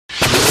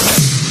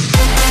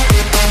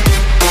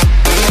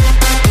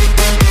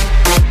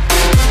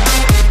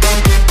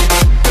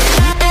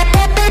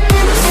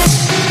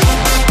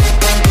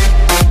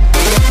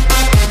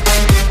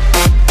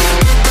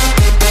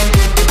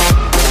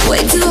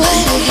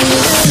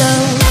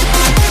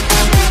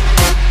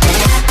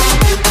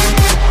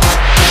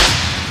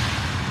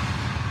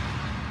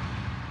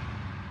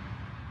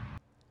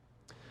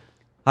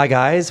Hi,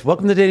 guys.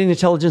 Welcome to Dating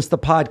Intelligence, the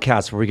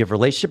podcast where we give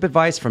relationship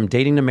advice from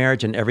dating to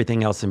marriage and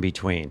everything else in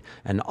between.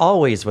 And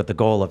always with the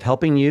goal of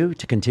helping you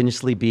to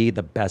continuously be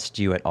the best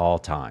you at all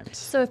times.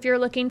 So if you're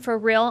looking for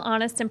real,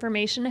 honest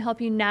information to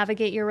help you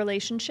navigate your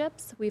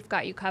relationships, we've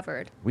got you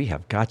covered. We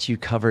have got you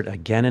covered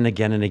again and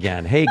again and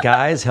again. Hey,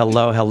 guys.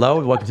 Hello.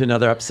 Welcome to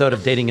another episode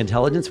of Dating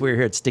Intelligence. We're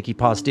here at Sticky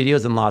Paw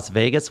Studios in Las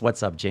Vegas.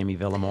 What's up, Jamie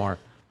Villamore?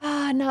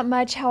 Not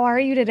much. How are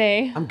you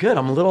today? I'm good.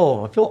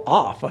 I feel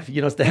off.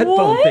 It's the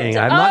headphone thing.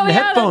 I'm not in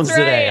headphones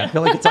today. I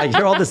feel like I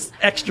hear all this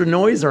extra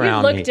noise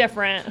around me. You look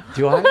different.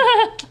 Do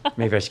I?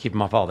 Maybe I should keep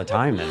them off all the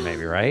time then,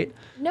 maybe, right?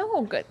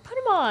 No, good. Put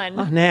them on.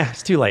 Oh, nah,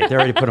 it's too late. They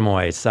already put them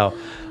away. So,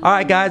 all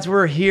right, guys,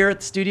 we're here at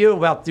the studio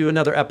about to do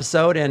another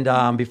episode.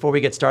 And before we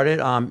get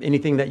started,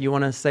 anything that you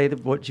want to say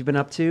that what you've been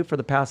up to for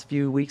the past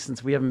few weeks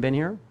since we haven't been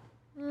here?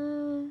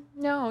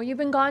 No, you've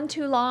been gone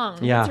too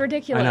long. Yeah, it's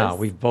ridiculous. I know.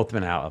 We've both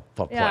been out of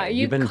play. Yeah,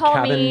 You've been call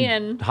cabin me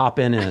and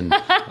hopping, and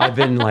I've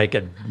been like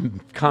at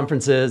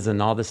conferences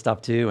and all this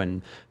stuff too,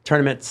 and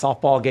tournament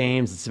softball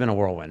games. It's been a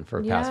whirlwind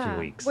for the past few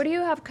weeks. What do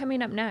you have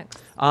coming up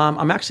next?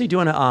 I'm actually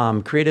doing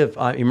a creative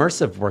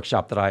immersive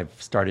workshop that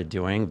I've started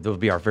doing. This will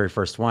be our very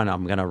first one.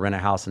 I'm going to rent a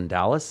house in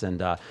Dallas and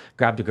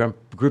grab a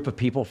group of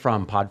people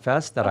from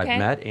PodFest that I've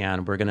met,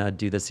 and we're going to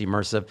do this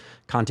immersive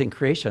content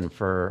creation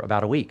for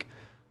about a week.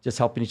 Just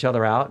helping each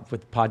other out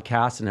with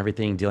podcasts and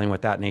everything, dealing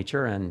with that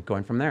nature and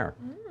going from there.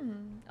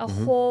 A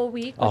whole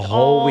week with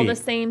whole week. The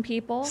same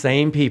people?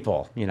 Same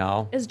people, you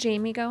know. Is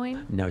Jamie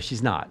going? No,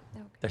 she's not.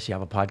 Okay. Does she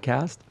have a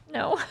podcast?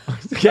 No.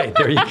 Okay,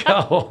 there you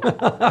go.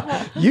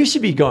 You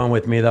should be going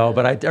with me, though.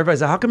 But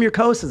everybody's like, how come your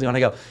co-host isn't going? I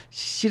go,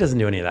 she doesn't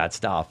do any of that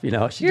stuff. You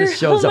know, she just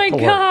shows up to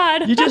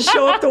work. You just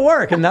show up to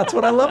work, and that's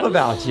what I love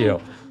about you.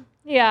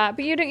 Yeah,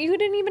 but you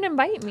didn't even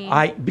invite me.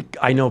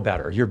 I know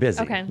better. You're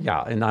busy. Okay.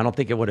 Yeah, and I don't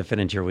think it would have fit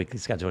into your weekly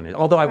schedule.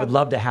 Although I would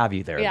love to have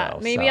you there, though.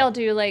 Maybe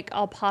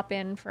I'll pop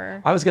in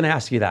for... I was going to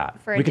ask you that.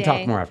 We can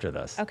talk more after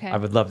this. Okay. I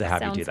would love to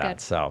have you do that.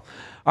 Good. So,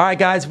 all right,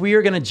 guys, we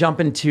are going to jump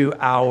into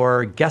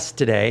our guest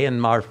today.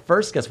 And our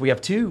first guest, we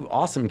have two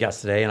awesome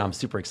guests today, and I'm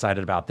super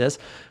excited about this.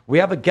 We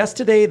have a guest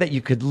today that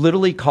you could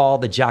literally call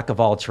the jack of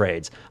all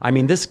trades. I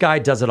mean, this guy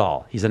does it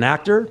all. He's an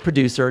actor,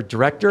 producer,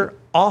 director,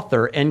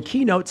 author, and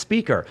keynote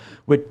speaker.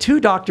 With 2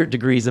 doctorate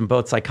degrees in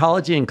both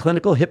psychology and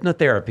clinical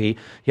hypnotherapy,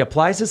 he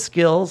applies his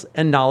skills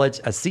and knowledge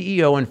as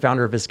CEO and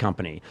founder of his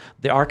company,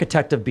 The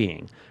Architect of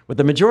Being. With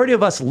the majority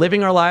of us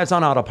living our lives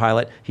on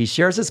autopilot, he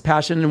shares his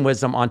passion and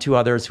wisdom onto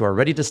others who are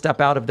ready to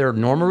step out of their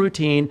normal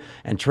routine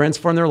and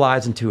transform their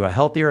lives into a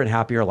healthier and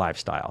happier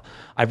lifestyle.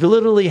 I've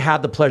literally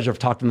had the pleasure of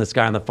talking to this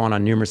guy on the phone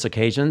on numerous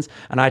occasions,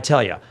 and I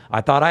tell you, I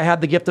thought I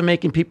had the gift of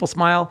making people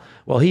smile.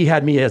 Well, he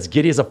had me as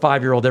giddy as a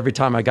 5-year-old every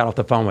time I got off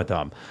the phone with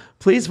him.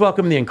 Please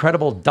welcome the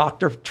incredible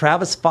Dr.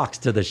 Travis Fox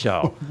to the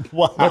show.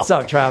 Wow. What's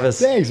up, Travis?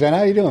 Thanks, man.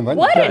 How you doing, man?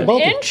 What an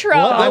intro.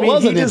 That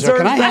was an intro.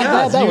 Can I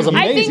have that? That was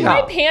amazing. I think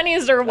my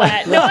panties are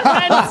wet. No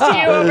offense to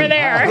you over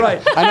there.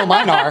 Right. I know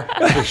mine are,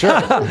 for sure.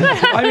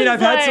 I mean, I've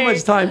had so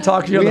much time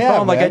talking to you on the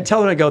phone. Like, man. I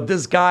tell him, I go,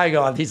 this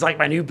guy, he's like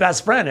my new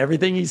best friend.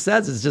 Everything he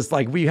says is just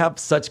like, we have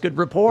such good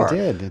rapport.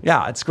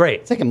 Yeah, it's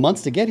great. It's taken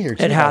months to get here,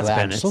 too. It has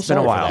been. It's been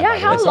a while. Yeah,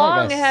 how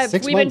long have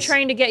we been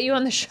trying to get you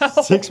on the show?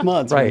 6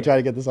 months. Right. We try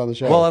to get this on the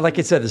show. Well, like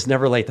I said, it's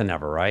never late than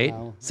never, right?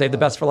 No. Save the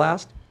best for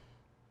last?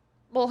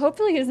 Well,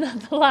 hopefully he's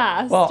not the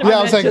last. Well, yeah,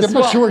 I was like, I'm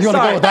not sure you want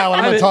to go with that one.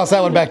 I'm going to toss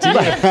that one back to you.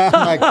 I'm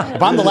like,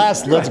 if I'm the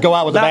last, let's go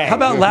out with a bang. How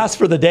about last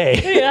for the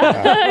day?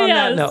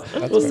 Yeah. No,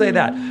 we'll say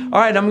that. All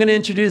right, I'm going to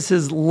introduce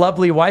his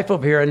lovely wife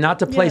over here, and not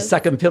to play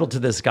second fiddle to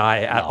this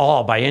guy at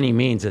all by any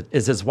means. It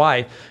is his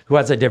wife, who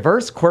has a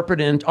diverse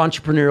corporate and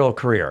entrepreneurial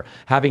career.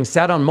 Having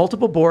sat on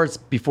multiple boards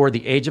before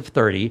the age of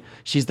 30,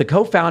 she's the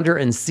co-founder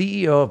and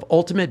CEO of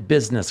Ultimate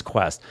Business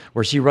Quest,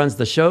 where she runs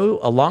the show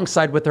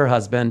alongside with her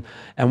husband.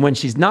 And when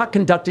she's not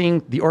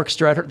conducting the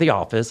orchestra at the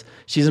office,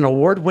 she's an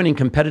award-winning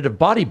competitive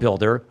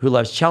bodybuilder who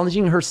loves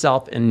challenging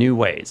herself in new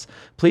ways.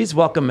 Please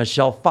welcome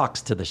Michelle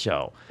Fox to the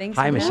show. Thanks.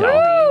 Hi, Michelle.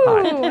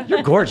 Hi.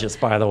 You're gorgeous,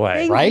 by the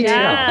way. Right?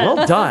 Yeah.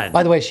 Well done.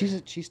 By the way,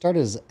 she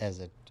started as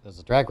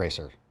a drag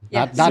racer.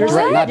 Yeah. Not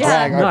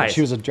drag. Nice.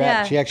 She was a drag.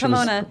 Yeah, She actually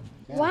Pomona.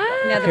 Wow.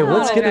 Yeah, Okay, well,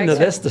 let's get into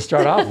this to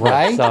start off with.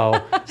 Right?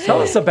 So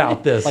tell us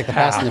about this. like the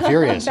Fast and the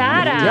Furious.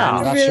 Badass. Yeah.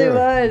 I'm not It really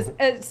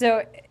sure. was.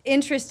 So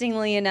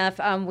interestingly enough,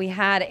 we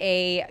had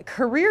a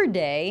career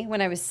day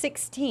when I was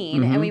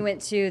 16, and we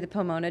went to the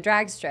Pomona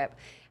drag strip.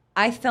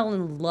 I fell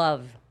in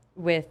love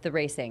with the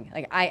racing.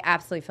 Like, I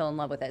absolutely fell in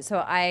love with it. So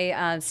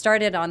I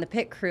started on the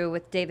pit crew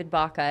with David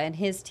Baca and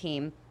his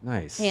team.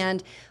 Nice.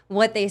 And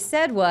what they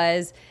said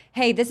was,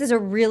 hey, this is a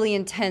really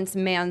intense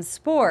man's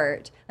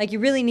sport. Like, you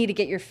really need to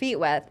get your feet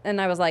wet.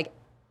 And I was like,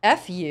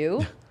 F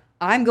you.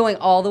 I'm going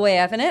all the way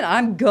effing in.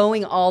 I'm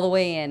going all the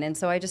way in. And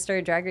so I just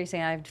started drag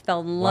racing. I fell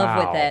in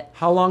love with it.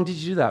 How long did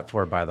you do that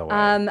for, by the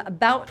way?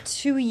 About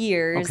 2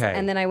 years. Okay.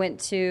 And then I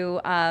went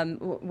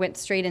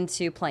straight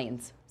into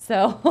planes.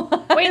 So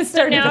Wait,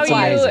 so now That's you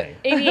amazing.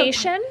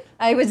 aviation?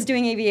 I was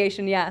doing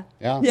aviation, yeah.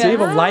 Yeah. So you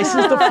have a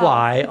license to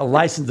fly, a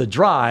license to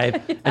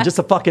drive, and just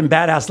a fucking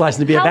badass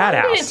license to be How a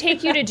badass. long did it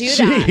take you to do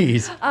that?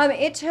 Jeez.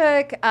 It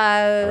took,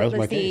 was my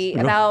let's see,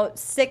 case. about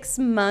 6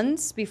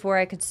 months before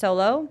I could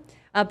solo.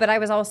 But I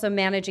was also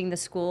managing the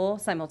school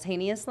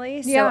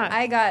simultaneously. So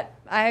Yeah.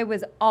 I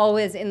was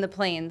always in the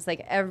planes,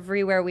 like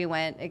everywhere we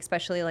went,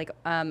 especially like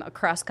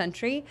across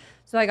country.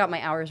 So I got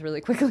my hours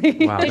really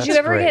quickly. Wow, Did that's you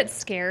ever great. get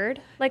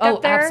scared? Like Oh,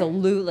 up there?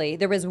 absolutely.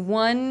 There was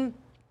one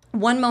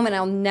moment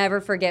I'll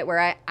never forget where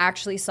I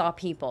actually saw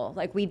people.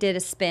 Like we did a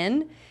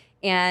spin,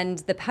 and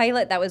the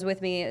pilot that was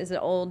with me is an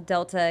old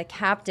Delta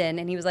captain,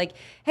 and he was like,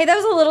 "Hey, that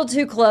was a little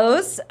too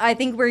close. I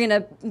think we're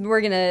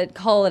gonna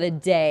call it a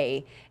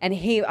day." And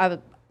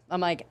I'm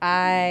like,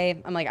 I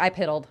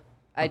piddled.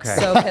 I Okay.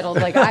 so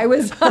piddled. Like I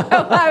was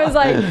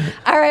like,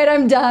 all right,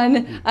 I'm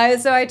done.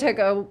 So I took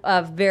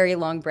a very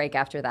long break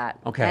after that.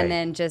 Okay. And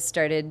then just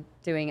started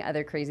doing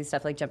other crazy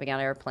stuff like jumping out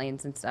of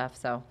airplanes and stuff.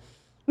 So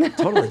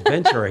Total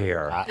adventurer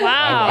here.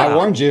 I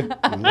warned you.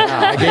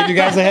 I gave you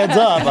guys a heads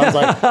up. I was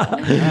like,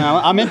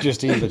 I'm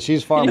interesting, but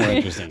she's far more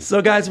interesting.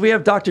 So, guys, we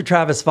have Dr.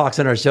 Travis Fox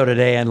on our show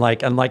today, and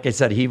like I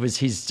said,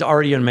 he's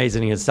already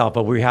amazing himself,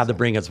 but we had to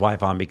bring his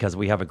wife on because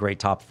we have a great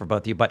topic for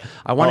both of you. But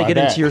I want to get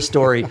into your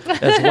story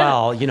as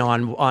well,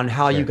 on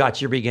how you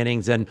got your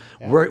beginnings and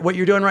what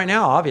you're doing right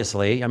now.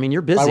 Obviously, I mean,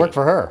 you're busy. I work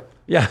for her.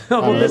 Yeah,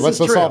 well, this let's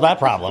is true. solve that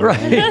problem. Right.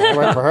 I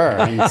work for her,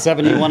 and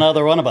 71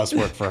 other one of us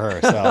work for her.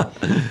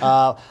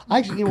 So,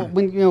 actually,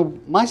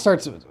 my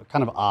start's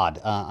kind of odd.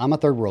 I'm a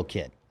third world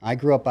kid. I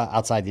grew up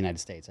outside the United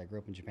States. I grew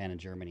up in Japan and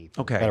Germany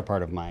for the better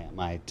part of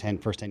my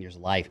first 10 years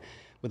of life,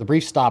 with a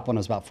brief stop when I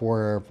was about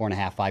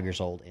 4.5, 5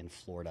 years old in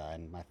Florida.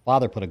 And my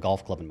father put a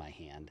golf club in my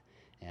hand.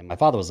 And my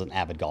father was an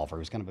avid golfer. He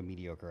was kind of a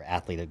mediocre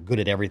athlete, good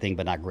at everything,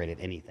 but not great at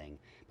anything.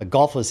 But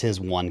golf was his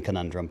one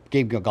conundrum.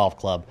 Gave me a golf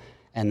club.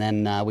 And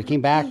then we came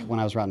back when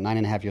I was around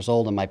 9.5 years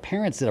old, and my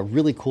parents did a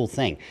really cool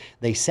thing.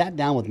 They sat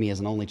down with me as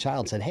an only child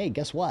and said, hey,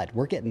 guess what?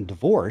 We're getting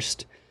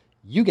divorced.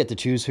 You get to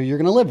choose who you're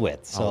going to live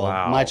with. So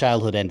my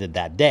childhood ended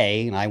that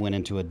day, and I went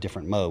into a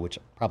different mode, which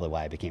is probably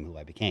why I became who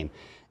I became.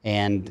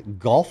 And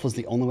golf was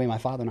the only way my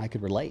father and I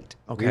could relate.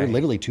 Okay. We were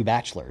literally two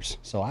bachelors.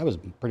 So I was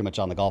pretty much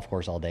on the golf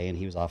course all day, and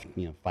he was off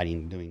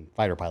fighting, doing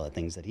fighter pilot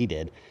things that he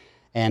did.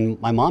 And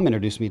my mom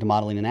introduced me to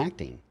modeling and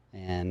acting.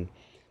 And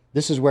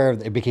this is where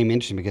it became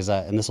interesting because,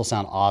 and this will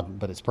sound odd,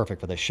 but it's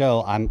perfect for this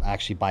show, I'm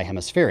actually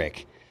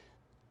bihemispheric.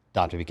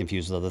 Not to be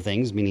confused with other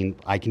things, meaning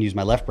I can use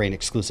my left brain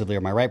exclusively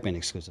or my right brain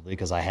exclusively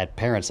because I had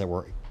parents that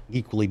were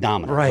equally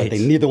dominant. Right.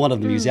 But neither one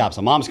of them used the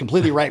opposite. Mom's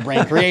completely right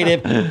brain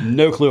creative,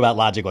 no clue about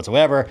logic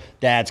whatsoever.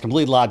 Dad's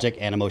complete logic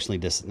and emotionally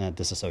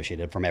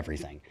disassociated from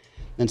everything.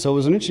 And so it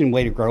was an interesting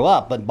way to grow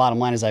up. But bottom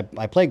line is I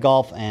played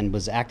golf and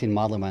was acting and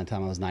modeling by the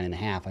time I was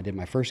 9.5. I did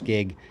my first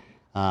gig.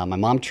 My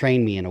mom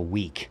trained me in a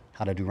week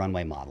how to do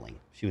runway modeling.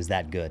 She was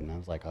that good. And I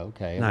was like,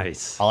 okay.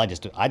 Nice.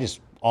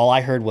 All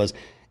I heard was,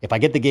 if I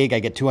get the gig, I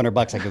get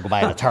 $200. I could go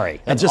buy an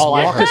Atari. And just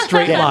walk a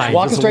straight line.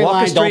 Walk a Just straight walk a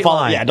line. straight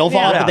line. Don't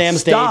fall off the damn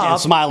stage Stop.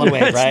 and smile and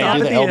wave, right? Stop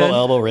Do at the the end.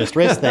 elbow, wrist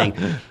thing.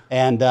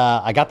 And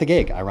I got the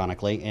gig,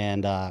 ironically.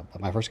 And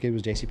my first gig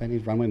was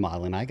JCPenney's runway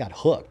modeling. I got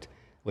hooked,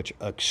 which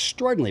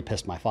extraordinarily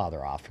pissed my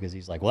father off because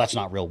he's like, well, that's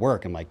not real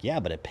work. I'm like,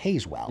 yeah, but it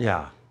pays well.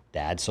 Yeah.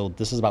 Dad, so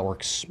this is about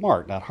work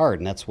smart, not hard.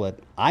 And that's what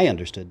I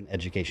understood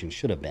education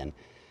should have been.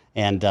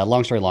 And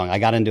long story long, I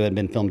got into it,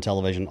 been film and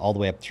television all the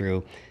way up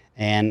through.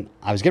 And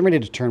I was getting ready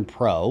to turn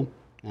pro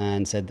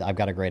and said, I've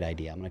got a great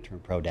idea. I'm going to turn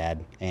pro,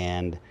 Dad.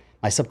 And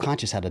my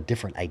subconscious had a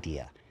different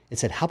idea. It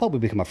said, how about we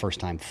become a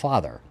first-time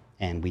father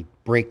and we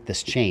break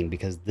this chain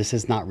because this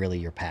is not really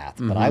your path.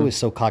 But I was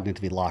so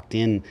cognitively locked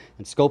in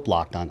and scope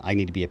locked on, I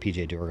need to be a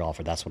PGA Tour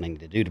golfer. That's what I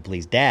need to do to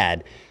please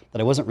Dad, that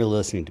I wasn't really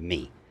listening to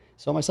me.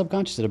 So my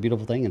subconscious did a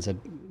beautiful thing and said,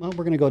 well,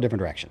 we're going to go a different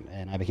direction.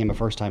 And I became a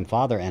first-time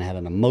father and had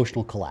an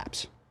emotional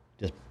collapse.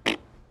 Just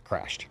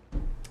crashed.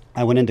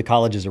 I went into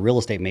college as a real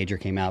estate major,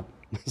 came out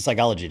with a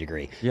psychology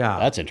degree. Yeah.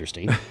 That's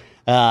interesting.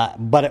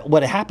 But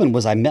what happened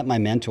was I met my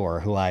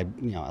mentor, who I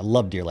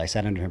love dearly. I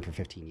sat under him for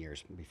 15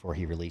 years before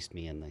he released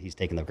me, and he's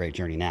taken the great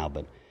journey now.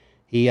 But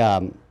he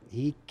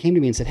came to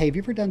me and said, hey, have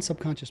you ever done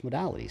subconscious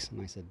modalities?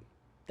 And I said,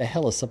 the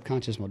hell is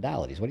subconscious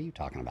modalities? What are you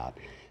talking about?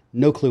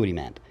 No clue what he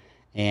meant.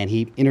 And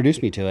he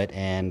introduced me to it,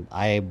 and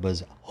I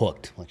was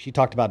hooked. Like she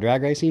talked about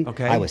drag racing,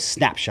 Okay. I was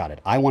snapshotted.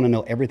 I want to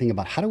know everything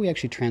about how do we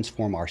actually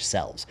transform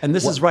ourselves. And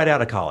this is right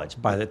out of college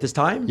by this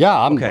time? Yeah,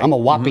 I'm Okay. a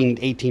whopping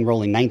 18,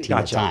 rolling 19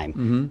 Gotcha. at the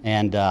time.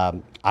 And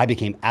I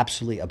became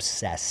absolutely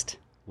obsessed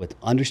with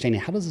understanding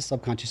how does the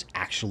subconscious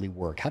actually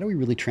work? How do we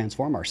really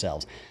transform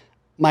ourselves?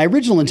 My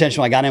original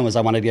intention when I got in was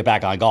I wanted to get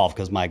back on golf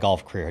because my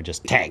golf career had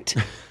just tanked.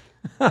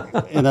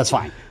 And that's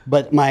fine.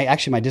 But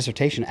my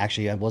dissertation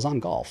actually was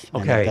on golf.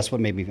 And Okay. that's what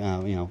made me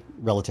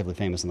relatively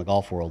famous in the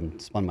golf world and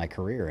spun my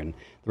career, and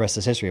the rest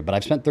is history. But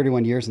I've spent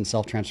 31 years in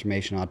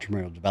self-transformation,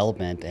 entrepreneurial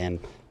development, and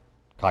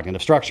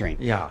cognitive structuring.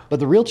 Yeah. But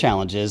the real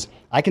challenge is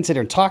I can sit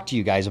here and talk to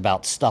you guys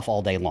about stuff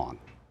all day long,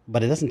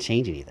 but it doesn't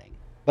change anything.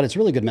 but it's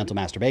really good mental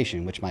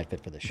masturbation, which might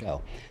fit for the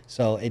show.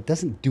 So it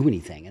doesn't do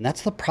anything. And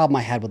that's the problem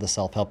I had with the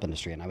self-help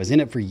industry. And I was in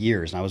it for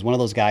years. And I was one of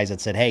those guys that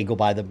said, hey, go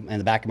in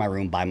the back of my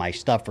room, buy my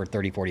stuff for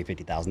 $30,000,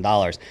 $40,000,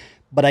 $50,000.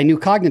 But I knew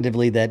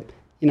cognitively that,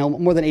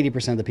 more than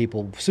 80% of the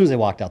people, as soon as they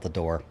walked out the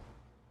door,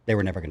 they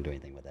were never going to do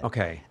anything with it.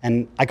 Okay.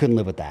 And I couldn't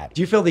live with that.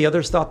 Do you feel the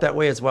others thought that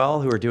way as well,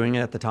 who were doing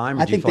it at the time?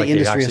 Or I do you think feel the like they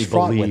industry is actually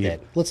fraught with believe-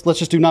 it. Let's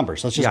just do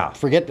numbers. Let's just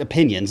forget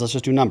opinions. Let's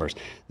just do numbers.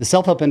 The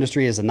self-help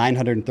industry is a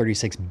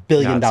 $936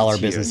 billion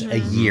business a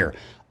year.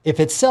 If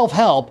it's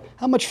self-help,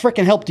 how much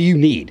freaking help do you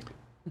need?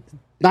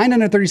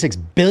 936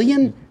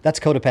 billion? That's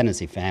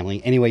codependency,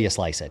 family, any way you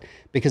slice it.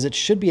 Because it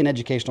should be an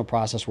educational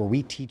process where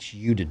we teach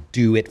you to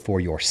do it for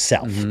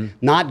yourself.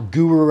 Not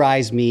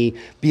gururize me,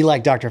 be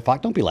like Dr.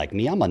 Fox. Don't be like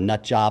me. I'm a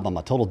nut job. I'm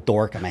a total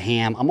dork. I'm a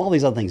ham. I'm all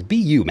these other things. Be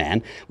you,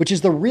 man, which is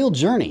the real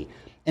journey.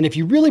 And if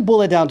you really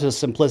boil it down to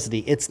simplicity,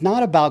 it's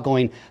not about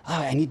going,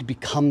 I need to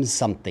become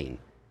something.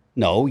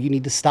 No, you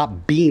need to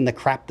stop being the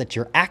crap that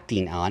you're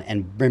acting on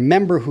and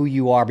remember who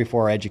you are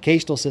before our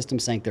educational system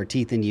sank their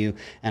teeth in you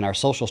and our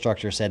social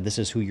structure said this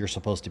is who you're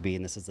supposed to be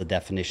and this is the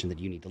definition that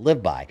you need to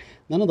live by.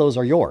 None of those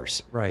are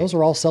yours. Right. Those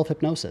are all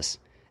self-hypnosis.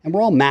 And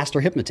we're all master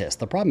hypnotists.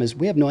 The problem is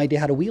we have no idea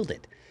how to wield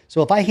it.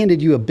 So if I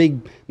handed you a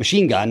big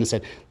machine gun and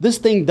said, this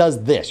thing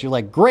does this, you're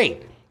like,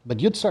 great. But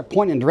you'd start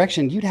pointing in a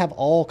direction, you'd have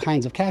all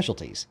kinds of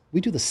casualties.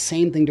 We do the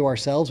same thing to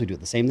ourselves. We do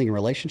the same thing in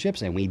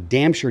relationships, and we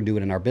damn sure do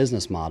it in our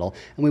business model.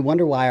 And we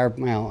wonder why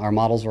our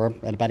models are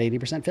at about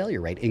 80%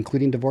 failure rate,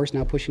 including divorce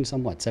now pushing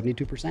somewhat,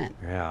 72%.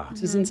 Yeah.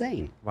 This is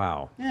insane.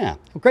 Wow. Yeah.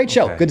 Well, great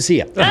show. Okay. Good to see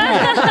you.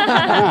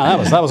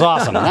 that was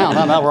awesome.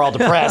 Now we're all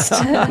depressed.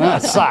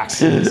 That sucks.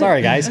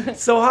 Sorry, guys.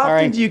 So how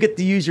Sorry. often do you get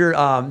to use your,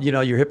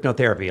 your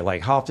hypnotherapy?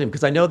 Like how often?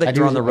 Because I know that I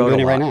you're do- on the I'm road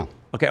doing a it right lot. now.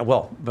 Okay.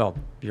 Well,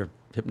 you're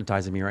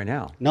hypnotizing me right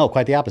now. No,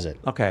 quite the opposite.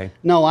 Okay.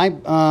 No,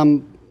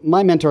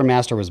 my mentor and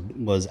master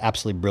was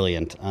absolutely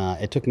brilliant.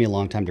 It took me a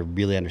long time to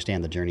really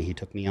understand the journey he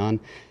took me on,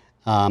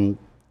 and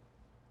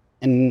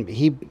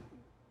he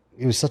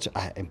was such.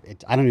 I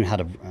don't even know how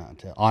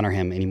to honor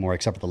him anymore,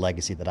 except for the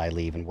legacy that I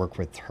leave and work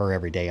with her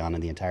every day on,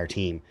 and the entire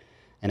team,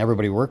 and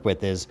everybody we work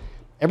with is.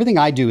 Everything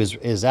I do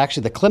is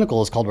actually, the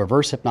clinical is called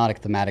reverse hypnotic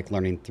thematic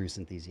learning through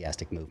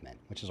synthesiastic movement,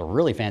 which is a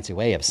really fancy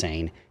way of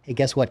saying, hey,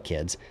 guess what,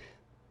 kids?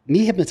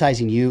 Me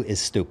hypnotizing you is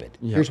stupid.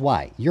 Yeah. Here's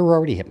why. You're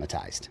already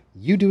hypnotized.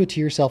 You do it to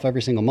yourself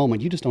every single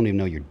moment. You just don't even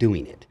know you're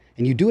doing it.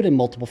 And you do it in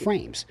multiple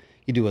frames.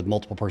 You do it with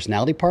multiple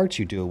personality parts.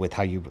 You do it with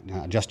how you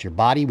adjust your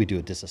body. We do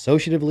it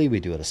disassociatively. We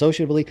do it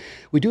associatively.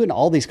 We do it in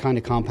all these kind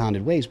of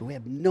compounded ways, but we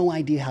have no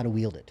idea how to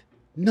wield it.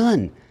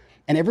 None.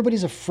 And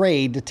everybody's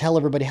afraid to tell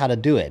everybody how to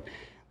do it.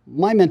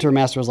 My mentor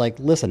master was like,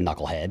 listen,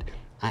 knucklehead,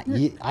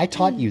 I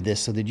taught you this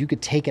so that you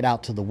could take it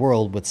out to the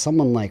world with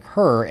someone like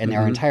her and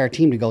our entire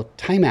team to go,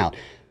 time out.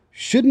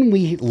 Shouldn't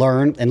we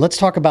learn, and let's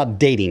talk about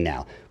dating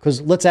now,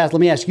 because let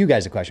me ask you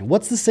guys a question.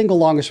 What's the single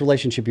longest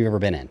relationship you've ever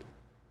been in?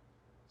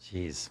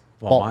 Jeez.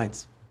 Well, Well-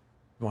 mine's.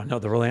 You want to know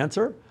the real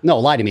answer? No,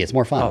 lie to me. It's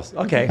more fun.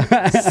 Oh, okay.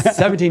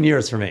 17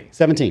 years for me.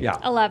 17. Yeah.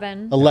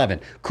 11. 11.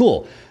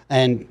 Cool.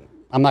 And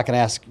I'm not going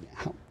to ask,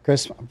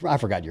 Chris, I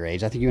forgot your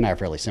age. I think you and I are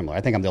fairly similar.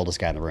 I think I'm the oldest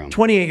guy in the room.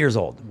 28 years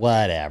old.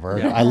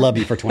 Whatever. I love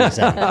you for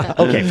 27.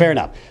 Okay, fair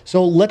enough.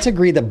 So let's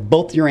agree that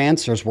both your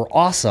answers were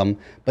awesome,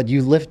 but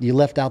you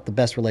left out the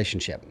best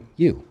relationship.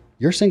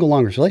 Your single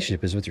longest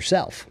relationship is with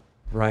yourself.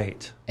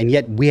 Right. And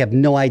yet we have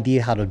no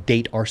idea how to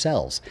date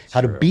ourselves, how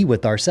to be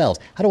with ourselves.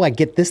 How do I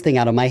get this thing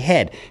out of my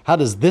head? How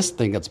does this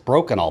thing that's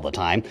broken all the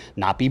time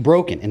not be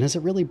broken? And is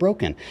it really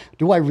broken?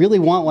 Do I really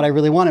want what I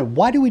really wanted?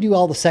 Why do we do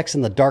all the sex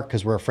in the dark?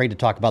 Because we're afraid to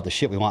talk about the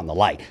shit we want in the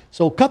light.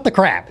 So cut the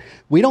crap.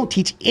 We don't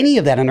teach any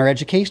of that in our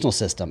educational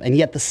system. And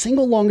yet the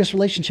single longest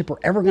relationship we're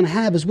ever going to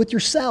have is with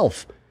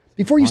yourself.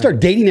 Before you start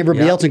dating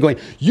everybody else and going,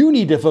 you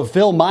need to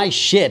fulfill my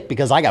shit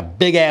because I got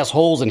big ass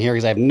holes in here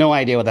because I have no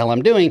idea what the hell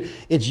I'm doing.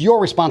 It's your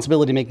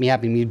responsibility to make me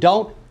happy. When you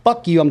don't,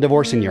 fuck you, I'm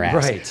divorcing your ass.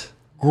 Right.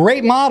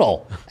 Great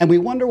model. And we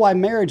wonder why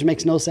marriage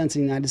makes no sense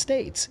in the United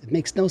States. It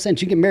makes no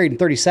sense. You get married in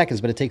 30 seconds,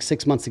 but it takes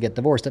 6 months to get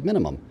divorced at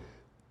minimum.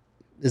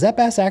 Is that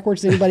bass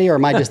backwards to anybody, or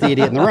am I just the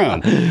idiot in the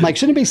room? Like,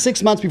 shouldn't it be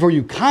 6 months before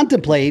you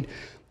contemplate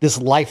this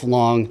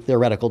lifelong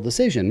theoretical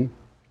decision?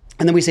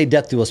 And then we say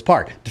death do us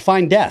part.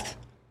 Define death.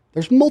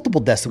 There's multiple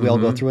deaths that we all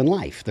go through in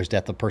life. There's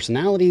death of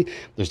personality.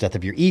 There's death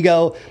of your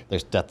ego.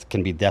 There's death,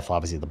 can be death,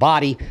 obviously, of the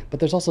body. But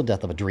there's also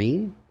death of a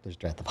dream. There's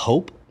death of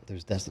hope.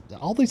 There's death,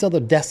 all these other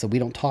deaths that we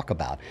don't talk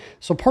about.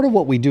 So part of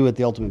what we do at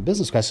the Ultimate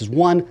Business Quest is,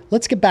 one,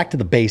 let's get back to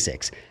the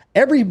basics.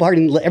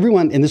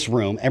 Everyone in this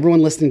room,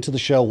 everyone listening to the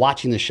show,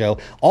 watching the show,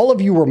 all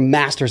of you were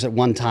masters at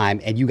one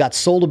time, and you got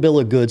sold a bill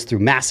of goods through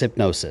mass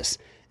hypnosis.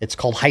 It's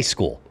called high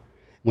school.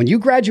 When you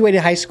graduated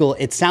high school,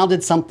 it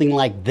sounded something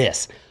like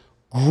this.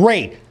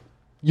 Great.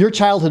 Your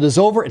childhood is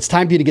over. It's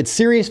time for you to get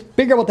serious.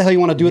 Figure out what the hell you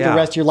want to do with the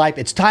rest of your life.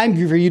 It's time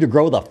for you to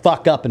grow the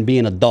fuck up and be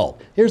an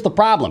adult. Here's the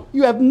problem.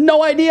 You have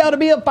no idea how to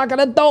be a fucking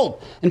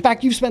adult. In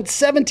fact, you've spent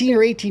 17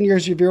 or 18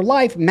 years of your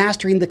life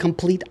mastering the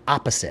complete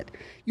opposite.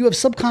 You have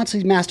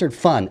subconsciously mastered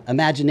fun,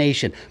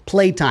 imagination,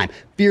 playtime,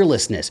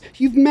 fearlessness.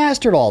 You've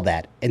mastered all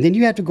that. And then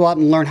you have to go out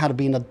and learn how to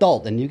be an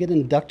adult. And you get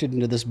inducted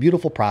into this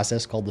beautiful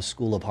process called the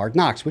School of Hard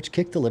Knocks, which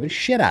kicked the living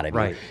shit out of you.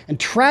 Right. And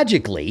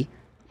tragically,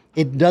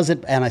 it does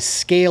it on a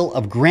scale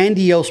of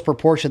grandiose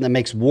proportion that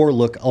makes war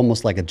look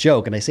almost like a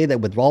joke. And I say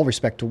that with all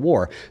respect to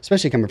war,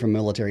 especially coming from a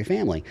military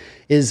family,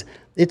 is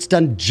it's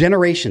done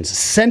generations,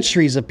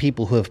 centuries of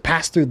people who have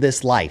passed through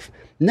this life,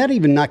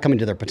 not coming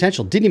to their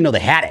potential, didn't even know they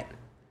had it.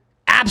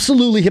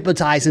 Absolutely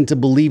hypnotized into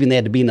believing they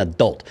had to be an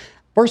adult.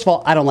 First of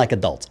all, I don't like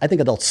adults. I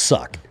think adults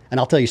suck. And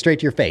I'll tell you straight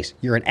to your face,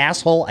 you're an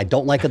asshole. I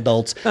don't like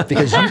adults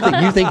because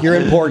you think you're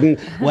important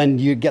when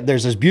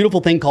there's this beautiful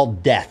thing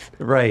called death.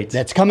 Right.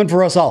 That's coming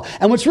for us all.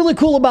 And what's really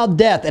cool about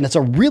death, and it's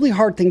a really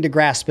hard thing to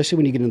grasp, especially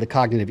when you get into the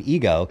cognitive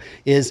ego,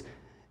 is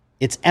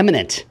it's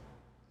imminent.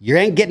 You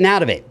ain't getting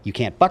out of it. You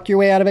can't fuck your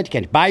way out of it. You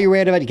can't buy your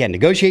way out of it. You can't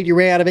negotiate your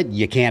way out of it.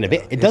 You can't.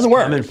 It doesn't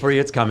work. It's coming for you.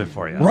 It's coming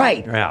for you.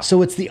 Right. Yeah.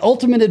 So it's the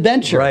ultimate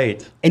adventure.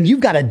 Right. And you've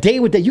got a day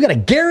with that. You got a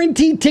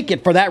guaranteed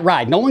ticket for that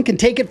ride. No one can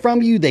take it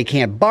from you. They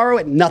can't borrow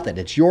it. Nothing.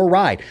 It's your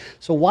ride.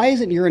 So why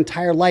isn't your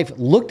entire life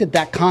looked at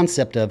that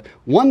concept of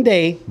one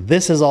day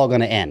this is all going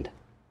to end?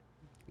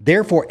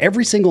 Therefore,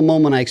 every single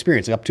moment I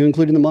experience, up to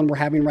including the moment we're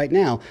having right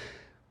now,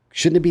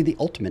 shouldn't it be the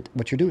ultimate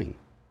what you're doing?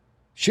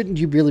 Shouldn't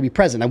you really be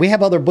present? Now, we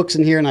have other books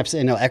in here, and I've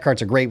said,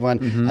 Eckhart's a great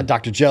one,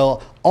 Dr.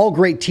 Joe, all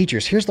great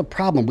teachers. Here's the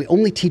problem. We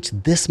only teach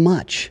this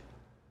much.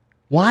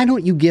 Why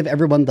don't you give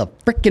everyone the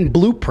frickin'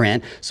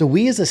 blueprint so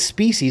we as a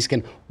species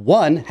can,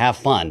 one, have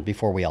fun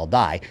before we all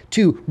die,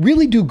 two,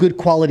 really do good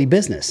quality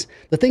business?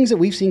 The things that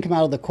we've seen come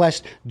out of the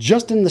Quest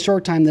just in the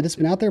short time that it's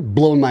been out there,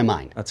 blowing my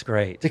mind. That's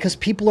great. Because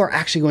people are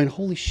actually going,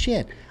 holy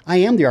shit, I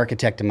am the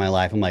architect in my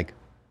life. I'm like,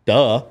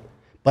 duh.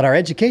 But our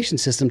education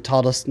system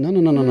taught us, no.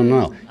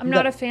 I'm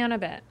not a fan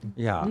of it.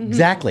 Yeah.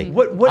 Exactly.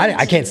 What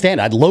I can't stand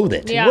it. I'd loathe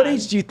it. Yeah. What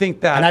age do you think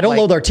that? And I don't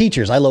loathe our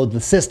teachers. I loathe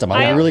the system.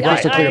 I really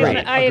crystal clear about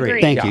it. I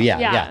agree. Thank you.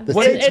 Yeah. It's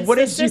What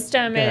the is you-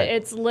 system. Go ahead.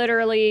 It's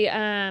literally.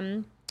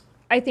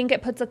 I think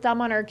it puts a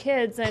thumb on our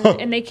kids,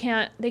 and they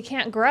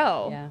can't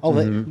grow. Yeah. Oh,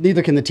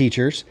 neither can the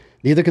teachers.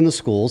 Neither can the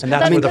schools. And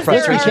that's That's where the because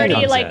they're frustration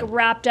already comes in.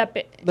 wrapped up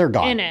They're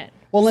gone. in it.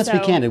 Well, let's be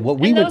candid. What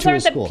we and went those to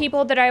aren't in school. the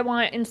people that I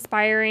want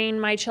inspiring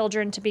my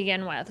children to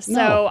begin with. So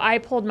No. I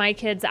pulled my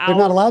kids out. They're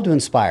not allowed to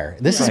inspire.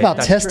 This is Right, about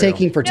that's test true.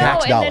 taking for No,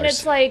 tax and dollars. then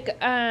it's like,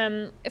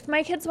 if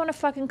my kids want to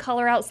fucking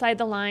color outside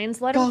the lines,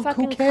 let God, them who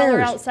fucking color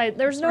cares? outside.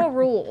 There's no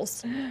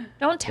rules.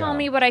 Don't tell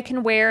me what I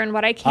can wear and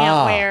what I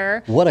can't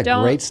wear. What a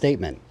Don't- great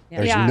statement.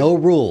 There's Yeah. no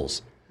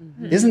rules.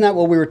 Isn't that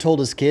what we were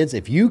told as kids?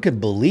 If you could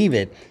believe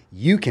it,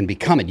 you can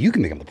become it. You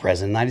can become the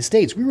president of the United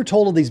States. We were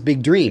told of these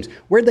big dreams.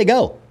 Where'd they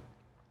go?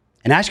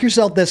 And ask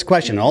yourself this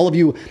question. All of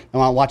you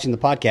watching the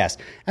podcast,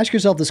 ask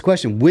yourself this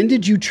question. When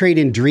did you trade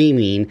in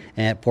dreaming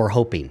for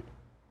hoping?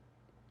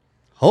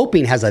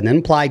 Hoping has an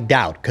implied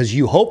doubt because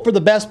you hope for the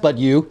best, but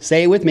you,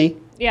 say it with me,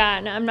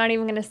 Yeah, no, I'm not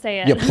even going to say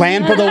it. you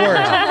plan for the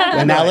worst.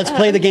 And now let's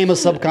play the game of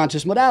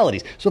subconscious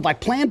modalities. So if I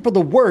plan for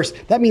the worst,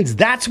 that means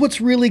that's what's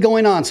really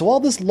going on. So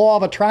all this law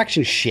of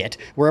attraction shit,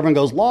 where everyone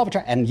goes, law of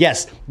attraction. And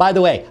yes, by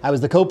the way, I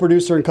was the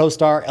co-producer and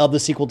co-star of the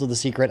sequel to The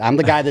Secret. I'm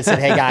the guy that said,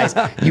 hey guys,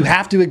 you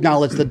have to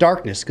acknowledge the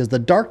darkness because the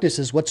darkness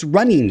is what's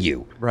running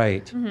you.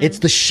 Right. Mm-hmm. It's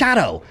the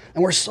shadow.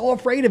 And we're so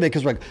afraid of it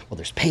because we're like, well,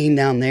 there's pain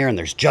down there and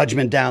there's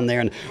judgment down there.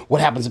 And what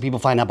happens if people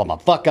find out I'm a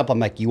fuck up? I'm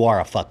like, you are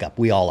a fuck up.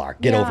 We all are.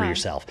 Get over Yeah.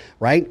 yourself,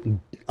 right?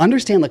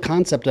 Understand the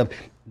concept of,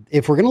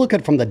 if we're going to look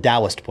at it from the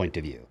Taoist point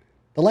of view,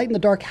 the light and the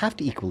dark have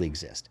to equally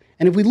exist.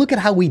 And if we look at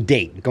how we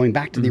date, going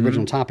back to the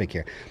original topic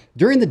here,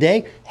 during the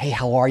day, hey,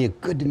 how are you?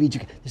 Good to meet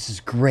you. This is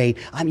great.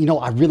 I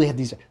really had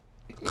these.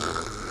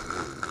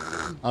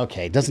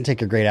 Okay, it doesn't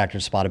take a great actor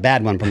to spot a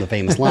bad one from the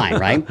famous line,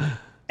 right?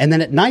 And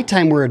then at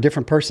nighttime, we're a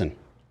different person.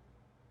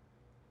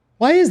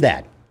 Why is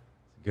that?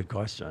 Good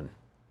question.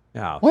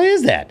 Yeah. Why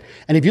is that?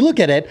 And if you look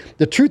at it,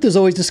 the truth is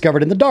always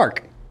discovered in the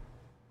dark.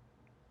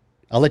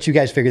 I'll let you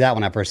guys figure that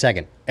one out for a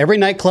second. Every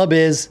nightclub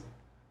is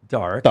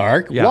Dark.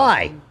 dark. Yeah.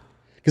 Why?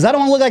 Because I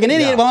don't want to look like an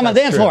idiot Yeah, while I'm on the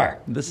that's dance true. floor.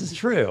 This is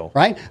true.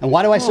 Right? And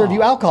why do I serve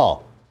you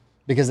alcohol?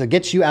 Because it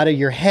gets you out of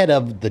your head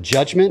of the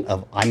judgment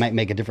of I might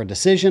make a different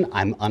decision.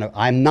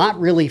 I'm not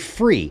really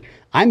free.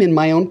 I'm in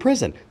my own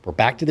prison. We're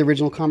back to the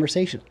original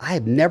conversation. I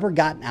have never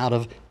gotten out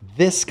of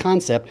this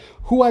concept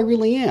who I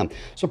really am.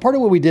 So part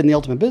of what we did in the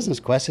Ultimate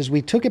Business Quest is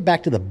we took it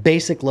back to the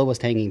basic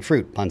lowest hanging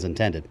fruit, puns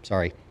intended.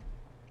 Sorry.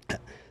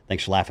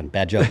 Thanks for laughing.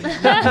 Bad joke.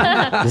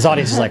 This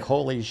audience is like,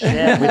 holy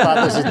shit, we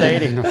thought this was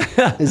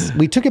dating.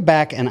 We took it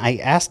back and I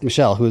asked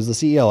Michelle, who is the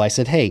CEO, I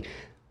said, hey,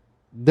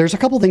 there's a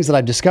couple things that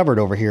I've discovered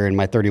over here in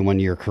my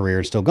 31-year career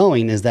and still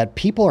going, is that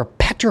people are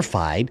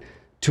petrified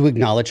to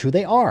acknowledge who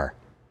they are.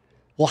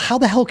 Well, how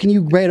the hell can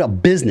you create a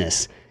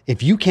business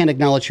if you can't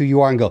acknowledge who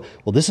you are and go,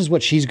 well, this is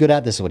what she's good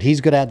at, this is what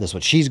he's good at, this is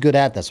what she's good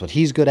at, that's what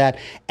he's good at,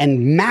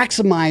 and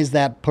maximize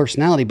that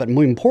personality, but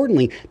more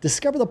importantly,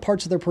 discover the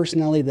parts of their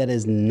personality that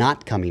is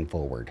not coming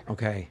forward.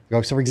 Okay.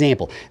 So for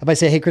example, if I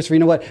say, hey, Christopher, you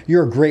know what?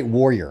 You're a great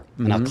warrior,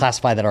 and I'll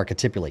classify that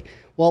archetypally.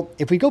 Well,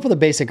 if we go for the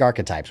basic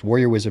archetypes,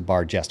 warrior, wizard,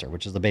 bard, jester,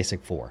 which is the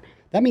basic four,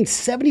 That means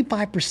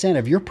 75%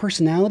 of your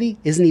personality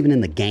isn't even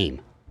in the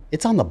game.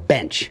 It's on the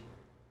bench.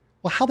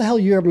 Well, how the hell are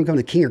you ever become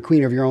the king or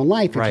queen of your own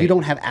life if you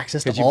don't have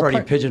access to Because all you've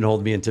already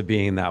pigeonholed me into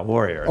being that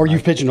warrior. or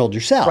you've pigeonholed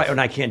yourself. Right, and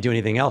I can't do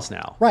anything else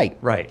now. Right.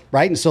 Right.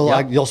 And so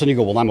Yep. all of a sudden you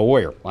go, well, I'm a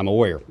warrior. I'm a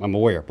warrior. I'm a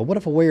warrior. But what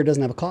if a warrior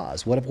doesn't have a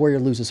cause? What if a warrior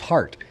loses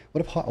heart?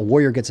 What if a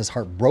warrior gets his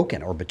heart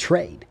broken or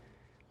betrayed?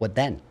 What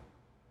then?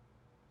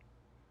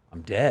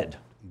 I'm dead.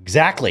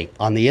 Exactly.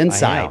 On the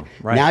inside. am,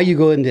 right. Now you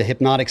go into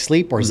hypnotic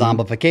sleep or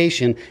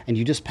zombification and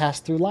you just pass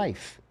through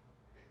life.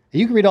 And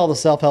you can read all the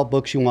self-help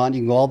books you want.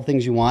 You can go all the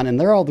things you want, and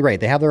they're all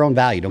great. They have their own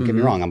value. Don't get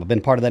me wrong. I've been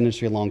part of that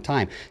industry a long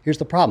time. Here's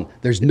the problem.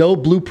 There's no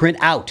blueprint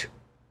out.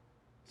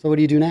 So what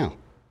do you do now?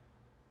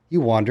 You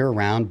wander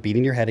around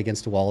beating your head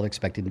against a wall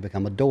expecting to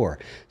become a door.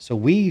 So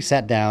we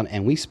sat down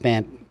and we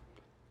spent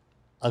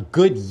a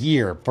good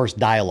year first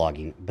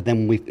dialoguing. But then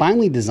when we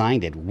finally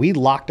designed it, we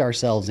locked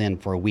ourselves in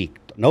for a week.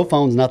 No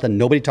phones, nothing.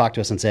 Nobody talked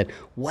to us and said,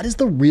 what is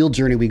the real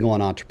journey we go on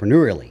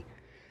entrepreneurially?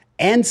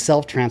 And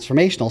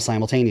self-transformational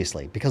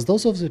simultaneously, because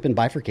those of us have been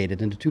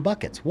bifurcated into two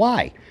buckets.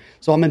 Why?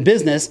 So I'm in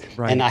business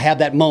and I have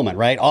that moment,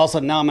 right? All of a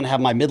sudden now I'm going to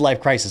have my midlife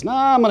crisis. No,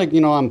 I'm going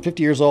to, I'm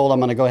 50 years old. I'm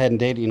going to go ahead and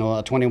date, a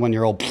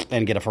 21-year-old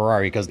and get a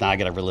Ferrari because now I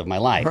got to relive my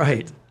life.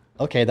 Right.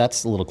 Okay,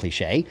 that's a little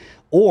cliche.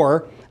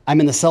 Or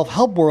I'm in the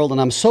self-help world and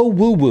I'm so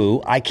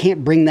woo-woo, I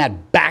can't bring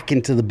that back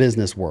into the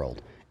business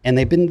world. And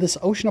they've been this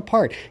ocean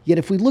apart. Yet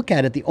if we look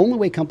at it, the only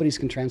way companies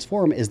can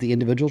transform is the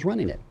individuals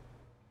running it.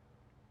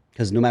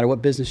 Because no matter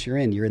what business you're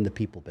in the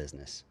people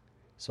business.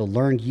 So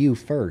learn you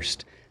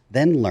first,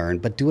 then learn,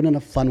 but do it in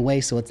a fun way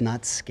so it's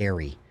not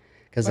scary.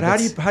 But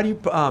how do you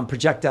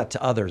project that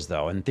to others,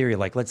 though? In theory,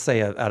 like let's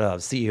say at a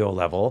CEO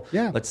level,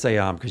 let's say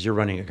because you're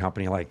running a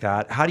company like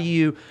that, how do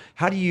you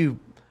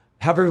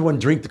have everyone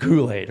drink the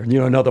Kool-Aid? Or,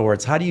 in other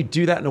words, how do you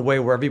do that in a way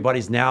where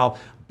everybody's now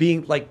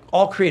being like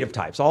all creative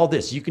types, all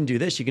this, you can do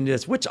this, you can do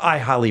this, which I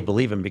highly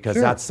believe in because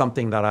that's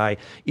something that I,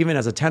 even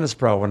as a tennis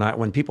pro,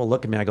 when people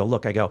look at me, I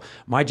go,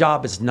 my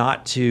job is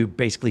not to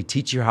basically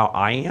teach you how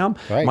I am.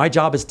 Right. My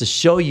job is to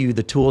show you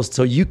the tools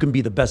so you can be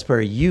the best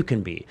player you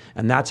can be.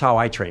 And that's how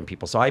I train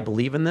people. So I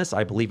believe in this.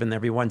 I believe in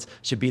everyone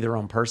should be their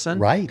own person.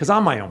 Right. Because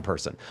I'm my own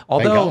person.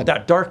 Although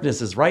that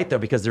darkness is right though,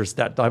 because there's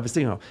that, I was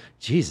thinking,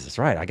 Jesus,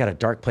 right. I got a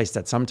dark place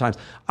that sometimes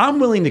I'm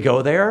willing to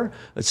go there.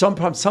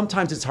 Sometimes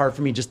it's hard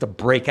for me just to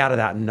break out of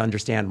that and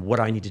understand what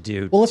I need to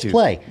do. Well, let's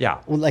play.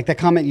 Yeah. Well, like that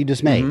comment you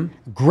just made.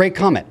 Great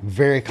comment.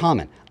 Very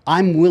common.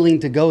 I'm willing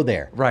to go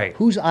there. Right.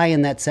 Who's I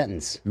in that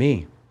sentence?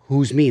 Me.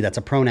 Who's me? That's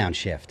a pronoun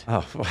shift.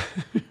 Oh.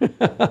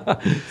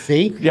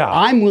 See? Yeah.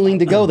 I'm willing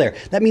to go there.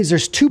 That means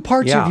there's two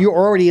parts Yeah. of you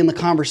already in the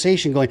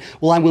conversation going,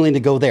 well, I'm willing to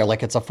go there.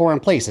 Like it's a foreign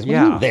place. It's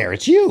there.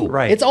 It's you.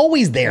 Right. It's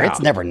always there. Yeah. It's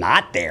never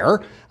not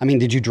there. I mean,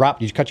 did you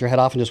cut your head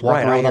off and just walk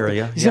Right, around? I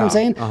hear you. See what I'm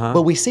saying? Uh-huh.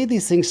 But we say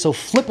these things so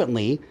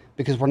flippantly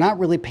because we're not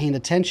really paying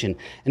attention.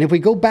 And if we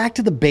go back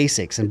to the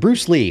basics, and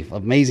Bruce Lee,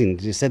 amazing,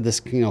 you said this,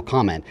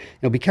 comment,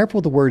 be careful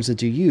with the words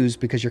that you use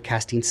because you're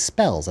casting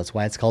spells. That's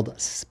why it's called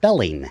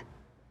spelling.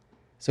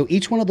 So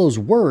each one of those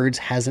words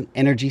has an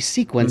energy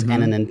sequence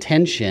and an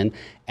intention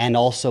and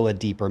also a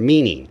deeper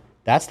meaning.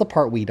 That's the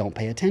part we don't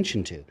pay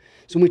attention to.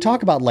 So when we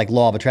talk about like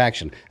law of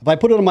attraction, if I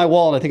put it on my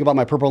wall and I think about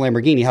my purple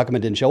Lamborghini, how come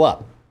it didn't show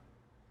up?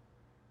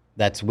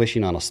 That's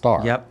wishing on a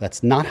star. Yep.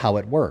 That's not how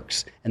it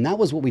works. And that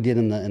was what we did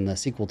in the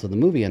sequel to the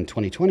movie in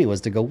 2020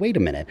 was to go, wait a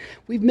minute,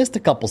 we've missed a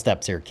couple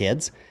steps here,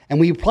 kids. And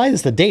we apply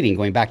this to dating,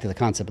 going back to the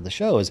concept of the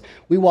show, is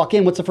we walk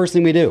in, what's the first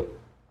thing we do?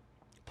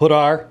 Put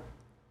our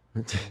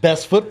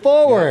best foot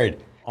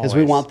forward. Because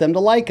we want them to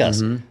like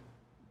us.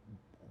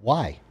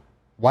 Why?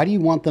 Why do you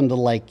want them to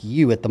like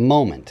you at the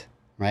moment,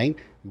 right?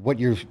 What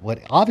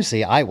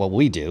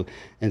we do,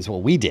 and it's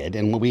what we did,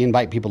 and what we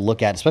invite people to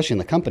look at, especially in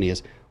the company,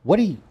 is what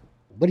do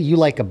you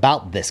like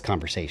about this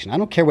conversation? I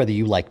don't care whether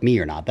you like me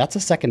or not. That's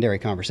a secondary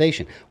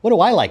conversation. What do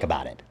I like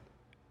about it?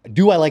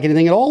 Do I like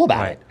anything at all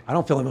about it? I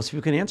don't feel like most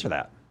people can answer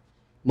that.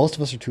 Most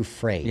of us are too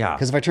afraid. Yeah.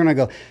 Because if I turn and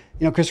go,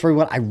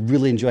 Christopher, I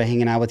really enjoy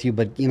hanging out with you,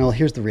 but,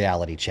 here's the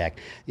reality check.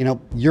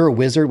 You're a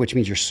wizard, which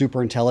means you're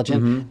super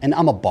intelligent, and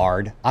I'm a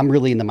bard. I'm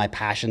really into my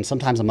passion.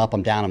 Sometimes I'm up,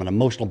 I'm down. I'm an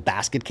emotional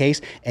basket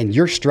case, and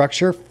your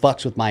structure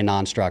fucks with my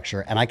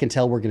non-structure, and I can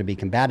tell we're going to be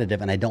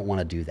combative, and I don't want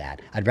to do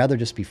that. I'd rather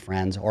just be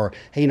friends, or,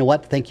 hey, you know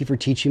what? Thank you for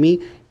teaching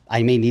me.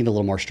 I may need a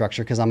little more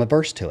structure because I'm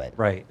averse to it.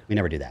 Right. We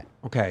never do that.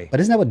 Okay. But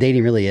isn't that what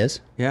dating really is?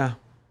 Yeah.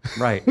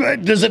 Right.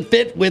 Does it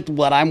fit with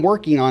what I'm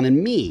working on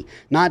in me?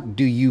 Not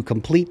do you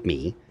complete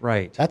me?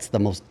 Right. That's the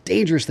most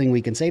dangerous thing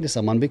we can say to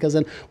someone because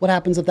then what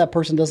happens if that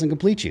person doesn't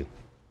complete you?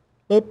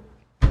 Boop.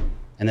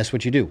 And that's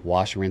what you do.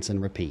 Wash, rinse,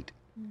 and repeat.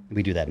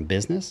 We do that in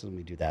business, and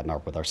we do that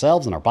with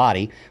ourselves and our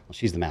body. Well,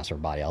 she's the master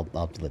of body.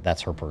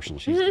 That's her personal.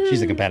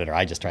 She's a competitor.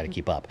 I just try to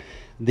keep up.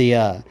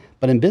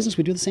 But in business,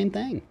 we do the same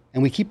thing,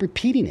 and we keep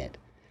repeating it.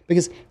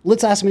 Because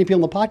let's ask many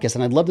people on the podcast,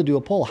 and I'd love to do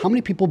a poll. How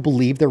many people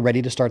believe they're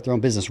ready to start their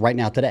own business right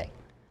now today?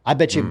 I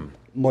bet you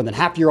more than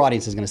half your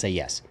audience is going to say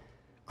yes.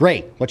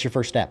 Great. What's your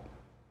first step?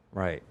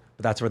 Right.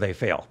 But that's where they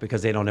fail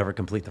because they don't ever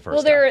complete the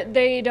first step. Well,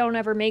 they don't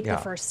ever make the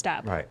first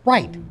step. Right.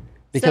 Right.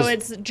 Because- so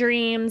it's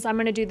dreams. I'm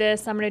going to do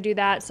this. I'm going to do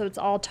that. So it's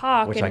all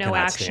talk Which and I no cannot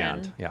action.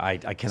 stand. Yeah, I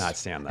cannot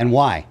stand that. And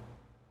why?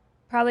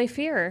 Probably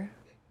fear.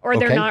 Or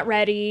they're Okay. not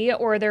ready,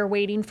 or they're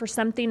waiting for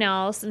something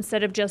else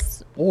instead of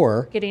just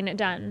Or getting it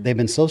done. they've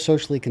been so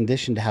socially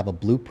conditioned to have a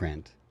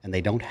blueprint and they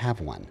don't have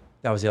one.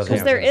 That was the other thing.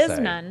 Because I was there gonna is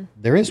say. none.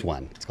 There is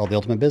one. It's called the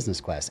Ultimate Business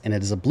Quest, and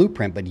it is a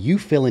blueprint. But you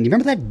fill in. You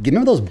remember that? You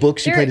remember those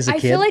books you played as a I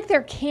kid? feel like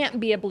there can't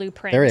be a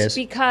blueprint. There is.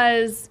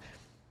 Because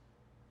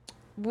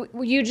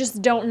you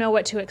just don't know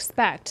what to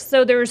expect.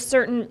 So there's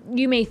certain,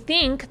 you may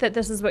think that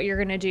this is what you're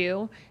going to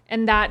do,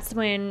 and that's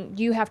when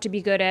you have to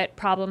be good at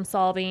problem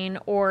solving,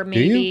 or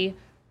maybe,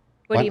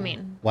 what do you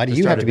mean? Why do To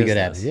you start have a to be good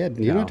at it? business.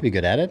 Yeah, you don't have to be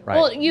good at it. Right.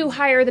 Well, you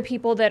hire the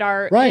people that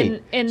are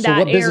Right. in so that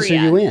what business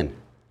area. are you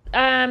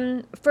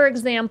in? For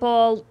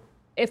example,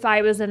 if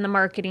I was in the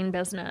marketing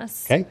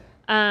business. Okay.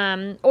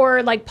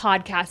 Or like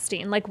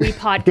podcasting, like we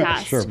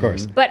podcast. Sure, of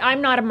course. But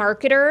I'm not a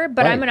marketer,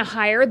 but I'm Right. going to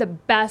hire the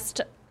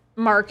best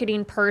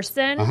marketing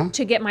person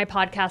to get my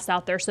podcast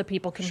out there so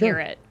people can hear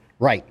it.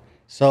 Right.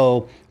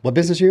 So what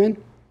business are you in?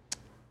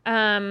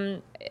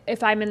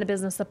 If I'm in the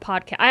business of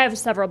podcast, I have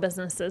several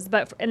businesses,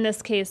 but in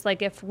this case,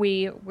 like if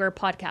we're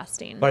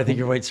podcasting. But I think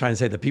you're trying to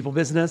say the people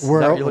business. Is We're,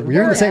 that what you're looking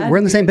you're in for? the same. We're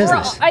in the same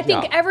business. I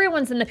think Yeah.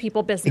 everyone's in the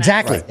people business.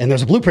 Exactly. Right. And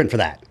there's a blueprint for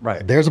that.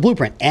 Right. There's a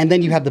blueprint. And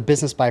then you have the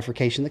business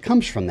bifurcation that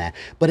comes from that.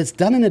 But it's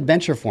done in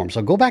adventure form.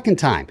 So go back in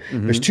time.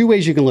 There's two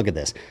ways you can look at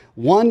this.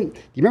 One, you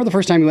remember the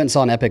first time you went and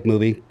saw an epic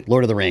movie,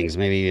 Lord of the Rings,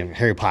 maybe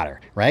Harry Potter,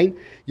 right?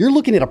 You're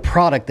looking at a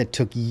product that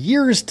took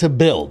years to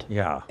build.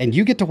 Yeah. And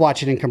you get to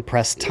watch it in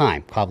compressed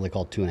time, probably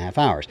called 2.5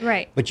 hours.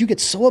 Right. But you get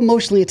so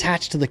emotionally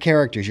attached to the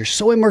characters. You're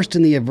so immersed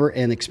in the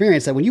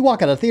experience that when you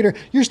walk out of the theater,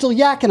 you're still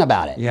yakking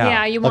about it. Yeah.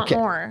 Yeah, you want Okay.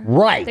 more.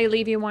 Right. They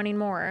leave you wanting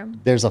more.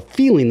 There's a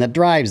feeling that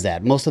drives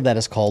that. Most of that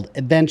is called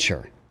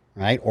adventure,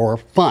 right? Or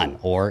fun,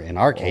 or in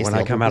our case, When the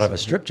I come out of a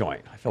strip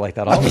joint, I feel like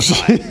that all the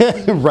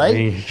time. right? I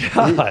mean,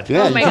 God.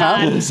 Yeah, Oh my you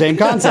know, God. same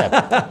concept.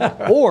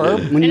 Or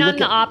when you And I'm look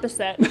the at,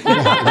 opposite.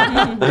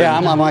 yeah,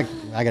 I'm like,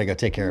 I gotta go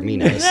take care of me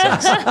now. This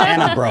sucks.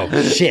 And I'm broke.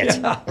 Shit.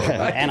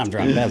 And I'm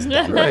drunk. That's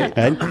dumb. Right?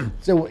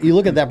 So you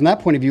look at that from that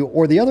point of view.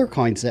 Or the other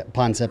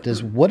concept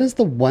is, what is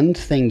the one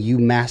thing you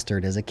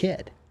mastered as a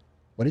kid?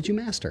 What did you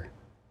master?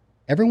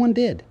 Everyone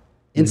did.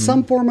 In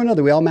some form or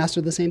another, we all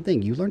mastered the same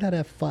thing. You learned how to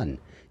have fun.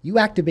 You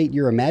activate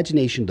your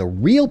imagination, the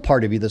real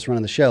part of you that's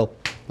running the show,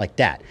 like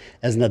that.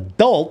 As an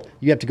adult,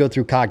 you have to go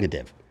through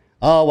cognitive.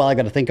 Oh, well, I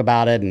got to think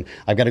about it, and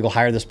I've got to go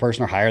hire this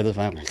person or hire this.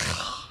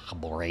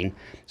 Boring.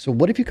 So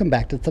what if you come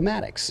back to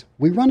thematics?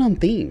 We run on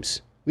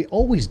themes. We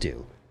always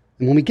do.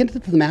 And when we get to the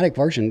thematic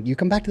version, you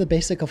come back to the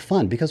basic of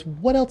fun, because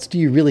what else do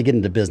you really get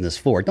into business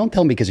for? Don't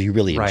tell me because you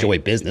really enjoy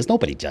Right. business.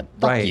 Nobody does.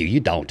 Fuck Right. you. You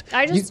don't.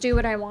 I just do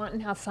what I want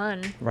and have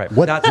fun. Right.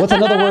 What, That's- what's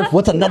another word?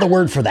 What's another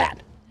word for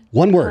that?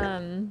 One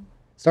word.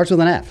 Starts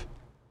with an F.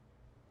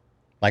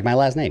 Like my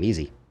last name,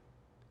 easy.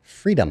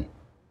 Freedom.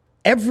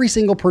 Every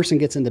single person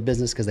gets into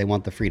business because they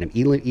want the freedom,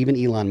 even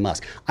Elon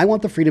Musk. I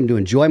want the freedom to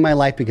enjoy my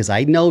life because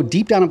I know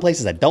deep down in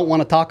places I don't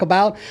want to talk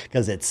about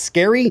because it's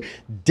scary,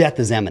 death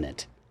is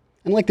imminent.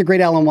 And like the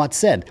great Alan Watts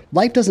said,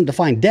 life doesn't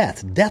define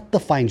death. Death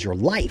defines your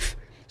life.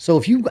 So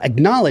if you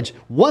acknowledge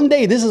one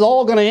day this is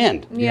all going to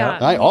end, Yeah.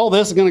 right? All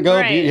this is going to go.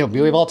 Right.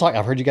 We've all talked.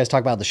 I've heard you guys talk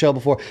about the show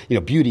before.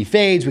 Beauty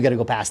fades. We got to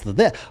go past the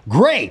this.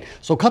 Great.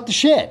 So cut the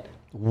shit.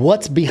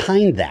 What's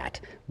behind that?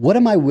 What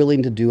am I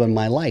willing to do in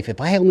my life? If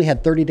I only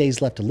had 30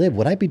 days left to live,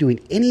 would I be doing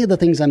any of the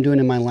things I'm doing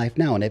in my life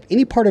now? And if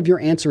any part of your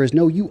answer is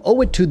no, you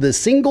owe it to the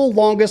single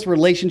longest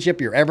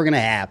relationship you're ever going to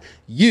have.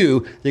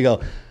 You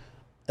go,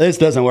 this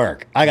doesn't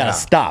work. I got to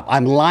stop.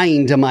 I'm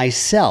lying to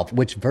myself,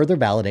 which further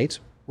validates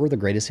we're the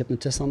greatest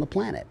hypnotists on the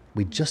planet.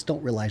 We just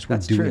don't realize we're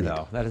That's doing true, it.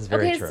 though. That is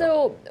very Okay, true.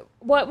 so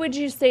what would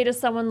you say to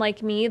someone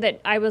like me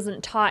that I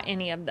wasn't taught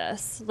any of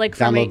this? Like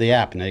for Download me, the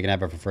app and now you can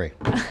have it for free.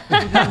 No,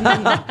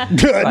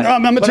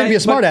 I'm not trying to be a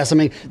smartass. I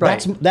mean,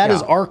 Right. that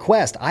is Yeah. our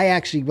quest. I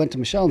actually went to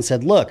Michelle and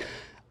said, look,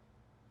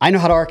 I know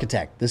how to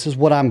architect. This is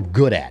what I'm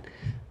good at.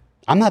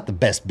 I'm not the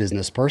best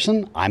business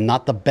person. I'm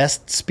not the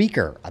best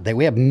speaker.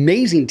 We have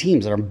amazing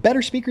teams that are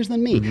better speakers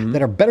than me,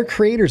 that are better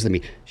creators than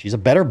me. She's a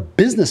better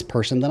business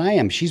person than I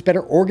am. She's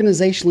better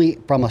organizationally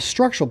from a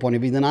structural point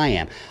of view than I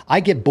am. I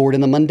get bored in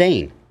the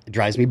mundane. It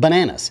drives me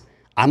bananas.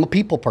 I'm a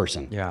people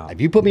person. Yeah. If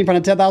you put me in front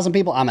of 10,000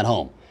 people, I'm at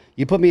home.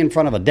 You put me in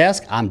front of a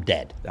desk, I'm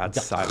dead. I'm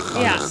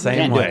Yeah. the same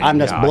Can't do way. it. I'm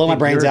just I blowing my think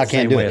brains you're out, the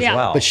can't same do way it. as Yeah.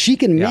 well. But she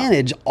can Yeah.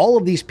 manage all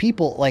of these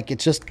people like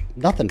it's just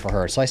nothing for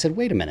her. So I said,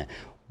 wait a minute.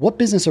 What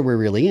business are we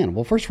really in?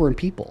 Well, first, we're in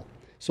people.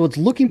 So it's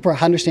looking for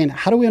how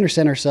do we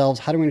understand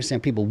ourselves? How do we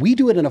understand people? We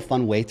do it in a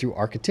fun way through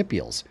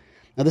archetypials.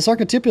 Now, this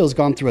archetypial has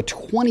gone through a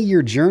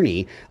 20-year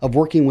journey of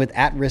working with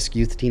at-risk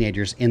youth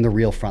teenagers in the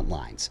real front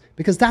lines,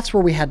 because that's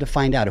where we had to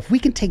find out if we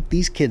can take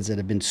these kids that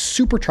have been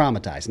super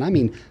traumatized, and I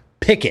mean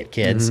pick it,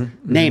 kids,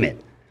 name it,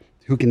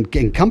 who can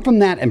come from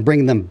that and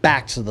bring them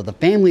back so that the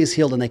family is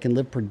healed and they can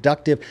live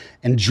productive,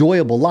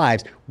 enjoyable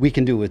lives. We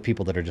can do it with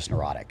people that are just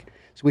neurotic.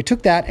 So we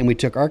took that and we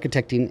took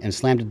architecting and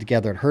slammed it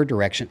together in her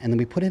direction, and then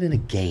we put it in a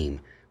game.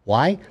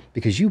 Why?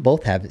 Because you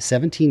both have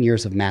 17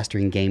 years of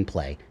mastering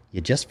gameplay.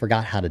 You just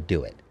forgot how to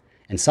do it.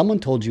 and someone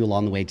told you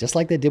along the way, just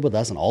like they did with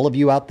us and all of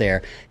you out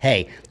there,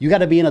 hey, you got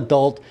to be an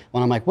adult.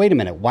 When I'm like, wait a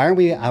minute, why aren't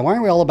we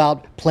all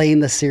about playing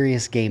the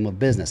serious game of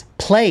business?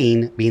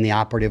 Playing being the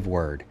operative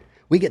word.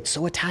 We get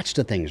so attached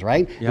to things,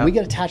 right? Yeah. And we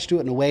get attached to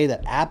it in a way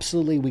that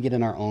absolutely we get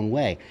in our own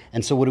way.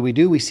 And so what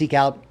do? We seek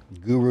out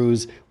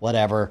gurus,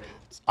 whatever,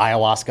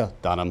 ayahuasca,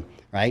 done 'em,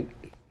 right?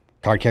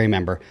 Card carrying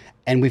member.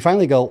 And we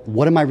finally go,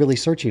 what am I really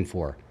searching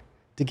for?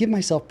 To give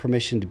myself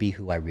permission to be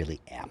who I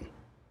really am.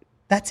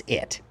 That's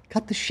it.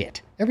 Cut the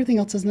shit. Everything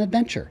else is an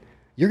adventure.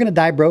 You're going to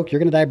die broke. You're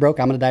going to die broke.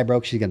 I'm going to die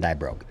broke. She's going to die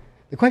broke.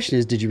 The question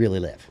is, did you really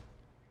live?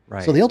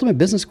 Right. So the ultimate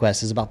business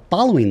quest is about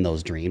following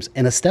those dreams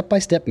in a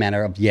step-by-step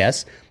manner of,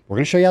 yes, we're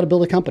going to show you how to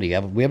build a company.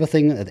 We have a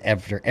thing that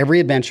after every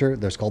adventure,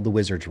 there's called the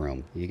Wizard's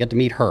Room. You get to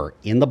meet her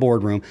in the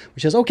boardroom,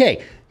 which says,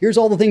 okay, here's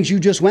all the things you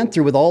just went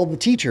through with all the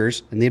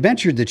teachers and the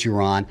adventures that you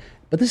were on,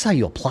 but this is how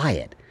you apply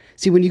it.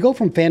 See, when you go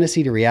from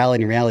fantasy to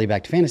reality and reality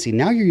back to fantasy,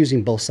 now you're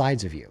using both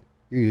sides of you.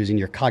 You're using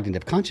your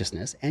cognitive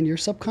consciousness and your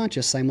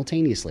subconscious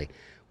simultaneously,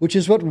 which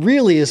is what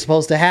really is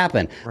supposed to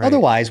happen. Right.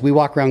 Otherwise, we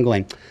walk around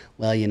going,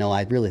 well,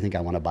 I really think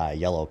I want to buy a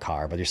yellow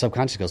car. But your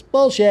subconscious goes,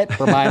 bullshit,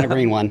 we're buying a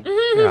green one.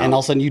 Yeah. And all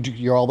of a sudden,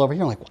 you're all over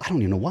here like, well, I don't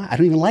even know why. I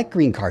don't even like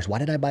green cars. Why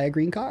did I buy a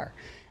green car?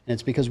 And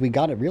it's because we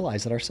got to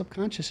realize that our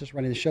subconscious is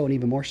running the show, and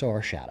even more so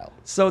our shadow.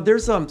 So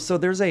there's I'm sure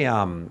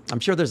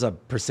there's a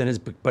percentage,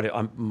 but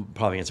I'm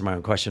probably answering my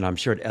own question. I'm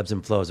sure it ebbs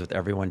and flows with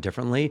everyone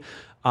differently.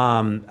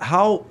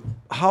 How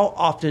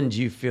often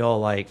do you feel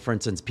like, for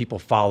instance, people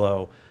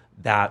follow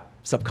that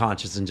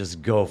subconscious and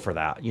just go for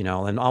that,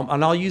 and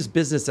I'll use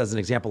business as an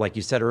example. Like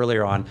you said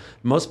earlier on,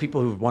 most people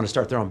who want to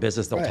start their own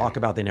business, they'll talk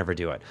about, they never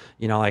do it.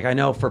 Like I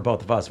know for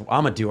both of us,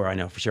 I'm a doer. I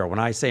know for sure. When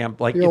I say I'm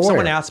like, if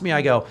someone asks me,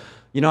 I go,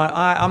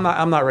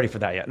 I'm not ready for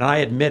that yet. And I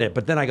admit it,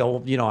 but then I go,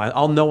 well,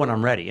 I'll know when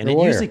I'm ready. And it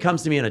usually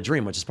comes to me in a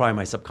dream, which is probably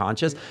my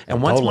subconscious.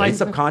 And once my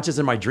subconscious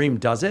in my dream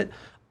does it,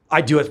 I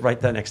do it right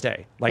the next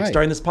day. Like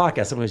starting this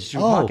podcast, I'm going to shoot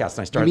a podcast,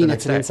 and I start it the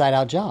next day. It's an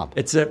inside-out job.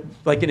 It's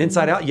like an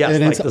inside-out,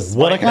 yes.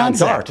 What a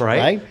concept, dark,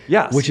 right?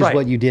 Yes, which is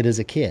what you did as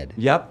a kid.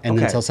 Yep. And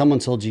then until someone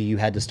told you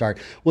had to start,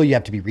 well, you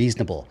have to be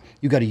reasonable.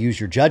 You got to use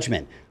your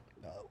judgment.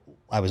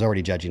 I was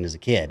already judging as a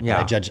kid. Yeah.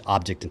 I judge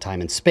object in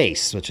time and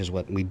space, which is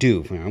what we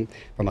do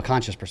from a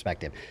conscious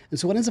perspective. And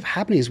so what ends up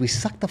happening is we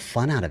suck the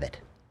fun out of it.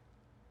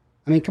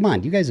 I mean, come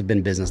on, you guys have been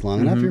in business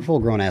long enough. You're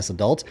full-grown ass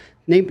adults.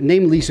 Name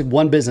at least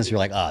one business you're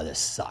like, oh, this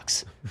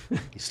sucks. You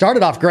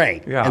started off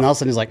great, and all of a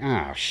sudden it's like,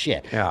 oh,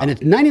 shit. Yeah. And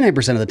it's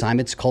 99% of the time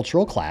it's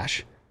cultural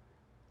clash,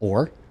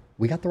 or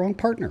we got the wrong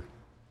partner,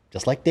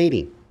 just like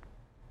dating,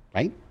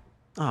 right?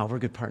 Oh, we're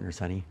good partners,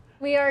 honey.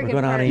 We are good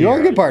going on a partners. You year.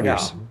 are good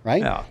partners, Yeah.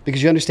 right? Yeah.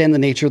 Because you understand the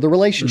nature of the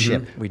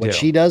relationship. We what do.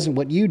 she does and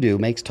what you do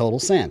makes total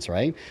sense,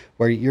 right?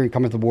 Where you're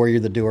coming with the warrior,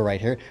 the doer right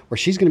here, where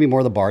she's going to be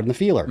more the bard and the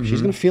feeler. She's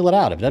going to feel it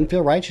out. If it doesn't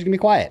feel right, she's going to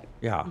be quiet.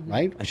 Yeah.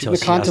 Right? Until She's going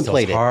to she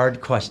contemplate asks those it. hard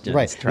questions.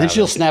 Right. And then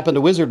she'll snap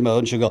into wizard mode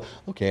and she'll go,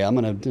 okay, I'm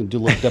going to do a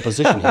little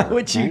deposition here.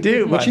 Which you right?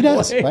 do, Which by she the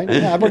does, way. right?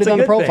 Yeah, I've already It's a done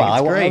the good thing. profile.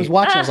 It's I great. was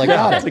watching. I was like,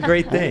 got it. It's a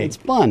great thing. It's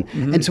fun.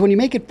 And so when you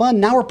make it fun,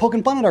 now we're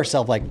poking fun at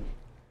ourselves like,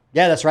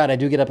 yeah, that's right. I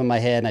do get up in my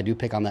head and I do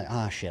pick on that.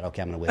 Oh, shit.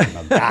 Okay, I'm going to wizard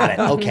mode. Got it.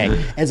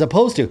 Okay. As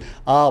opposed to,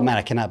 oh, man,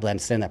 I cannot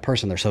stand that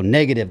person. They're so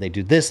negative. They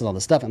do this and all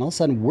this stuff. And all of a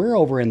sudden, we're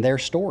over in their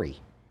story.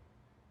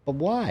 But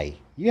why?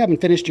 You haven't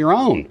finished your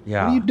own.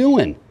 Yeah. What are you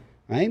doing?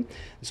 Right?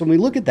 So when we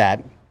look at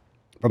that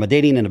from a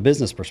dating and a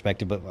business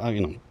perspective, but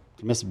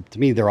to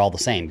me, they're all the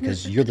same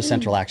because you're the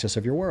central axis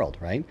of your world,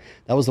 right?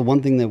 That was the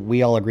one thing that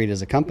we all agreed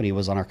as a company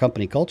was on our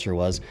company culture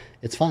was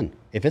it's fun.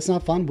 If it's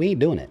not fun, we ain't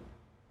doing it.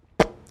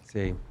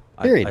 See.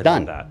 Period. I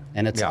Done. love that.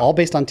 And it's Yeah. all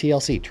based on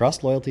TLC,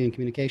 trust, loyalty, and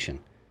communication.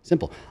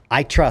 Simple.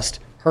 I trust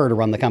her to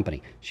run the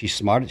company. She's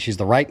smart. She's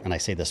the right, and I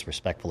say this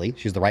respectfully,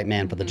 she's the right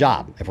man for the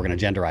job. If we're going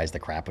to genderize the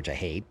crap, which I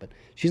hate, but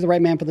she's the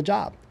right man for the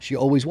job. She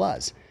always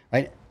was,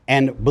 right?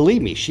 And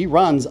believe me, she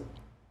runs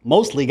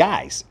mostly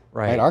guys.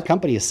 Right. Our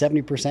company is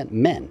 70%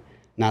 men.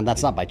 Now,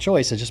 that's not by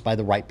choice. It's just by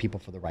the right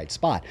people for the right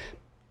spot.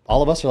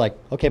 All of us are like,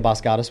 okay,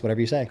 boss, got us, whatever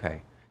you say.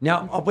 Okay.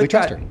 Now, We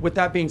trust her. with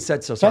that being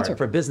said, so Trust sorry, her.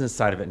 for business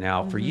side of it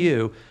now, for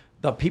you,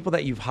 the people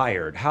that you've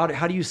hired, how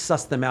do you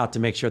suss them out to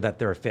make sure that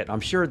they're a fit?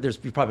 I'm sure there's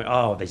probably,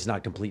 they're just not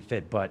a complete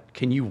fit, but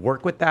can you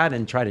work with that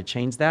and try to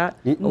change that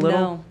a little?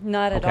 No,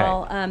 not at Okay.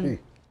 all.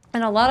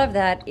 And a lot of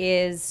that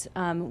is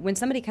when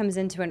somebody comes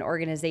into an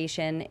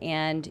organization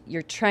and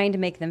you're trying to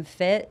make them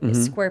fit,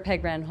 is square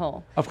peg round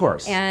hole. Of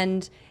course.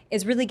 And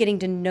it's really getting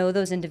to know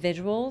those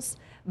individuals,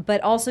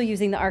 but also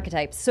using the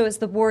archetypes. So it's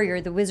the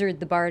warrior, the wizard,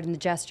 the bard, and the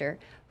jester.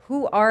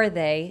 Who are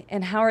they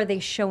and how are they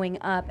showing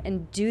up,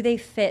 and do they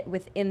fit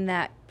within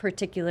that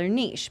particular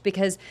niche?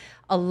 Because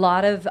a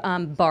lot of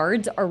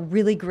bards are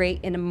really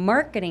great in a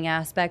marketing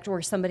aspect,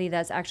 or somebody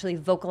that's actually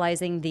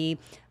vocalizing the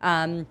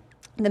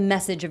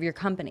message of your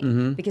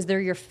company, because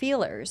they're your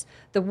feelers.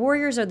 The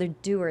warriors are the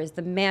doers,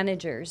 the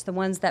managers, the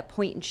ones that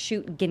point and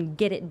shoot and can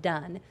get it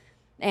done.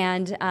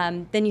 And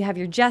then you have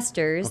your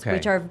jesters, Okay.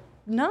 which are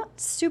not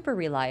super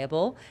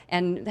reliable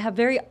and have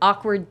very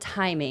awkward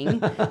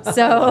timing.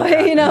 So,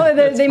 they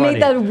funny. make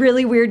that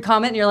really weird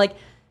comment and you're like,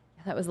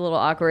 That was a little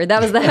awkward.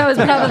 That was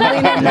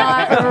probably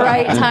not the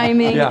right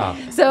timing. Yeah.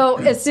 So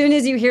as soon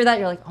as you hear that,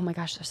 you're like, oh my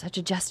gosh, they're such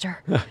a jester.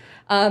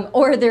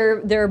 Or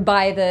they're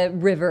by the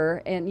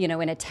river and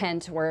in a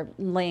tent or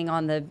laying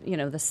on the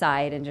the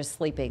side and just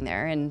sleeping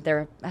there, and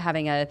they're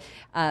having a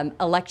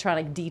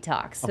electronic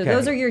detox. So Okay.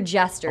 those are your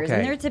jesters, Okay.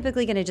 and they're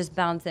typically going to just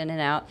bounce in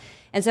and out.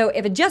 And so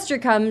if a jester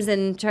comes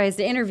and tries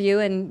to interview,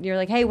 and you're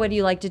like, hey, what do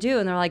you like to do?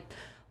 And they're like,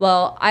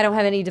 well, I don't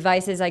have any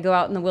devices. I go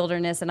out in the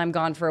wilderness and I'm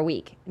gone for a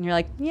week. And you're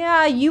like,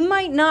 yeah, you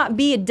might not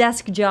be a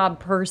desk job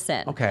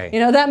person. Okay.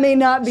 That may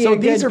not be So a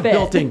good these are fit.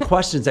 built-in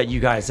questions that you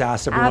guys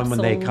ask everyone when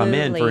they come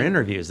in for Absolutely.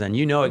 interviews, and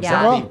exactly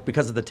Yeah.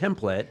 because of the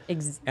template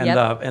and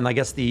Yep. and I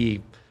guess the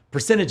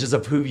percentages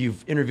of who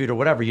you've interviewed or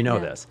whatever.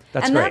 This.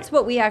 That's and great. that's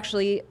what we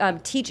actually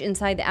teach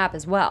inside the app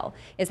as well,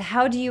 is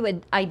how do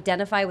you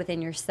identify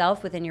within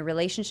yourself, within your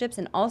relationships,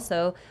 and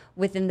also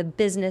within the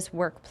business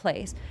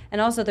workplace. And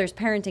also there's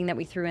parenting that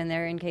we threw in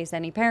there in case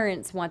any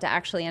parents want to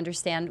actually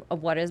understand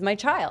what is my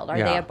child. Are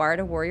Yeah. they a bard,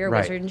 a warrior, Right.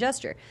 wizard, and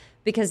jester?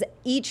 Because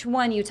each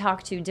one you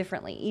talk to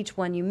differently, each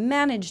one you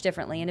manage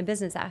differently in a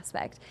business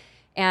aspect.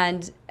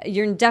 And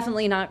you're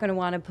definitely not going to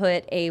want to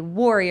put a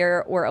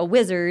warrior or a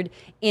wizard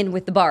in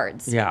with the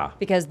bards. Yeah.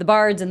 Because the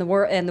bards and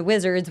the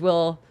wizards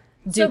will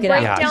So duke it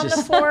break out. Yeah, down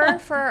just- the 4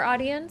 for our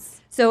audience.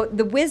 So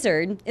the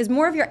wizard is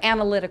more of your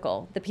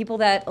analytical, the people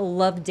that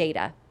love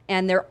data.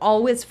 And they're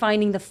always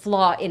finding the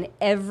flaw in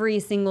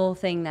every single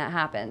thing that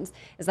happens.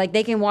 It's like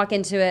they can walk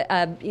into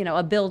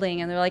a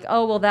building and they're like,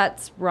 oh, well,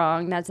 that's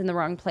wrong. That's in the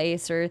wrong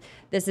place, or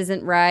this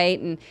isn't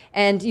right.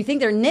 And you think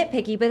they're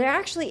nitpicky, but it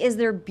actually is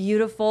their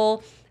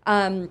beautiful.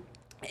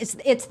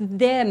 It's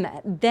them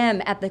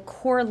at the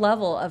core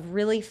level of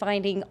really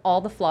finding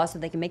all the flaws so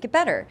they can make it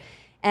better.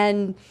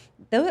 And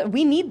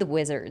we need the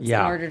wizards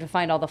Yeah. in order to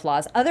find all the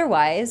flaws.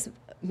 Otherwise,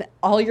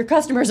 all your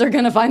customers are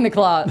going to find the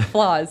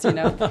flaws,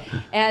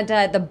 And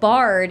the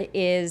bard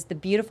is the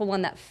beautiful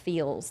one that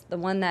feels, the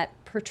one that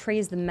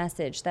portrays the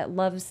message, that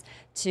loves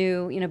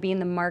to, be in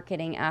the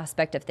marketing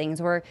aspect of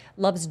things, or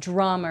loves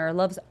drama, or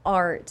loves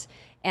art.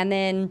 And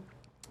then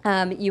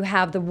you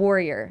have the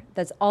warrior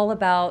that's all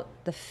about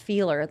the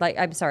feeler,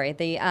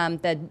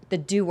 the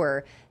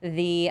doer,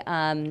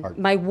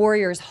 my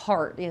warrior's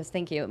heart. Yes,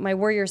 thank you. My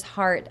warrior's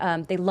heart.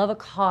 They love a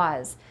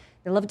cause.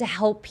 They love to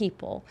help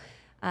people.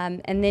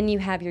 And then you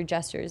have your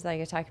jesters, like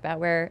I talked about,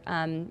 where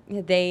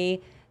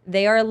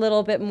they are a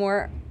little bit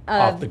more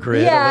Off the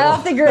grid a Yeah, little.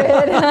 off the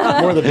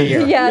grid. More the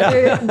beer.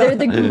 Yeah, they're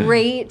the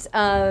great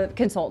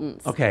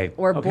consultants. Okay,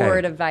 Or okay.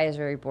 board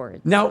advisory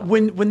boards. Now,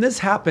 when this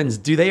happens,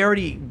 do they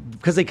already,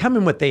 because they come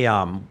in with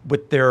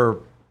with their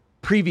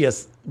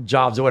previous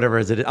jobs or whatever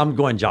is it? I'm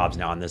going jobs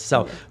now on this.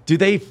 So do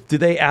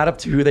they add up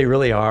to who they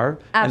really are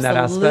in that aspect?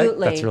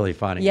 Absolutely. That's really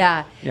funny.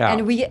 Yeah. Yeah.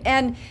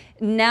 And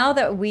now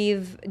that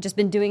we've just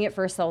been doing it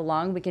for so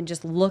long, we can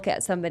just look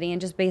at somebody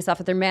and just based off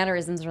of their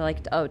mannerisms, we're like,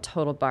 oh,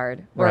 total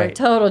bard or Right.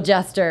 total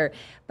jester.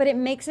 But it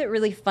makes it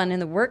really fun in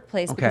the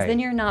workplace because Okay. then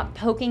you're not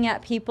poking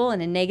at people in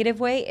a negative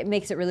way. It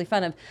makes it really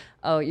fun of,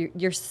 oh,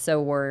 you're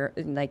so warrior,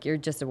 like you're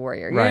just a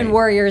warrior. You're Right. in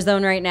warrior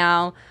zone right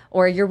now,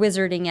 or you're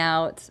wizarding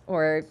out,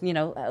 or,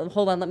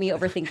 hold on, let me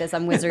overthink this.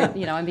 I'm wizard,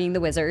 I'm being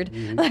the wizard.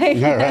 Like,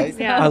 All right.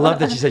 Yeah. I love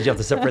that you said you have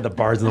to separate the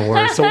bards and the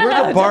warriors. So where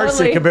are the bards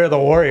Totally. to compare to the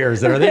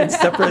warriors? Are they in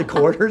separate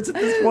quarters at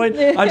this point?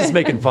 I'm just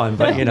making fun,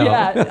 but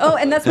Yeah. Oh,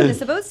 and that's what it's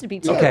supposed to be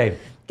too. Okay.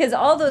 Because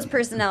all those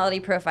personality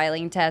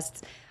profiling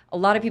tests, a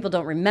lot of people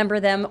don't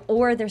remember them,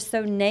 or they're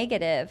so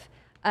negative.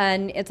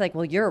 And it's like,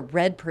 well, you're a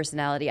red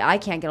personality. I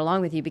can't get along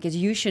with you because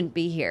you shouldn't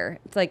be here.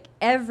 It's like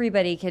every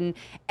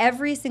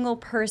single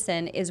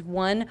person is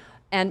one,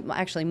 and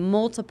actually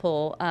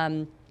multiple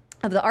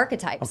of the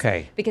archetypes.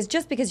 Okay. Because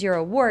just because you're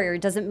a warrior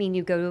doesn't mean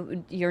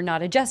you're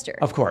not a jester.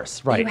 Of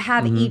course, right. You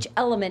have each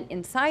element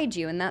inside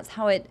you, and that's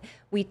how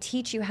we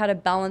teach you how to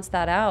balance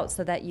that out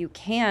so that you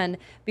can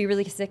be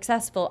really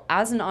successful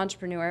as an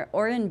entrepreneur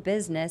or in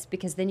business,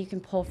 because then you can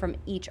pull from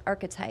each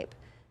archetype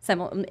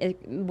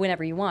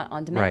whenever you want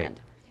on demand. Right.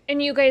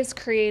 And you guys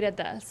created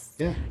this.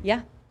 Yeah.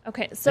 Yeah.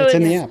 Okay. So It's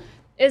in the app.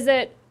 Is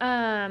it,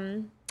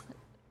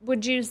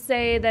 would you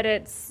say that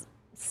it's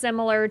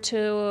similar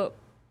to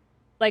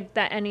like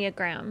the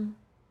Enneagram?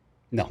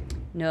 No,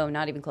 No,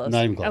 not even close.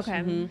 not even close.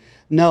 Okay.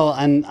 No,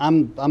 and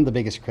I'm the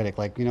biggest critic.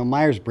 Like,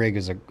 Myers-Briggs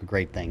is a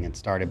great thing. It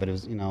started, but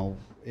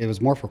it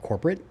was more for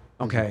corporate.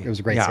 Okay. It was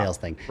a great Yeah. sales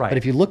thing. Right. But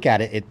if you look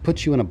at it, it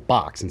puts you in a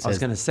box and I was says,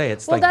 going to say,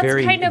 it's Well, like that's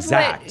very kind of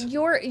exact. what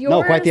yours.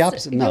 No, quite the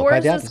opposite. No, yours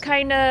quite the is opposite.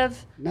 kind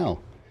of no,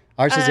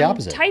 ours is the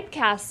opposite.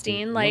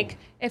 typecasting. Like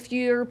if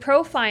you're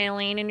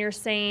profiling and you're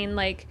saying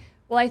like,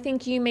 well, I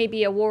think you may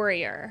be a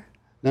warrior,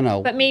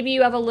 No, but maybe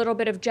you have a little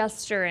bit of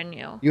jester in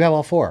you. you have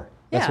all four.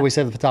 That's what we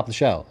said at the top of the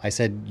show. I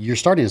said, you're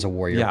starting as a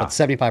warrior, Yeah. but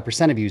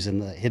 75% of you is in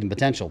the hidden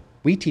potential.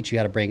 We teach you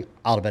how to bring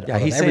out of it. Yeah,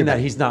 out he's of saying that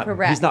everybody. he's not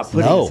Correct.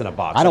 putting No, us in a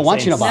box. I don't I'm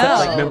want you in a saying box.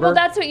 like, No. remember? Well,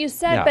 that's what you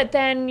said, Yeah. but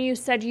then you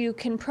said you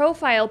can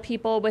profile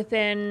people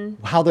within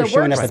How they're the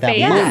showing up at that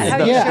workspace. moment. how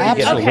Yeah, you show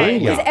absolutely. Okay.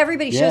 Because Yeah.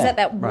 everybody shows Yeah. at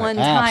that Right. one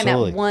time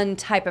Absolutely. at one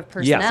type of Yes,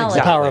 personality. exactly.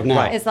 The power of now.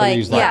 Right. It's Let me like,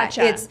 use that. yeah,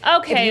 Gotcha. it's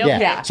Okay, if you- okay.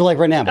 Yeah. So like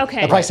right now,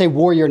 Okay. if I say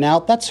warrior now,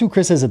 that's who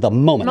Chris is at the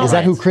moment. Is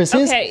that who Chris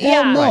is? Okay,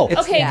 Hell yeah. no. Right.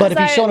 Okay, But if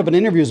 'cause he's showing up in an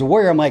interview as a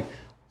warrior, I'm like,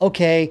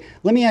 okay,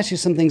 let me ask you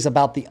some things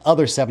about the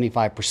other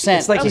 75%.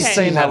 It's like he's Okay.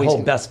 saying that How he's whole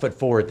gonna- best foot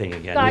forward thing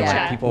again. Gotcha. You know,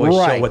 like people always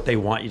show Right. what they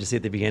want you to see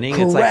at the beginning.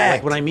 It's like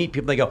Correct. when I meet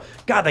people, they go,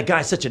 God, that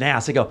guy's such an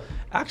ass. I go,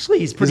 actually,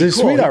 he's pretty He's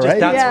a cool. sweetheart, He just, right?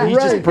 that's, Yeah. he's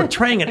just Right.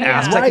 portraying an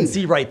ass. I can Right.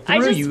 see right through I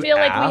just you. feel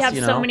like we ass, have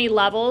you so know? many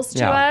levels to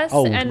Yeah. us,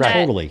 Oh, and right. that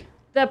Totally.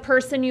 the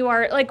person you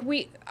are, like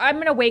I'm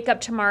gonna wake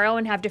up tomorrow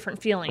and have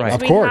different feelings. Right.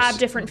 Of We course. have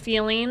different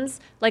feelings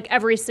like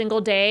every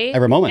single day,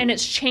 Every moment. and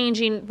it's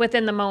changing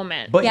within the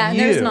moment. But Yeah, and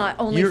you, there's not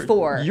only you're,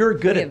 4. You're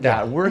good We at have-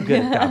 that. We're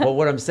good at that. But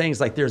what I'm saying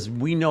is like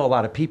we know a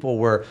lot of people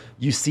where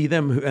you see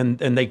them and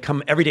they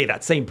come every day,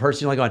 that same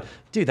person, you're like going,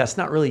 dude, that's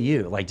not really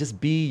you. Like just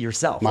be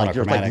yourself. Like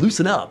you're like Monochromatic.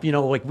 loosen up, you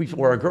know, like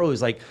or a girl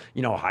who's like,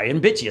 you know, high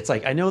and bitchy. It's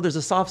like I know there's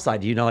a soft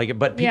side, you know, like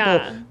but people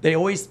Yeah. they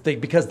always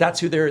think because that's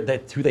who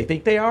they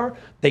think they are,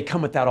 they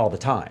come with that all the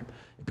time.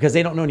 Because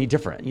they don't know any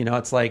different, you know.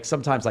 It's like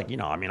sometimes, like you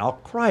know, I mean, I'll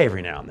cry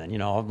every now and then, you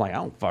know. I'm like, I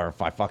don't care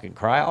if I fucking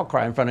cry. I'll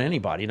cry in front of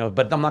anybody, you know.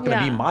 But I'm not going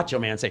to Yeah. be macho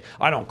man and say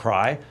I don't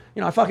cry.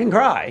 You know, I fucking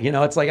cry. You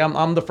know, it's like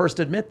I'm the first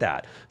to admit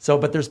that. So,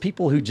 but there's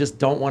people who just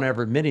don't want to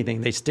ever admit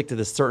anything. They stick to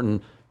this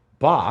certain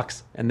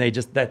box, and they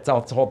just that's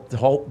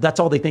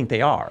all they think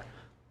they are.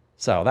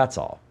 So that's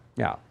all.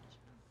 Yeah,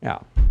 yeah.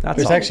 That's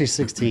There's all. actually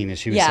 16, as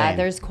she was Yeah, saying.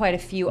 there's quite a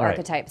few Right.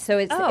 archetypes. So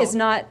it's Oh. it's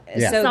not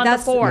Yeah. so It's not the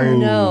that's 4.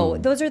 No,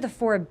 those are the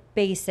 4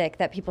 basic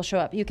that people show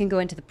up. You can go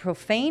into the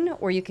profane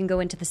or you can go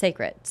into the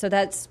sacred. So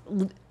that's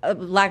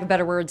lack of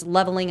better words,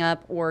 leveling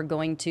up or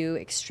going to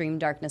extreme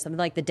darkness, something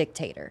like the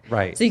dictator.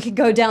 Right. So you could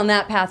go down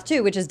that path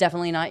too, which is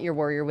definitely not your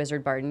warrior,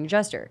 wizard, bard, and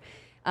jester.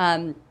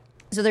 So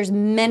there's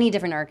many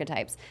different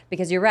archetypes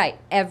because you're right.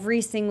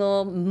 Every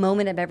single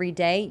moment of every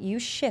day, you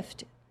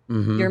shift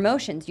your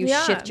emotions. You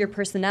Yeah. shift your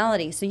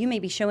personality. So you may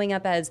be showing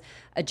up as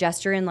a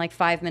jester in like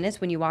 5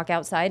 minutes when you walk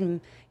outside and,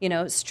 you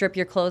know, strip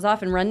your clothes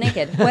off and run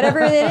naked.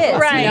 Whatever it is,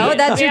 Right. you know,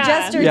 that's your Yeah.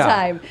 jester Yeah.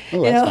 time. Oh,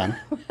 you that's know? fun.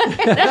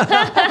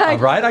 All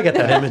right, I get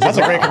that image. That's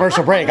a great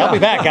commercial break. I'll be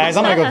back, guys.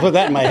 I'm going to go put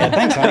that in my head.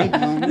 Thanks, honey.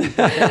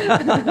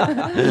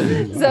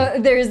 So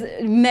there's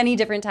many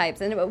different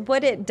types, and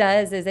what it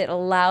does is it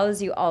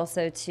allows you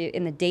also to,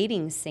 in the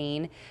dating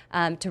scene,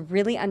 to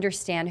really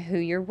understand who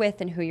you're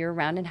with and who you're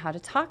around and how to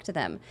talk to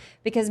them.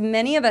 Because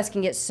many of us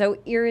can get so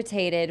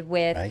irritated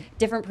with Right.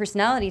 different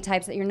personality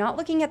types that you're not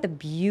looking at the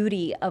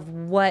beauty of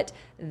what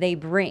they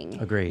bring.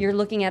 Agreed. You're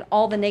looking at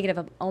all the negative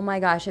of, oh my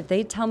gosh, if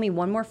they tell me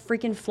one more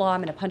freaking flaw, I'm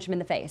going to punch them in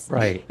the face.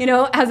 Right. You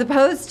know, as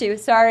opposed to,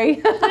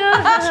 sorry,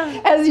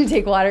 as you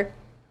take water,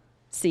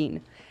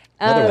 scene.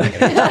 Another one. I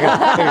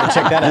gotta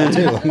check that out,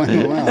 too. I'm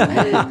like,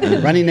 wow.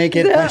 Running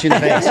naked, punch in the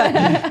face.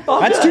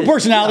 That's 2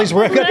 personalities.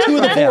 We've got 2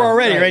 of the 4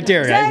 already right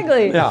there. Right?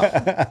 Exactly.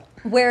 Yeah.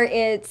 Where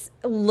it's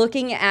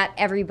looking at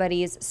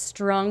everybody's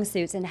strong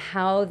suits and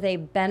how they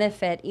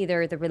benefit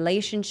either the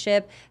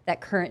relationship, that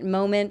current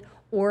moment,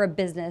 or a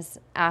business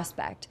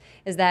aspect.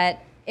 Is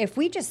that if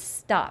we just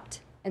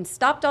stopped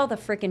all the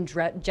freaking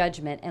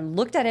judgment and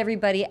looked at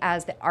everybody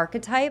as the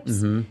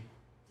archetypes,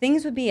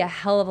 things would be a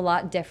hell of a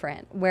lot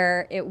different,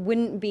 where it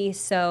wouldn't be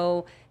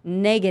so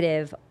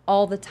negative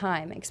all the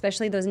time,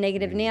 especially those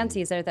negative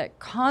Nancys that are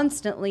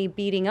constantly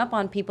beating up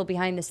on people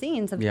behind the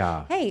scenes of,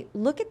 Yeah. hey,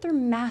 look at their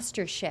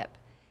mastership.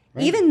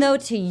 Even though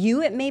to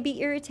you it may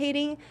be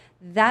irritating,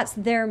 that's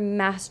their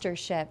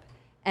mastership.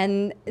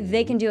 And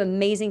they can do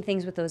amazing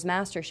things with those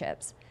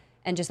masterships.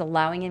 And just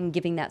allowing and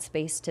giving that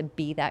space to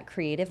be that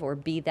creative or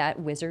be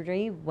that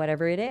wizardry,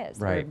 whatever it is,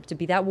 or Right. to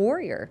be that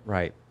warrior.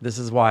 Right. This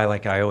is why,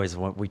 like I always,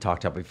 what we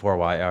talked about before,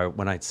 why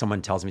when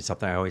someone tells me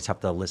something, I always have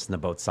to listen to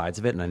both sides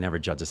of it, and I never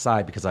judge a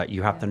side because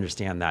you have to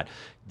understand that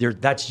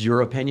that's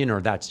your opinion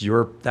or that's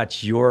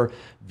your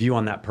view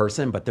on that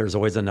person, but there's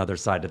always another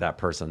side to that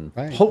person.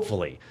 Right.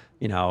 Hopefully,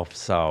 you know.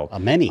 So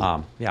Many.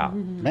 yeah.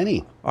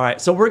 Many. All right,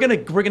 so we're gonna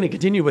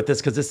continue with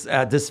this because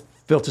this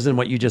filters in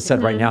what you just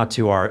said right now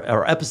to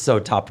our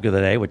episode topic of the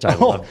day, which I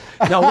love.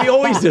 No, we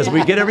always do this.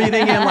 We get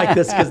everything in like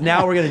this because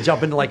now we're gonna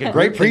jump into like a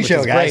Great group thing, which pre-show,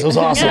 is guys. great. That was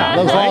awesome. Yeah.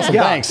 That was awesome.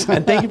 Yeah. Thanks.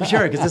 And thank you for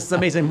sharing because this is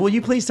amazing. Will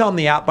you please tell them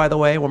the app, by the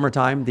way, one more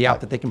time? The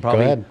app that they can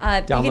probably ahead. You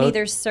download? can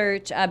either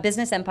search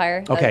Business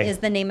Empire, Okay. is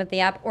the name of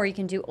the app, or you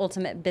can do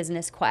Ultimate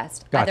Business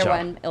Quest. Gotcha. Either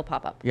one, it'll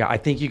pop up. Yeah, I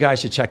think you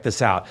guys should check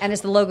this out. And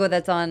it's the logo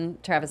that's on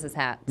Travis's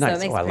hat. Nice.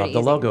 Nice. makes Oh, I it love pretty the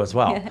easy. logo as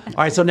well. All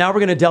right, so now we're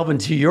going to delve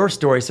into your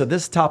story. So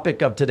this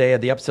topic of today,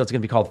 the episode is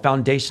going to be called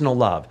Foundational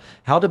Love: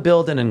 How to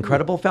Build an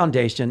Incredible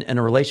Foundation in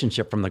a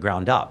Relationship from the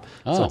Ground Up.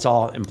 So it's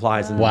all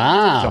implies and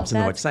Wow. jumps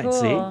into what That's you're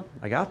saying. cool. See,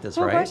 I got this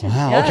Cool right. question.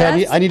 Wow. Yeah,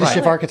 Okay, I need to right.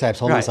 shift archetypes.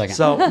 Hold on a Right. second.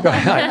 So,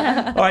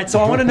 all right. So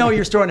I want to know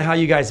your story and how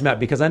you guys met,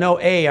 because I know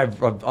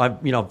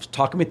I've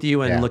talking with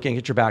you and Yeah. looking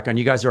at your background.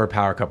 You guys are a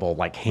power couple,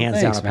 like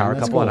hands Thanks, down a man. power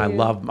That's couple, and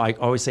cool. I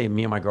always say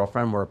me and my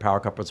girlfriend we're a power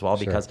couple as well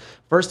because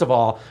first of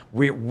all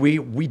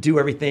we do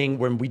everything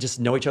when we just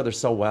know each other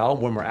so well.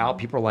 When we're out,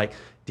 people are like,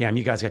 damn,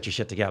 you guys got your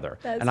shit together.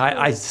 That's And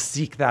I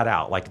seek that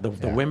out. Like the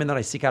women that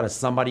I seek out is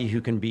somebody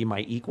who can be my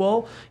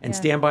equal and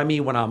stand by me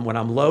when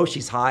I'm low,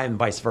 she's high, and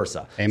vice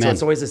versa. Amen. So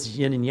it's always this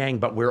yin and yang,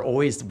 but we're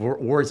always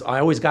I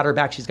always got her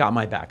back, she's got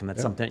my back. And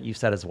that's something that you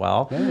said as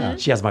well. Yeah.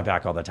 She has my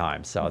back all the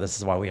time. So this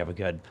is why we have a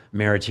good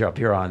marriage here up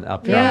here on this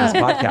Yeah.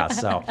 podcast.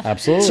 So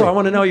Absolutely. So I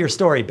want to know your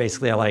story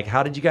basically. Like,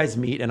 how did you guys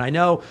meet? And I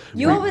know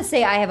You always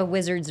say I have a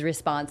wizard's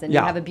response, and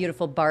Yeah. you have a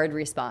beautiful bard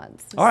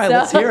response. all right, So-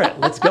 let's hear it.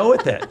 Let's go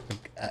with it.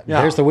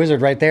 Yeah. There's the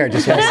wizard right there.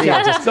 Just want to see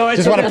it. Just, So it's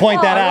just want to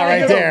point that out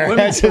right there.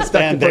 Women's That's just,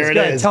 and perspective there first. it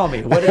Go ahead, is. Tell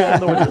me, what is on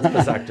the women's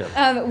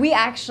perspective? We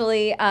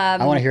actually.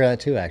 I want to hear that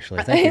too,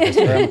 actually. Thank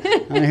you, Christopher. I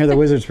want to hear the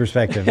wizard's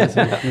perspective.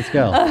 Let's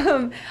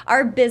go.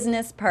 Our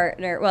business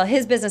partner, well,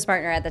 his business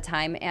partner at the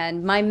time,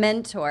 and my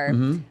mentor,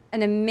 an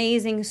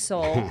amazing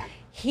soul.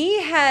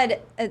 He had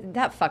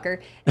that fucker.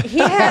 He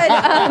had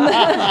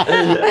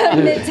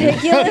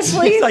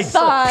meticulously He's like,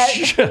 thought.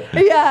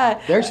 Yeah,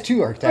 There's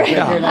two archetypes.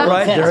 Yeah, Right,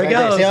 right, there it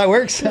goes. See how it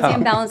works? See,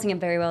 I'm balancing it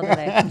very well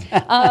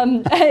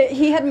today.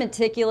 He had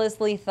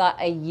meticulously thought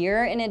a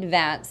year in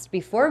advance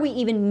before we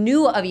even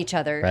knew of each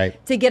other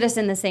Right. to get us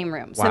in the same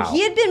room. Wow. So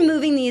he had been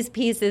moving these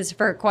pieces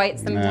for quite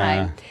some Nah.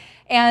 time.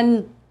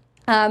 And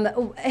I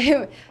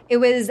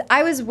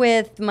was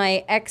with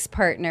my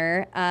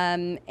ex-partner,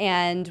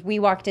 and we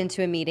walked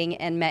into a meeting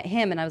and met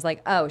him, and I was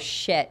like, oh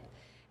shit.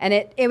 And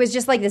it was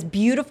just like this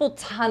beautiful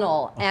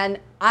tunnel, and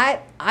I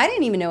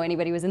didn't even know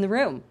anybody was in the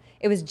room.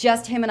 It was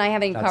just him and I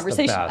having a That's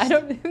the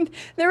conversation. best.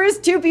 There was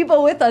two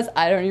people with us.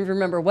 I don't even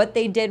remember what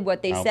they did,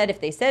 what they Nope. said,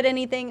 if they said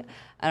anything.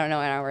 I don't know.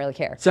 I don't really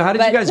care. So how did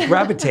you But- guys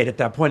gravitate at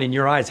that point in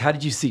your eyes? How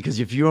did you see? Because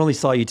if you only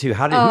saw you two,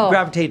 who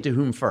gravitated to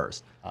whom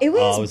first? It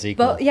was, it was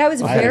equal. yeah, it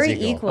was I thought it was very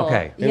equal. equal.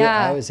 Okay.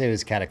 Yeah. I would say it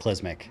was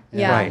cataclysmic.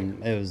 Yeah. Right.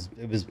 It was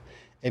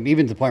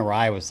even to the point where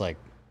I was like,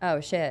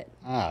 Oh shit.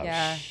 oh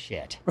Yeah.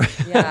 shit.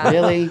 Yeah.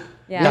 Really?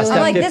 Yeah. That's I'm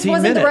that like, this 15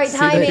 wasn't the right minutes. See,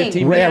 that timing.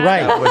 15 Yeah, minutes.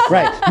 right, That was-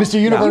 right.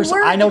 Mr. Universe,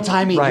 You I know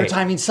timing. Your Right.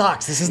 timing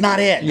sucks. This is not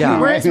it. Yeah.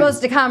 You weren't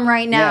supposed to come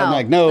right now. I'm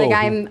like, no. Like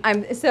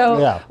I'm so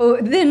Yeah.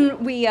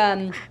 then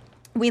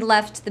we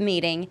left the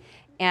meeting,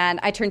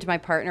 and I turned to my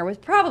partner, which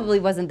probably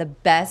wasn't the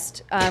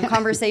best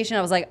conversation.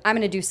 I was like, I'm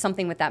gonna do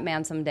something with that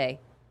man someday.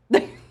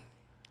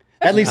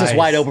 At least it's Nice.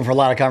 wide open for a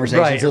lot of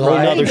conversations. Right, It's a whole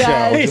right. nother It show.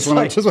 does. Just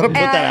want to put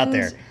that out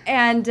there.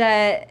 And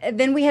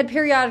then we had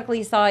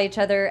periodically saw each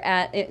other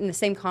in the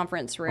same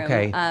conference room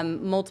Okay.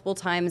 multiple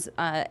times,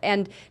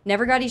 and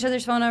never got each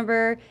other's phone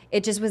number.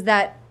 It just was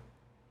that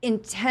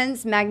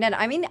intense magnet.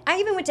 I mean, I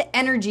even went to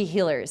energy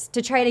healers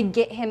to try to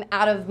get him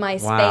out of my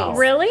Wow. space.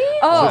 Really?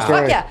 Oh, True story.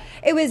 fuck yeah!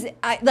 It was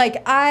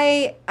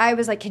I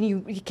was like, can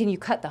you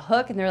cut the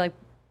hook? And they're like,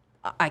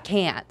 I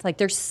can't. Like,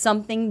 there's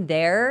something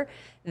there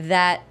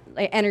that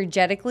like,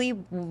 energetically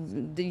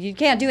you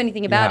can't do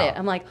anything about Yeah. it.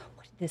 I'm like,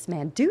 what did this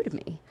man do to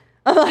me?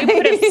 I'm like,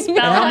 Put a spell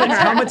And on her.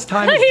 how much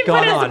time has He gone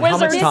put his on? How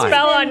much wizard time?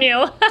 spell on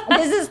you.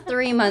 this is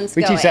 3 months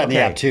We going. teach that in the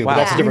Okay. app too, Wow. but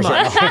that's a different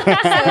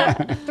Yeah.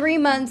 show. So 3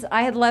 months,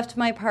 I had left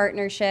my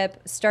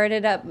partnership,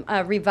 started up,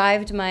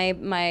 revived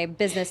my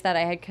business that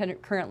I had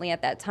currently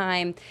at that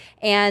time,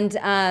 and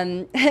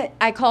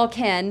I call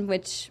Ken,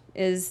 which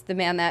is the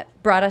man that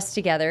brought us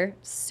together.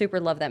 Super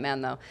love that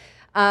man though.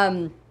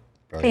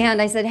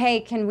 And I said, hey,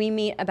 can we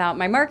meet about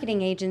my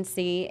marketing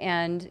agency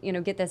and,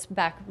 get this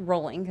back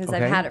rolling? Because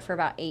Okay. I've had it for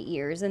about 8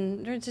 years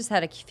and just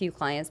had a few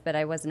clients, but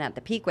I wasn't at the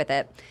peak with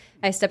it.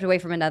 I stepped away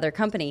from another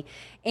company.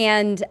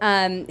 And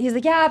he's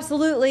like, yeah,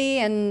 absolutely.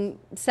 And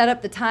set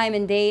up the time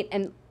and date.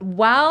 And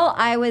while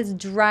I was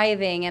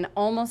driving and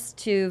almost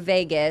to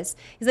Vegas,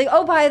 he's like,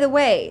 oh, by the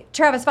way,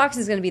 Travis Fox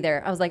is going to be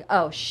there. I was like,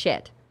 oh,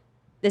 shit.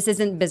 This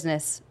isn't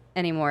business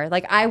anymore.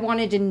 Like, I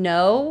wanted to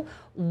know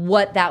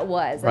what that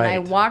was. And I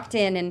Right. walked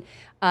in, and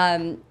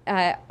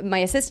my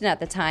assistant at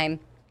the time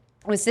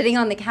was sitting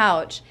on the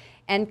couch,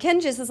 and Ken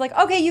just was like,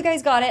 okay, you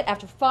guys got it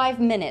after 5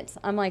 minutes.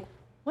 I'm like,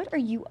 what are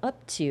you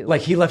up to?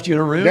 Like he left you in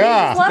a room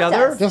Yeah. Left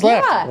together? us. Just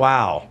left. Yeah.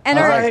 Wow. And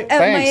All our, right, my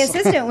thanks.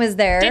 assistant was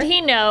there. Did he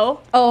know?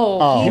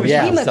 Oh, he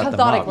yeah. he Set them up.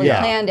 methodically Yeah.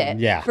 planned it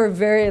Yeah. for a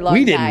very long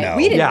We didn't time. know.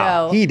 We didn't Yeah.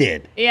 know. He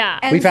did. Yeah.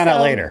 And We found out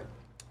so later.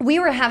 We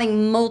were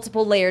having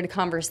multiple layered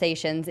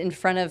conversations in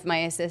front of my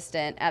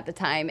assistant at the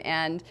time,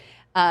 and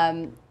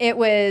it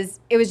was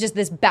just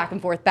this back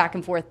and forth, back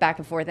and forth, back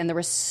and forth, and there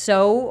was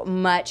so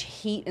much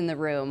heat in the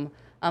room.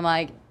 I'm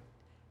like,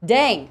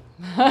 dang,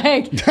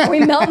 like, are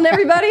we melting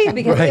everybody?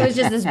 Because Right. it was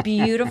just this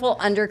beautiful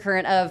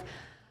undercurrent of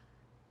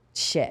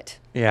shit.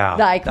 Yeah,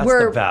 Like that's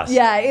we're the best.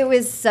 yeah, it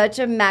was such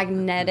a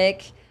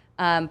magnetic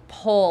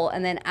pull,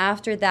 and then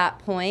after that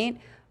point,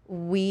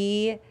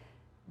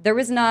 there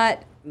was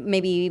not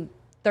maybe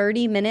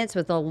 30 minutes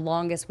was the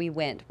longest we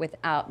went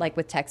without, like,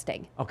 with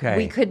texting. Okay.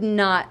 We could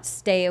not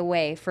stay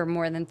away for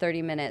more than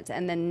 30 minutes.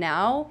 And then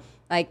now,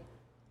 like,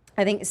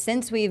 I think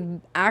since we've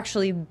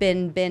actually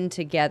been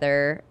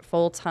together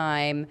full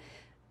time,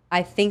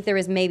 I think there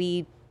was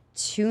maybe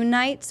 2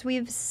 nights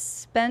we've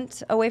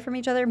spent away from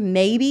each other.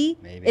 Maybe.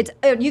 It's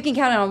you can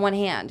count it on one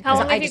hand. How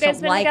long I have you just guys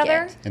don't been like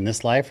together? it. In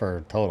this life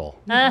or total?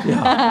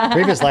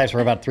 Previous lives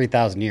were about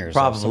 3,000 years.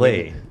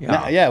 Probably.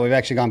 Yeah, we've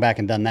actually gone back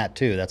and done that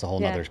too. That's a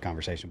whole Yeah. nother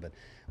conversation. But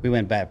we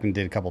went back and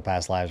did a couple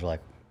past lives. We're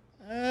like,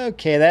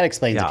 okay, that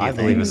explains Yeah, a few I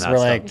believe in things. that We're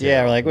stuff, like, too.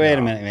 yeah, we're like, wait Yeah.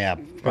 a minute. Yeah,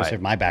 especially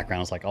Right. my background,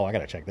 I was like, oh, I got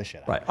to check this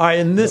shit out. Right. All right.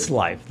 In this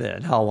life,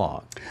 then, how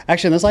long?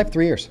 Actually, in this life,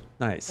 3 years.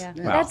 Nice. Yeah.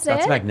 Wow. That's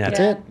it? magnetic.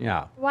 That's it.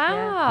 Yeah.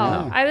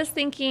 Wow. Yeah. I was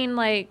thinking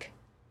like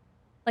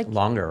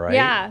Longer, right?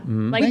 yeah,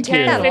 like Thank 10,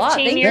 you. That's a lot.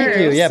 15 Thank years.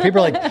 Thank you. Yeah, people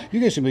are like, you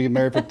guys should be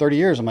married for 30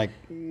 years. I'm like,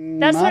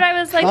 That's what I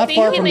was like not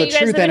far thinking from that the you guys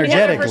have truth been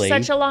together for energetically.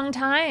 such a long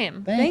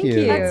time. Thank Thank you.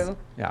 you.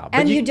 Yeah. But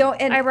And you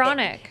don't. And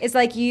Ironic. It's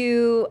like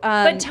you.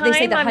 But they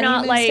say time, the I'm not,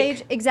 honeymoon like-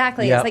 stage.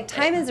 Exactly. Yep. It's like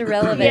time is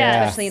irrelevant,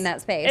 Yeah. especially in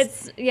that space.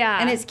 It's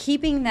and it's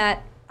keeping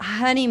that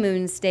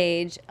honeymoon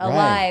stage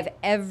alive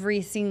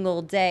every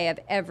single day of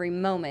every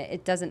moment.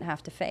 It doesn't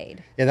have to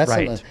fade. Yeah, that's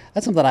Right.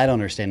 something I don't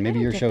understand. Maybe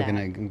don't your get show that.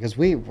 can, because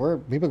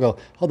people go,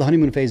 oh, the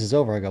honeymoon phase is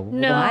over. I go,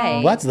 No.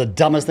 well, that's the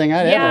dumbest thing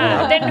I'd ever yeah.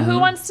 heard. Then who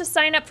wants to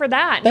sign up for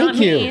that? Thank Not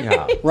you. me.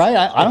 Yeah. Right?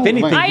 I don't.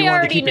 anything, I you want to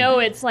already keep it- know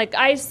it's like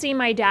I see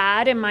my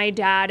dad, and my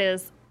dad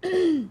is,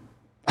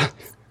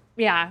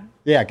 yeah.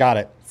 Yeah, got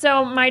it.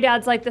 So my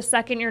dad's like, the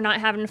second you're not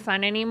having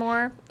fun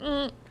anymore,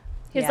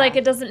 he's Yeah. like,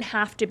 it doesn't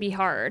have to be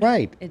hard.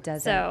 Right. It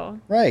doesn't. So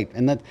Right,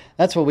 and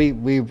that's what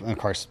we of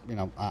course, you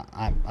know,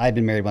 I'd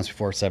been married once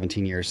before,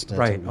 17 years. To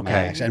Right, my okay.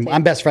 ex, and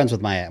I'm best friends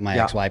with my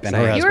Yeah, ex-wife and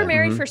same. her You you husband. were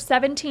married for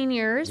 17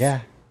 years. Yeah,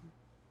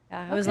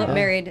 Yeah, I was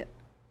married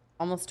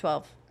almost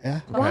 12.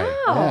 yeah. Wow.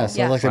 Yeah,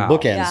 so Yeah. like a Wow.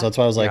 bookends. Yeah. So that's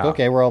why I was like, Yeah.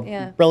 okay, we're all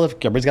Yeah. relative.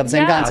 Everybody's got the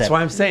same Yeah. concept. That's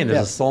why I'm saying there's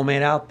Yeah. a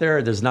soulmate out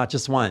there. There's not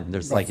just one.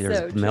 There's like there's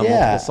so true. multiple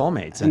Yeah.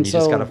 soulmates, and And you so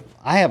just gotta.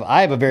 I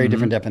have a very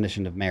different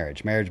definition of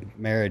marriage.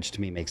 Marriage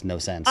to me makes no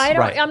sense. I don't.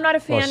 Right. I'm not a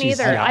fan Well,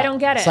 she's- either. I don't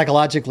get it.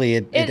 Psychologically,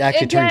 it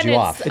actually turns you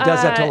off. It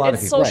does that to a lot of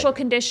it's people. social Right.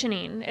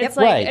 conditioning. It's Yep.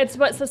 like Right. it's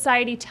what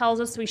society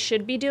tells us we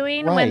should be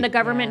doing when Right. the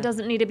government Yeah.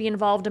 doesn't need to be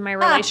involved in my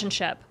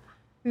relationship.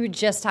 We were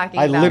just talking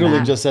I about literally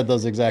that. just said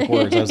those exact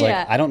words. I was Yeah.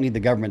 like, I don't need the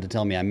government to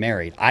tell me I'm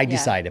married. I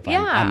decide if Yeah,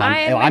 I'm in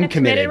a committed.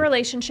 committed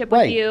relationship with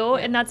Right. you,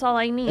 and that's all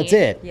I need. That's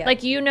it. Yeah.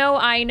 Like you know,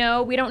 I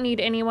know. We don't need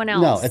anyone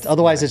else. No,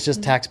 otherwise it's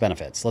just tax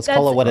benefits. Let's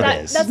call it what it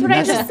is. That's what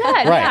I just said.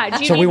 Right. Yeah.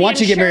 Do you So we need the want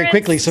you to get married insurance,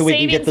 quickly so we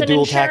can get savings, the and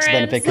dual tax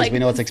insurance? benefit because we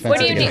know it's expensive What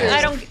do you to need? get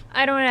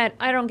I married.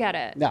 I don't get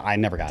it. No, I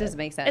never got Doesn't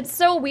it. make sense. It's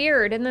so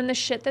weird. And then the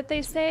shit that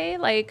they say,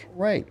 like,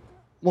 Right.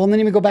 Well, and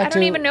then you go back I to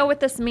don't even know what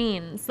this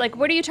means. Like,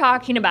 what are you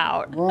talking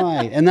about?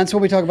 Right, and that's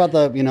what we talk about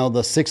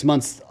the 6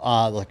 months.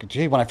 Like,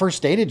 gee, when I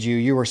first dated you,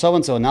 you were so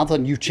and so, and now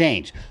that you've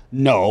changed.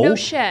 No, No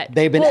shit.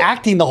 They've been Well-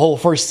 acting the whole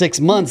first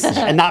 6 months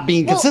and not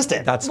being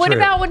consistent. That's What true.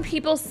 about when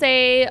people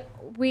say,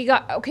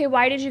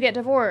 why did you get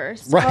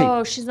divorced? Right.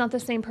 Oh, she's not the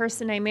same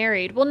person I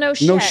married. Well, no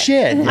shit. No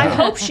shit. I Yeah.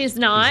 hope she's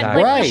not.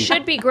 Exactly. Like, we Right.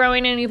 should be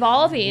growing and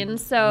evolving.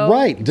 So,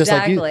 Right, just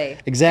exactly. like you.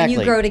 Exactly.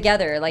 And you grow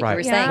together, like Right. you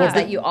were Yeah. saying, is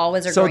that you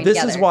always are So growing this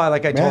together. is why,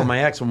 like I told Yeah.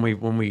 my ex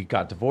when we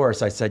got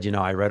divorced, I said,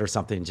 I read her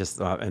something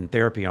just in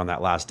therapy on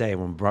that last day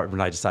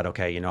when I decided,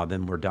 okay,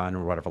 then we're done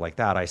or whatever like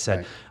that. I said,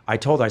 Right. I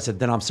told her, I said,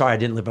 then I'm sorry I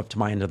didn't live up to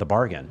my end of the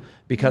bargain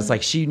because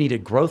like she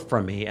needed growth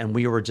from me and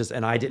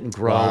I didn't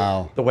grow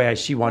Wow. the way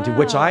she wanted to,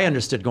 which I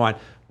understood going,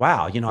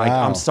 wow,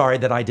 Wow. I'm sorry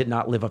that I did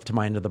not live up to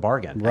my end of the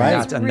bargain. And Right.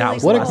 that's- and that Really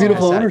was What the a last thing I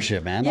beautiful said.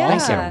 ownership, man. Yeah. Awesome.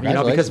 Thank Because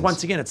Congratulations.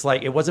 once again, it's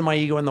like it wasn't my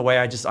ego in the way.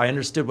 I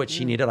understood what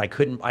she needed.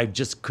 I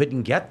just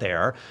couldn't get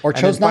there, Or And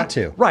chose then not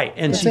to. Right,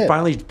 and That's she it.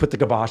 finally put the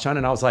kibosh on,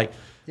 and I was like,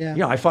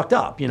 Yeah. I fucked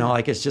up.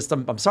 Like it's just,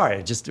 I'm sorry,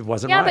 it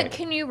wasn't yeah, right. but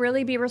can you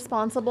really be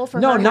responsible for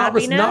No, her not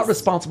happiness?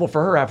 responsible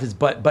for her happiness,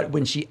 but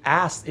when she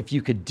asked if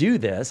you could do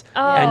this,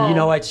 Oh. and you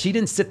know what, she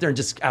didn't sit there and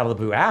just out of the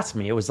blue ask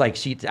me. It was like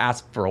she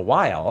asked for a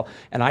while,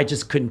 and I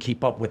just couldn't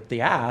keep up with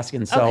the ask,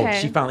 and so Okay.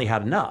 she finally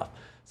had enough.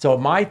 So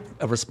my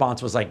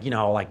response was like,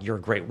 like you're a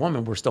great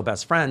woman. We're still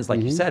best friends,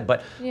 like you said,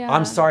 but Yeah.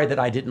 I'm sorry that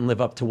I didn't live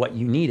up to what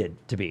you needed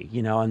to be,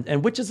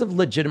 and which is a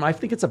legitimate. I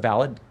think it's a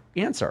valid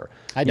answer.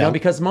 I You know, don't.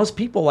 because most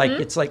people like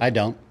it's like I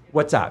don't.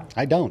 What's that?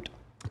 I don't.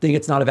 Think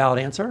it's not a valid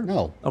answer?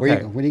 No.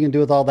 Okay. What are you going to do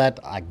with all that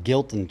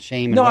guilt and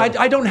shame? No, and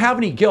I don't have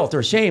any guilt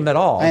or shame at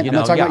all. I'm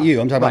not talking about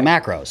you. I'm talking Right.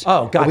 about macros.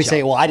 Oh, But we gotcha.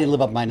 say, well, I didn't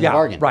live up to my end of Yeah, the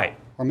bargain. right,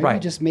 Or maybe you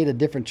right. just made a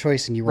different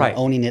choice and you weren't Right.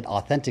 owning it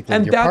authentically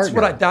And with your that's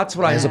partner.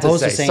 what I As had to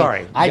opposed say. to saying,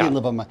 Sorry. I Yeah. didn't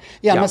live up my...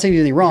 Yeah, I'm Yeah. not saying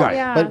anything wrong. Right.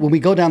 Yeah. But when we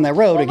go down that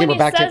road, Well, again, when we're he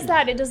back says to...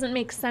 that, it doesn't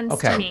make sense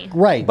Okay. to me.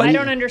 Right. I But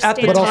don't At understand.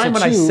 the But also, time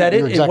when I too, said it,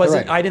 you're it exactly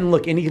wasn't. right. I didn't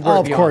look anywhere Oh,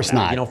 of beyond course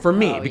that, not. For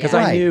me, Oh, because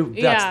yeah. I knew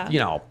Yeah.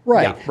 that's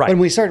Right. Yeah, right. When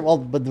we start,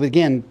 but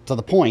again, to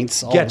the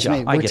points, all Getcha. this,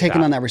 I we're get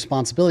taking that. on that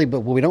responsibility.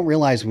 But what we don't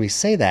realize when we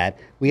say that,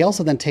 we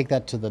also then take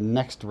that to the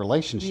next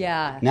relationship.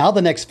 Yeah. Now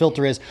the next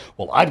filter is,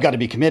 well, I've got to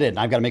be committed and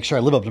I've got to make sure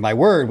I live up to my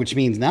word, which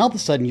means now all of a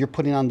sudden you're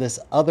putting on this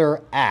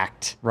other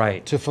act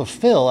Right. to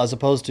fulfill as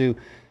opposed to,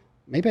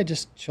 maybe I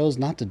just chose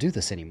not to do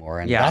this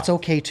anymore. And Yeah. that's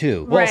okay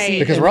too. Well, see,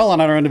 because we're all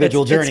on our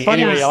individual journey. It's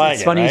funny, Anyway, you like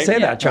it's it, funny you right? say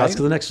that, Charles, Right?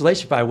 because the next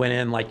relationship I went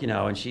in, like,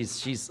 and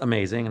she's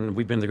amazing, and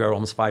we've been together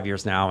almost 5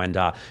 years now, and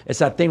it's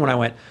that thing when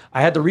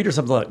I had to read her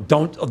something like,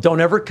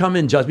 don't ever come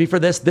and judge me for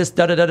this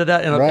da da da da da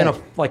in a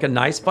like a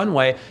nice fun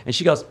way, and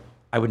she goes,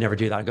 I would never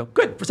do that. I go,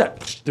 good,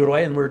 percent, do it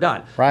away, and we're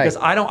done. Right. Because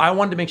I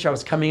wanted to make sure I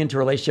was coming into a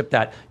relationship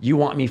that you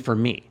want me for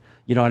me.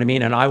 You know what I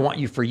mean? And I want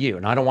you for you.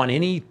 And I don't want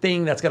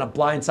anything that's going to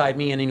blindside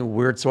me in any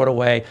weird sort of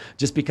way,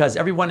 just because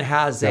everyone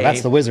has Now,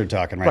 that's the wizard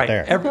talking right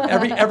there.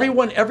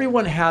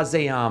 Everyone has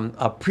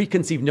a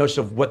preconceived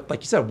notion of what,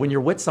 like you said, when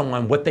you're with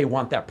someone, what they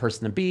want that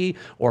person to be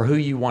or who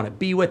you want to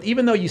be with.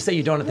 Even though you say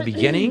you don't at the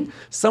beginning,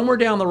 somewhere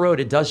down the road,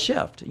 it does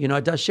shift.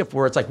 It does shift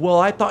where it's like, well,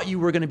 I thought you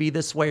were going to be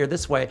this way or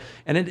this way.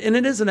 And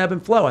it is an ebb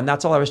and flow. And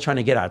that's all I was trying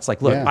to get at. It's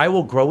like, look, I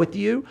will grow with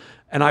you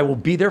and I will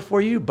be there for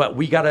you, but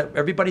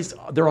everybody's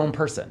their own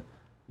person.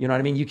 You know what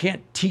I mean? You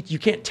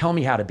can't tell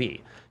me how to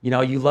be.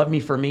 You love me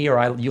for me,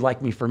 or you like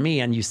me for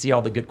me, and you see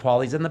all the good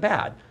qualities and the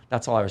bad.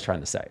 That's all I was trying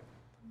to say.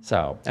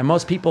 So, and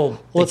most people,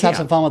 Well, let's have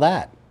some fun with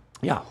that.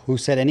 Yeah. Who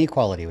said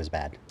inequality was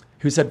bad?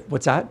 Who said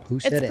what's that? Who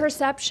said It's it?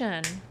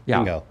 perception. Yeah.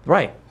 Bingo.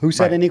 Right. Who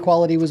said right.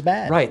 inequality was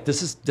bad? Right.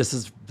 This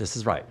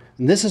is right.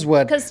 And this is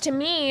what. Because to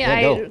me, Yeah,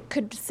 I go.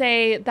 could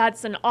say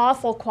that's an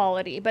awful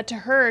quality, but to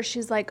her,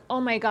 she's like,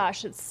 oh my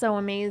gosh, it's so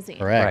amazing.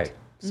 Correct. Right.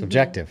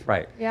 Subjective.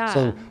 Right. Yeah.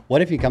 So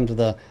what if you come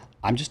to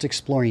I'm just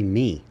exploring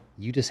me.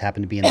 You just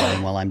happen to be in the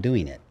room while I'm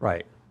doing it.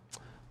 Right.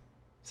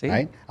 See?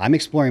 Right? I'm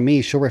exploring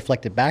me. She'll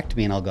reflect it back to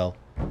me and I'll go,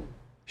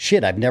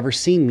 shit, I've never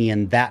seen me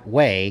in that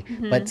way.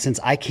 But since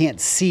I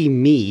can't see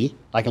me,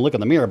 I can look in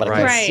the mirror, but I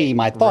can't Right. see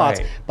my thoughts.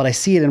 Right. But I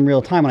see it in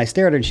real time. And I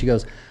stare at her and she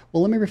goes,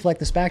 well, let me reflect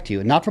this back to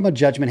you. Not from a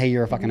judgment, hey,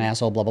 you're a fucking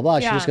asshole, blah, blah, blah.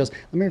 She Yeah. just goes,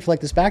 let me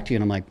reflect this back to you.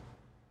 And I'm like,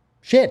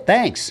 shit,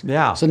 thanks.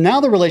 Yeah. So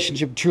now the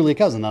relationship truly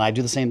comes, and then I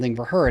do the same thing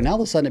for her. And now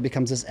all of a sudden it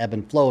becomes this ebb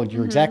and flow. And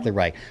you're exactly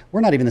right. We're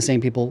not even the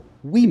same people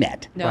we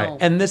met. No. Right.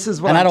 And this is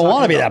what And I'm I don't want to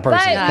talking be that about.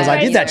 person But because I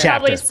did that you're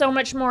probably chapter. so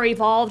much more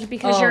evolved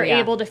because Oh, you're yeah.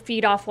 able to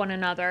feed off one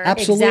another.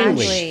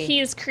 Absolutely. Exactly.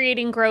 He's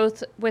creating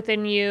growth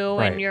within you,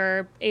 Right. and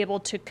you're able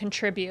to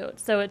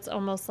contribute. So it's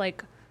almost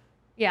like,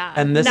 yeah.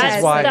 And this is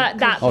that's why-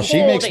 that Oh, she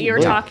pull makes that you're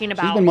look, talking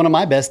about. She's been one of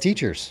my best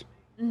teachers.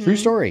 True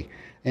story.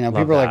 People are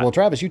like, that. well,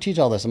 Travis, you teach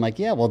all this. I'm like,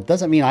 yeah, well, it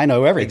doesn't mean I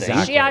know everything.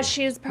 Exactly. Yeah,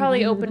 she's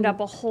probably opened up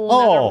a whole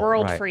Oh, other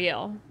world right. for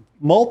you.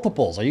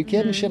 Multiples. Are you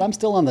kidding? Shit, I'm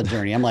still on the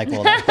journey. I'm like,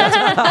 well, I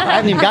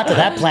haven't even got to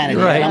that planet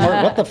Right. yet. I'm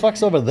like, what the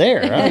fuck's over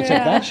there? I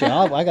check that shit.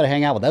 I got to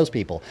hang out with those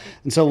people.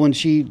 And so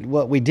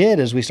what we did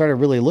is we started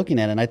really looking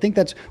at it. And I think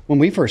that's when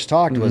we first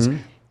talked was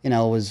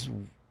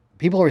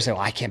people always say,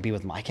 well, I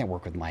can't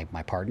work with my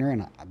partner,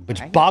 and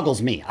which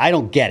boggles me. I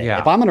don't get it. Yeah.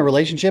 If I'm in a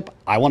relationship,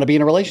 I want to be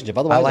in a relationship.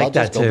 Otherwise, like I'll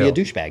just that go be a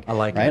too. douchebag. I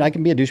like right? it. I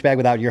can be a douchebag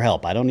without your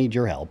help. I don't need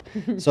your help.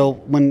 So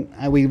when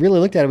we really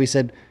looked at it, we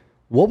said,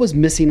 what was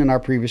missing in our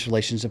previous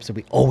relationships that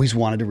we always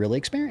wanted to really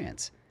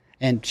experience?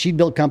 And she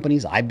built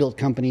companies, I built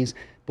companies,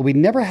 but we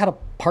never had a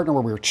partner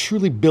where we were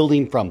truly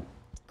building from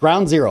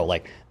ground zero.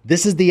 Like,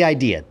 this is the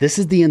idea. This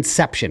is the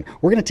inception.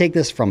 We're going to take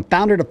this from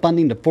founder to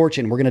funding to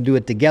fortune. We're going to do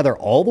it together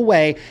all the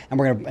way. And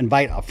we're going to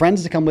invite our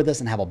friends to come with us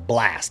and have a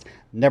blast.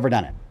 Never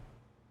done it.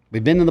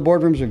 We've been in the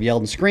boardrooms. We've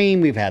yelled and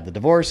screamed. We've had the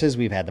divorces.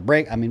 We've had the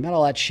break. I mean, not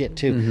all that shit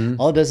too.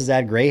 All it does is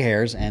add gray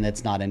hairs and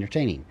it's not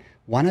entertaining.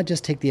 Why not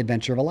just take the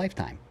adventure of a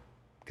lifetime?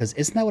 Because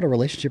isn't that what a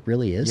relationship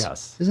really is?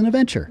 Yes. Is an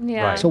adventure.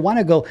 Yeah. Right. So why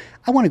not go,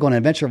 I want to go on an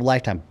adventure of a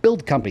lifetime,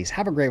 build companies,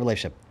 have a great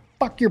relationship,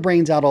 fuck your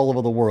brains out all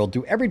over the world,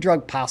 do every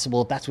drug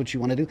possible if that's what you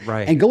want to do,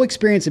 Right. and go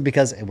experience it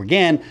because,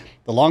 again,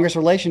 the longest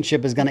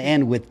relationship is going to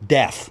end with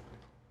death.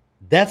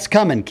 Death's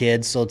coming,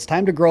 kids. So it's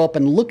time to grow up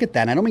and look at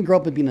that. And I don't mean grow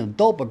up and being an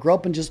adult, but grow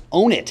up and just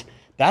own it.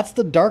 That's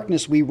the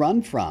darkness we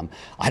run from.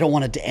 I don't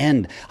want it to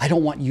end. I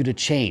don't want you to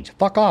change.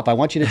 Fuck off. I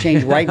want you to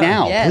change right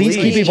now. Yes, please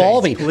please. keep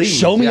evolving. Please,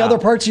 Show me yeah. other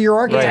parts of your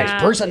archetypes,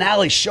 Right.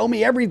 personality. Show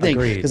me everything.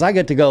 Agreed. Because I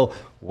get to go,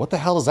 what the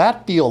hell does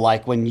that feel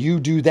like when you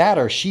do that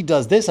or she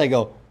does this? I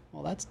go,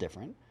 well, that's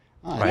different.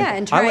 Right. Yeah,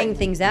 and I trying like-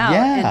 things out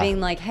Yeah. and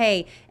being like,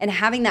 hey, and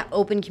having that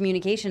open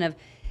communication of,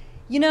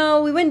 we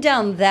went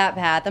down that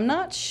path. I'm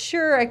not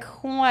sure I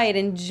quite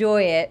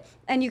enjoy it.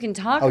 And you can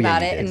talk Oh, yeah,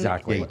 about you it did. and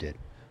Exactly. Yeah, you did.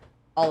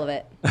 all of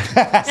it. This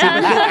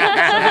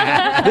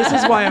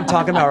is why I'm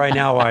talking about right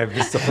now. Why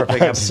this is the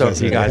perfect episode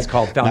for you guys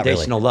called Not really.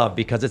 Foundational Love,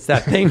 because it's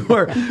that thing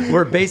where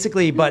we're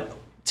basically, but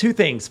two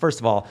things. First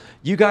of all,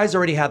 you guys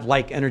already had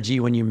like energy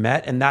when you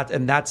met, and that's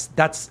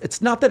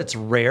it's not that it's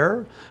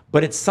rare,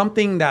 but it's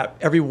something that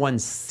everyone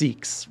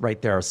seeks right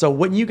there. So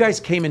when you guys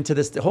came into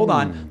this, hold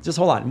on.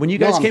 When you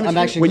guys I'm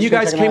actually when you just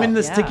guys checking came it in out.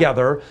 this Yeah.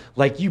 together,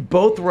 like you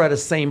both were at the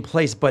same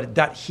place, but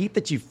that heat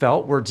that you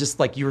felt were just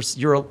like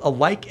you're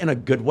alike in a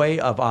good way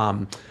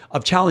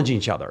of challenging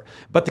each other.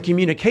 But the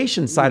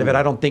communication side of it,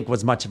 I don't think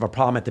was much of a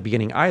problem at the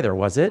beginning either,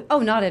 was it? Oh,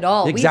 not at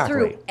all. Exactly.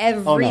 We threw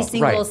every Oh, no.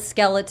 single Right.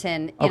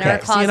 skeleton in Okay. our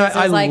See, closets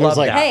and I was like, love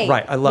that. hey,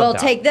 Right, I love well,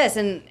 that. take this.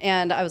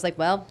 And I was like,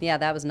 well, yeah,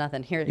 that was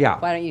nothing. Here, Yeah.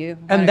 why don't you?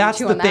 And that's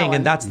chew the on that thing, one?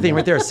 and that's the thing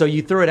right there. So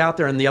you threw it out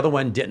there, and the other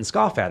one didn't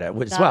scoff at it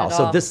as Not well. at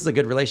So all. this is a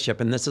good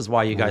relationship, and this is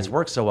why you guys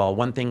work so well.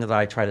 One thing that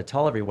I try to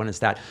tell everyone is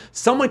that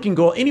anyone can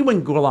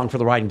go along for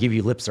the ride and give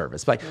you lip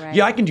service. But Right.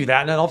 yeah, I can do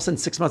that. And then all of a sudden,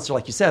 6 months,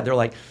 like you said, they're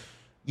like,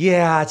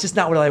 yeah, it's just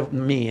not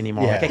me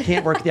anymore. Yeah. Like I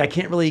can't work with you. I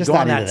can't really Just go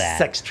on not that, into that.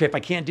 sex trip.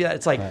 I can't do that.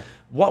 It's like,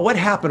 what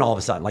happened all of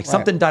a sudden? Like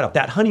something died off.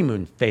 That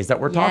honeymoon phase that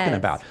we're talking Yes.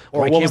 about.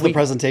 Or Why what was can't the we-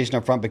 presentation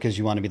up front because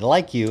you want to be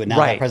like you, and now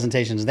Right. that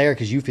presentation is there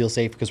because you feel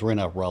safe because we're in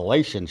a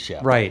relationship.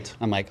 Right.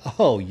 I'm like,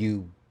 oh,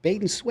 you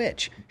bait and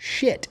switch.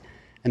 Shit.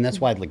 And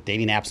that's why like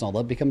dating apps and all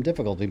that become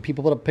difficult. I mean,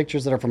 people put up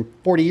pictures that are from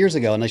 40 years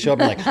ago, and they show up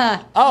and like,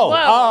 hell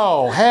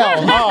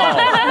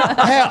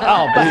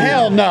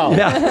no.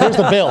 Here's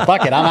the bill.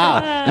 Fuck it, I'm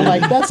out. I'm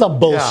like, that's some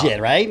bullshit,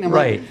 right? And I'm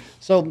like, Right.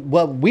 so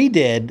what we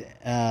did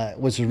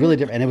was really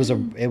different,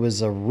 and it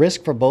was a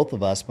risk for both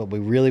of us. But we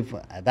really,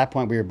 at that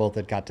point, we were both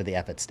had got to the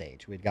effort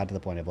stage. We'd got to the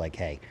point of like,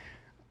 hey,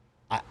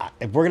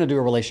 if we're gonna do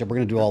a relationship, we're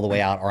gonna do it all the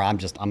way out, or I'm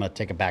gonna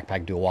take a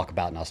backpack, do a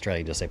walkabout in Australia,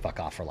 and just say fuck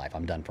off for life.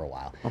 I'm done for a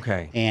while.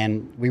 Okay.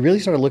 And we really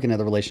started looking at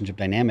the relationship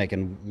dynamic,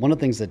 and one of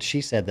the things that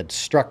she said that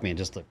struck me, and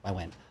just I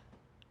went,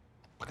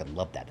 I fucking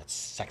love that. That's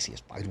sexy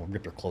as fuck. I want to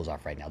rip your clothes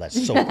off right now. That's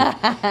so cool.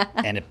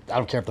 And I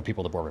don't care if the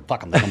people at the boardroom,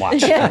 fuck them, let them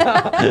watch.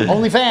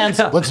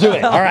 OnlyFans, let's do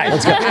it. All right,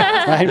 let's go.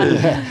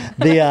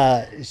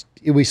 Right?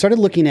 We started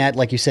looking at,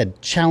 like you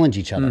said, challenge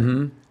each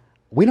other.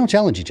 We don't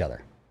challenge each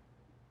other.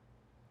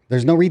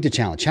 There's no need to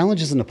challenge.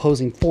 Challenge is an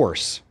opposing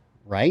force,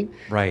 right?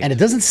 Right. And it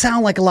doesn't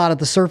sound like a lot at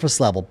the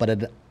surface level, but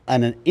at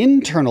an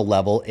internal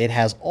level, it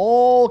has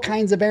all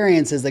kinds of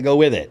variances that go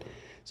with it.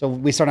 So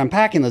we start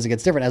unpacking those, it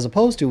gets different. As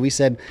opposed to, we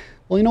said,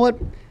 well, you know what?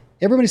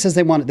 Everybody says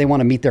they want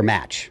to meet their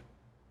match.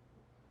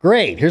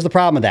 Great. Here's the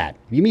problem with that.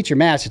 If you meet your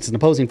match, it's an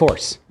opposing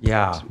force.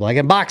 Yeah. Like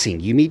in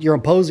boxing, you meet your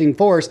opposing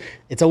force,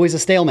 it's always a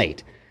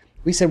stalemate.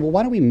 We said, well,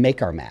 why don't we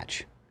make our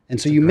match? And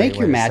so you make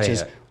great your way to say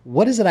matches. it.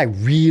 What is it I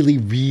really,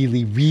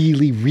 really,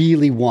 really,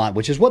 really want?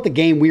 Which is what the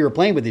game we were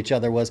playing with each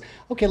other was.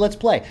 Okay, let's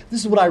play.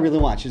 This is what I really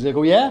want. She's like,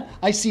 oh yeah,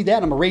 I see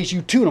that. I'm gonna raise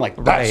you 2. And I'm like,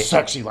 that's Right.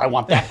 sexy. I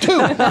want that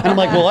too. And I'm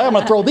like, well, I'm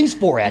gonna throw these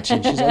 4 at you.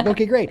 And she's like,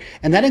 okay, great.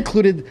 And that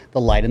included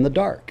the light and the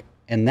dark.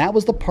 And that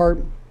was the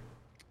part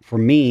for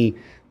me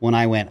when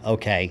I went,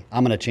 okay,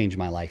 I'm gonna change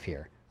my life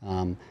here.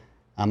 I'm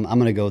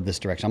gonna go this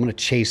direction. I'm gonna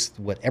chase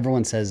what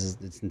everyone says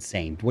is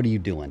insane. What are you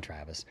doing,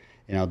 Travis?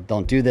 You know,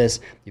 don't do this.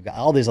 You've got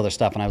all these other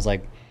stuff. And I was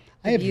like,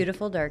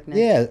 Beautiful darkness.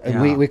 yeah,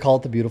 Yeah. we call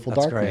it the beautiful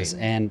That's darkness.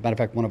 great. And matter of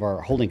fact, one of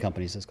our holding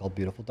companies is called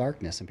Beautiful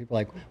Darkness. And people are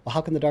like, well, how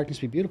can the darkness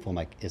be beautiful? I'm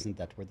like, isn't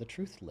that where the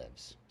truth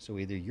lives? So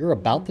either you're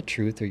about the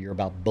truth or you're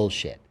about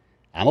bullshit.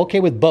 I'm okay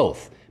with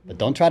both, but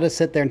don't try to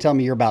sit there and tell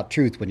me you're about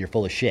truth when you're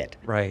full of shit.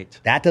 Right.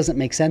 That doesn't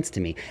make sense to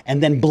me.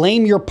 And then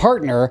blame your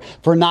partner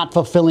for not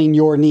fulfilling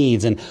your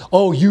needs. And,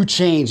 oh, you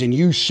changed and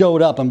you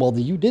showed up. And, well,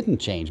 you didn't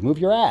change. Move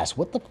your ass.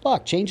 What the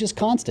fuck? Change is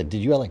constant.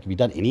 Have you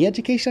done any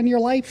education in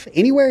your life?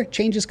 Anywhere?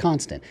 Change is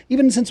constant.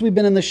 Even since we've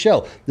been in this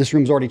show, this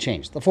room's already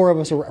changed. The 4 of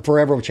us are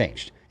forever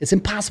changed. It's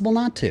impossible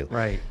not to.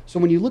 Right. So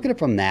when you look at it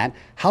from that,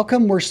 how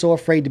come we're so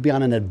afraid to be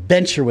on an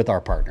adventure with our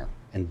partner?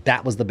 And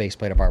that was the base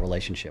plate of our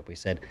relationship. We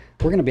said,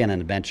 we're going to be on an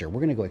adventure. We're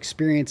going to go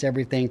experience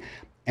everything.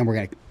 And we're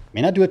going to,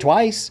 may not do it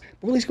twice,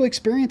 but at least go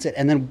experience it.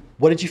 And then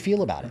what did you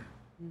feel about it?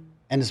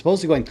 And as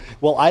opposed to going,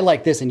 well, I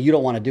like this and you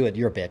don't want to do it,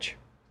 you're a bitch.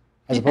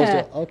 As opposed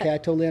to, okay, I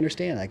totally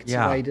understand. I can see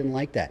Yeah. why you didn't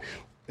like that.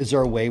 Is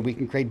there a way we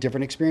can create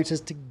different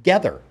experiences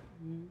together?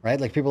 Right?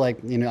 Like people like,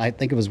 you know, I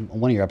think it was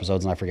one of your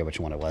episodes and I forget which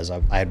one it was. I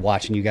had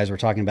watched and you guys were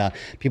talking about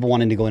people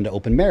wanting to go into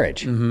open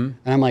marriage. And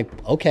I'm like,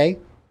 okay,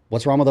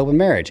 what's wrong with open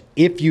marriage?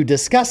 If you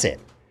discuss it.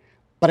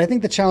 But I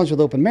think the challenge with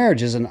open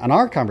marriages and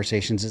our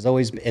conversations is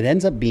always, it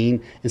ends up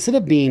being, instead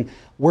of being,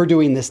 we're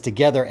doing this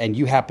together and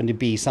you happen to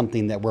be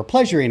something that we're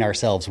pleasuring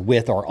ourselves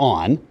with or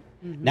on,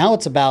 now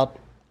it's about,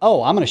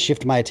 oh, I'm going to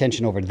shift my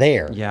attention over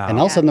there. Yeah. And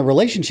all of a sudden the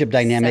relationship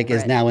dynamic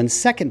is Separate. now in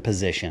second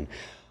position.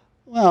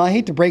 Well, I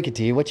hate to break it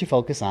to you, what you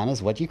focus on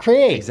is what you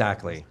create.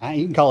 Exactly.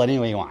 You can call it any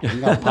way you want. You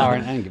can call it power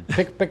and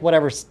pick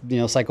whatever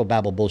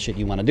psychobabble bullshit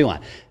you want to do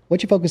on.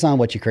 What you focus on,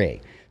 what you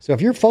create. So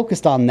if you're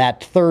focused on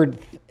that third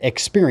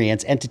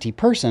experience, entity,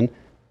 person,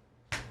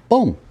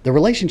 boom, the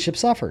relationship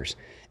suffers.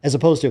 As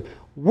opposed to,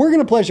 we're going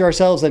to pleasure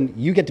ourselves and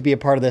you get to be a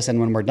part of this, and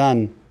when we're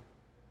done,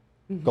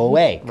 go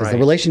away. Because the Right.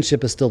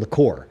 relationship is still the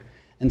core.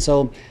 And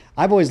so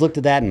I've always looked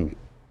at that, and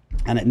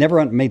it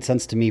never made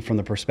sense to me from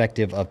the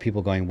perspective of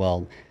people going,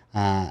 well,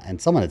 and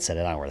someone had said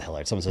it, I don't know where the hell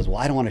it is. Someone says, well,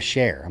 I don't want to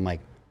share. I'm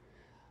like,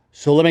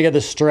 so let me get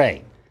this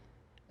straight.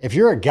 If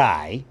you're a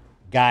guy,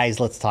 guys,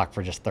 let's talk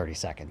for just 30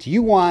 seconds.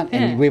 You want,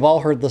 and we've all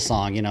heard the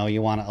song, you know,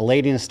 you want a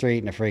lady in the street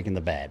and a freak in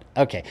the bed.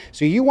 Okay,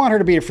 so you want her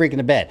to be a freak in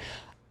the bed.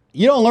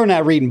 You don't learn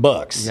that reading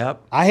books.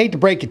 Yep. I hate to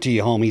break it to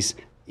you, homies.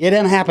 It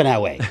didn't happen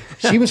that way.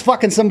 She was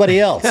fucking somebody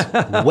else.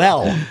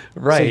 Well, So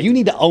Right. you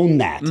need to own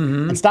that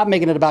and stop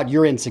making it about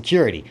your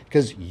insecurity,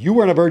 because you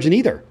weren't a virgin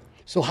either.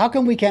 So how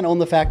come we can't own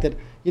the fact that,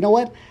 you know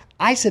what?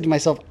 I said to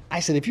myself,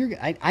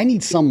 if I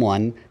need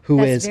someone who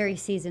That's is very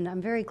seasoned.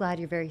 I'm very glad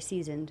you're very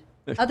seasoned.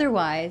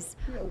 Otherwise,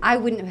 I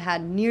wouldn't have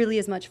had nearly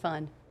as much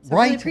fun. So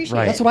I really appreciate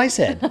Right. it. That's what I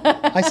said.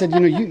 I said,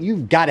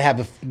 you've got to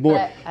have more.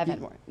 I've had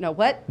more. No,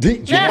 what?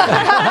 But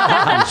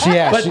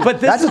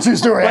this that's a true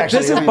story. But Actually,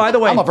 this is, by the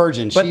way, I'm a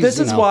virgin. But She's, this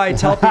is you know. why I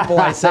tell people,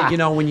 I say,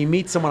 when you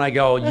meet someone, I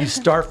go, you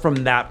start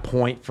from that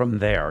point from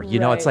there. You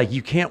know, it's Right. like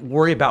you can't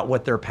worry about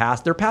what their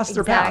past. Their past,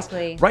 their past.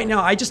 Exactly. Right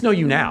now, I just know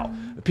you now.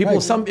 People,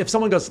 if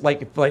someone goes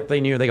like they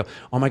knew, they go,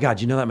 oh my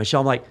God, you know that Michelle?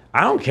 I'm like,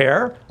 I don't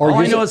care. Or all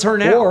I use know it- is her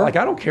now. or- Like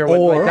I don't care what.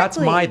 or-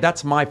 Like,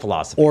 that's my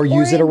philosophy. Or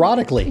use it in-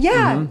 erotically.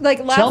 Yeah,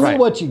 like last Tell me Right.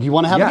 what you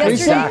want to have Yeah, a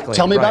threesome. exactly.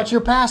 Tell me Right. about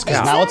your past, because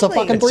Yeah. now it's a Exactly.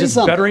 fucking It's just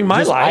threesome. bettering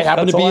my life. I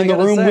happen That's to be all in I the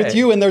gotta room say. with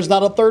you, and there's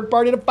not a third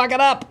party to fuck it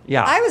up.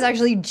 Yeah. I was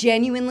actually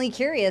genuinely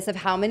curious of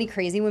how many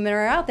crazy women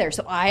are out there.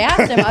 So I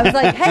asked him, I was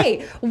like,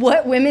 hey,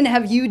 what women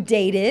have you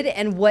dated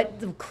and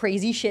what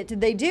crazy shit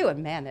did they do?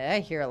 And man, I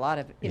hear a lot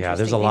of interesting Yeah,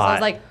 there's a things. lot. I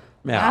was like,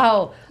 Yeah.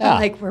 wow. Yeah. I'm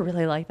like, we're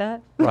really like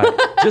that? Right.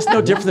 Just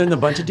no different than a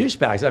bunch of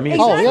douchebags. I mean,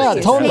 Oh, it's yeah,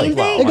 the totally. same It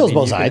thing. goes I mean,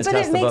 both you can sides. But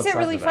attest it to makes both it sides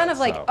really of fun that, of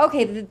like, so.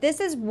 okay, this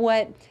is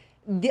what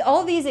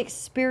all these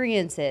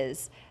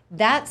experiences,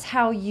 that's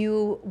how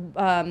you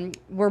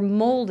were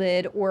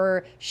molded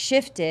or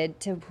shifted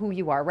to who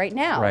you are right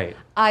now. Right.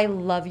 I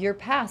love your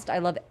past. I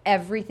love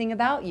everything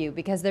about you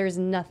because there's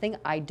nothing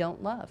I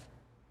don't love.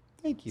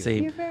 Thank you.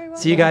 See, You're very welcome.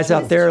 see you guys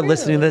out It's there true.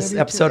 listening to this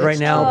episode right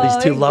now. Oh,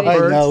 These two it's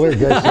lovebirds. No, we're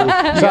good.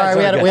 Sorry,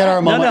 we had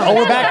our moment. No, no. Oh,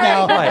 we're back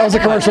now. Right. That was a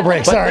commercial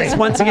break. But Sorry. this,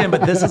 once again,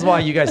 but this is why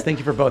you guys, thank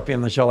you for both being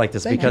on the show like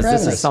this, Thank you because for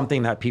this having is us.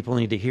 something that people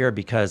need to hear,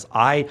 because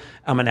I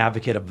am an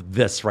advocate of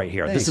this right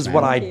here. Thanks, this is man.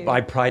 what Thank I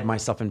pride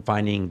myself in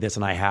finding this,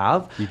 and I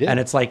have. You did.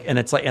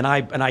 And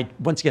I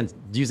once again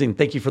using,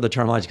 thank you for the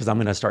terminology, because I'm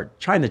going to start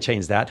trying to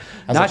change that.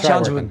 How's Not that try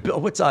challenging,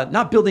 working?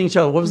 not building each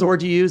other. What was the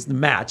word you used? The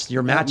match.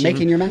 Your matching.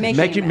 making your match.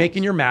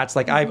 Making your match.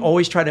 Like I've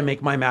always tried to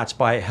make my match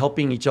by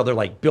helping each other,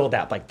 like build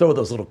that, like throw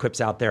those little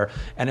quips out there,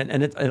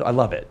 and I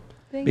love it.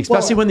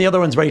 Especially when the other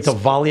one's ready to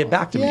volley it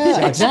back to me. Yeah,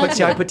 See, exactly.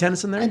 See how I put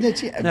tennis in there? And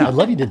it's, Yeah. I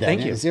love you did that. Thank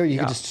man. you. See, you Yeah.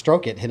 can just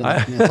stroke it, hit it.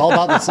 It's all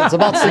about sticks and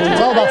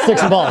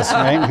balls,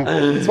 right?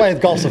 That's why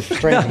golf's a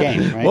strange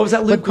game, right? What was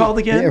that loop called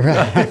again?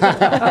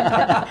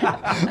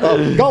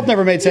 Well, golf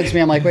never made sense to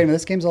me. I'm like, wait a minute,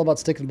 this game's all about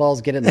sticks and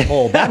balls, get it in the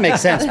hole. That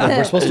makes sense, but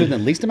we're supposed to do the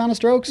least amount of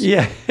strokes?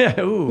 Yeah.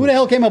 Ooh. Who the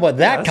hell came up with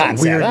that That's a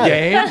concept? weird I-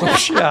 game. I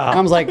Yeah.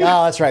 was like,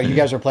 oh, that's right. You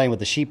guys were playing with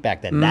the sheep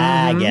back then.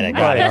 Nah, I get it.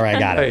 Got it. All right,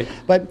 got it. Right.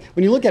 But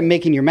when you look at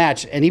making your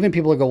match, and even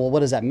people go, well, what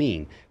does that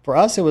mean? For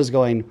us, it was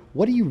going,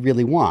 what do you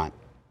really want?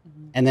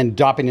 And then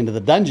dropping into the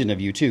dungeon of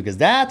you, too, because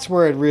that's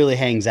where it really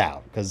hangs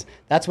out. Because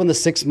that's when the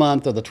 6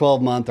 month or the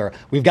 12 month or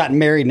we've gotten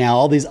married now,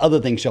 all these other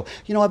things show.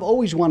 I've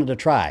always wanted to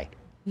try.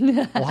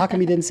 Well, how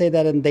come you didn't say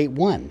that in date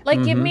one?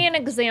 Like, give me an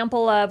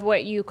example of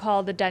what you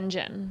call the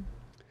dungeon.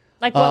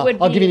 Like, what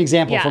would I'll be, give you an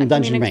example yeah, from give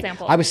Dungeon me an Ring.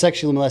 example. I was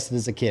sexually molested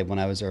as a kid when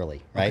I was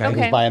early, right? Okay. It was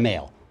Okay. by a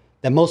male.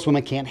 Then most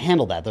women can't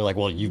handle that. They're like,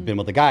 well, you've been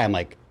with a guy. I'm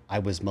like, I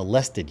was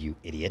molested, you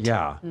idiot.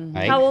 Yeah.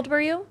 Right? How old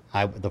were you?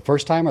 The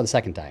first time or the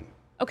second time?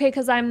 Okay,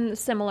 because I'm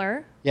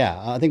similar. Yeah,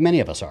 I think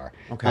many of us are.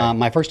 Okay.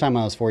 My first time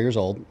I was 4 years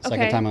old.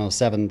 Second Okay. time I was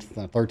 7.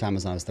 The third time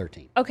was when I was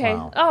 13. Okay.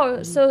 Wow.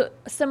 Oh, so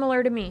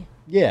similar to me.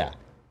 Yeah.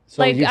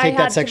 So Like, you I take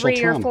had that sexual 3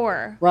 or trauma.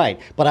 4. Right.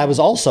 But I was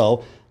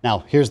also,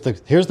 now here's the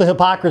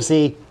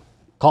hypocrisy,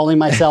 calling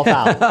myself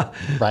out,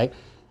 right?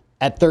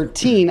 At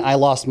 13, I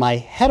lost my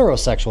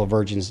heterosexual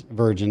virgins.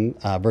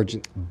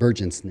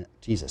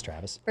 Jesus,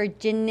 Travis.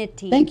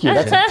 Virginity. Thank you.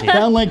 That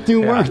sound like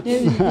 2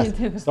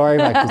 words. Sorry,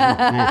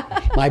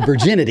 my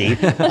virginity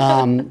to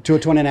a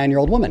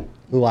 29-year-old woman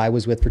who I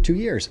was with for 2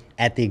 years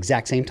at the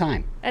exact same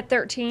time At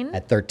 13?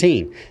 at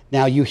 13.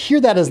 Now you hear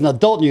that as an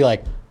adult and you're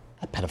like,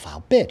 a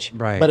pedophile bitch.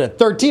 Right. But at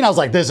 13, I was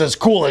like, this is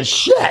cool as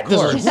shit.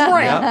 This is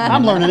great.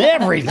 I'm learning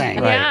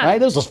everything. Right. Right.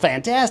 This was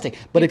fantastic.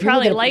 But if you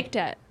Probably look at liked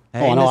it.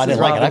 Oh, no, I didn't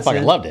like it. I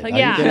fucking loved it. Like, Are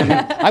you yeah. kidding me?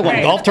 I won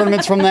Right. golf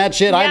tournaments from that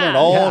shit. I Yeah. learned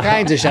all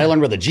kinds of shit. I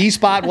learned where the G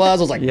spot was.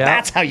 I was like, Yeah.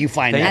 that's how you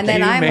find Thank that. And then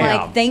you, I'm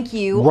ma'am. like, thank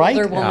you, Right?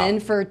 older woman, Yeah.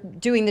 for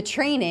doing the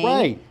training.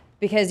 Right.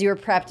 Because you were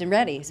prepped and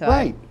ready. So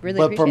Right. I really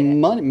but for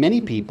appreciate it.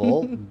 many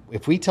people,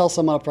 if we tell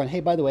someone up front,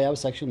 hey, by the way, I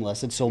was sexually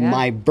molested, so Yeah.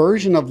 my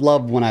version of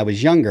love when I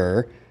was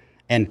younger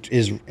and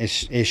is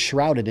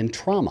shrouded in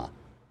trauma.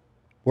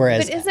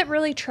 Whereas But is it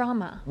really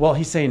trauma? Well,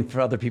 he's saying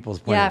for other people's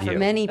point Yeah, of view. for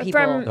many people.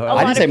 From a I lot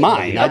didn't of say people.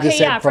 mine. I Okay, just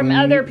said yeah, from from-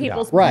 other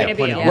people's right, point of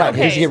view. right.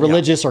 Because you Okay. get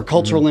religious or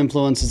cultural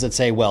influences that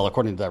say, well,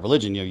 according to that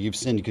religion, you've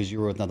sinned because you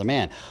were with another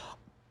man.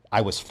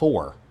 I was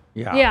 4.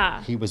 Yeah.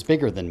 Yeah. He was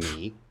bigger than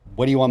me.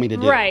 What do you want me to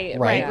do?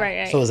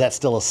 Right. So is that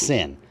still a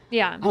sin?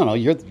 Yeah. I don't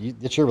know.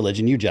 It's your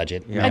religion. You judge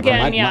it. Yeah. Again,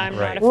 My- I'm not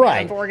a fan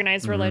Right. of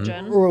organized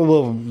religion.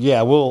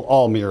 We'll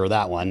all mirror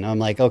that one. I'm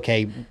like,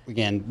 okay,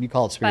 again, you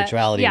call it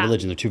spirituality and yeah.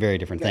 religion. They're two very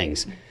different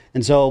things.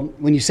 And so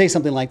when you say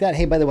something like that,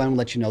 hey, by the way, I'm going to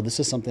let you know this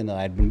is something that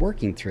I've been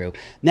working through.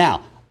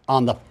 Now,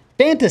 on the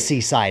fantasy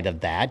side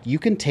of that, you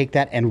can take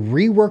that and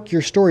rework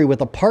your story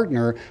with a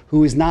partner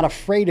who is not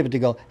afraid of it to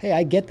go, hey,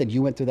 I get that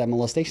you went through that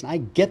molestation. I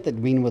get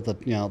that being with a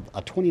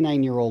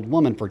 29-year-old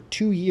woman for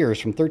 2 years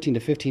from 13 to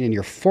 15 in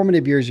your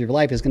formative years of your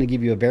life is going to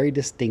give you a very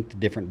distinct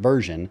different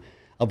version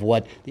of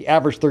what the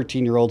average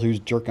 13-year-old who's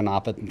jerking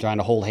off it and trying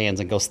to hold hands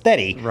and go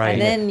steady. Right.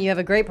 And then you have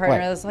a great partner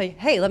Right. that's like,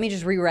 hey, let me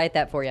just rewrite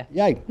that for you.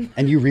 Yeah,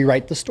 and you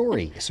rewrite the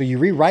story. So you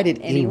rewrite it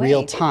in Anyway.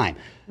 real time,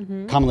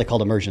 commonly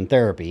called immersion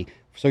therapy.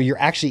 So you're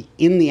actually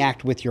in the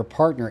act with your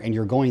partner and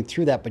you're going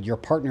through that, but your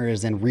partner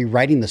is then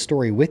rewriting the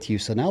story with you.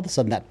 So now all of a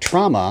sudden that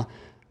trauma,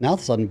 now all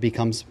of a sudden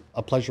becomes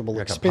a pleasurable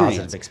Like a experience.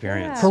 positive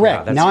experience. Correct.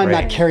 Yeah, that's now I'm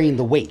great. not carrying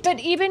the weight. But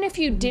even if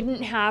you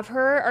didn't have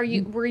her,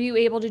 were you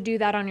able to do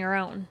that on your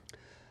own?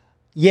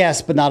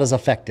 Yes, but not as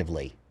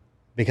effectively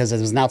because it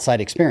was an outside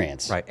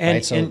experience.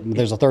 Right. So And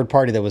there's a third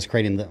party that was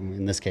creating,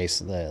 in this case,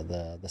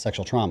 the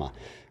sexual trauma.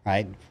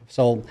 Right.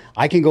 So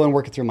I can go and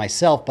work it through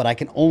myself, but I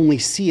can only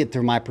see it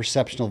through my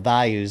perceptional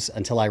values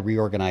until I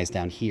reorganize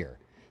down here.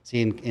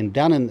 See,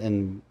 down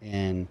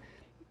in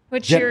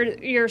Which Gen-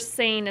 you're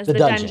saying is the the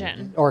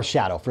dungeon. or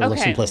shadow for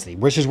Okay. simplicity,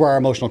 which is where our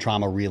emotional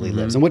trauma really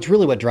lives, and which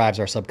really what drives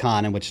our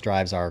subcon and which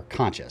drives our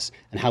conscious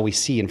and how we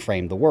see and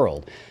frame the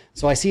world.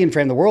 So I see and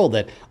frame the world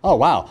that, oh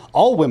wow,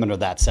 all women are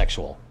that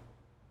sexual.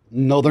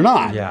 No, they're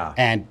not. Yeah.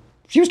 And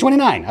she was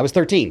 29, I was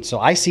 13,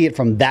 so I see it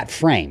from that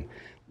frame.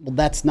 Well,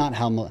 that's not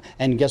how.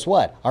 And guess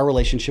what? Our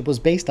relationship was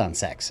based on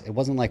sex. It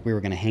wasn't like we were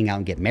going to hang out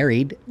and get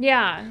married.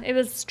 Yeah, it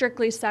was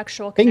strictly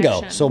sexual Bingo.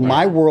 connection. So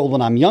my world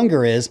when I'm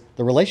younger is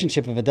the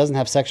relationship, if it doesn't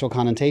have sexual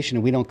connotation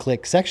and we don't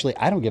click sexually,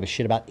 I don't give a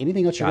shit about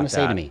anything else you're Got going to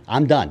say to that. me.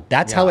 I'm done.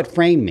 That's how Yeah. it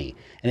framed me.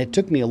 And it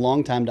took me a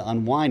long time to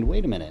unwind.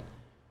 Wait a minute.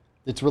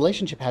 Its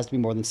relationship has to be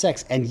more than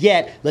sex. And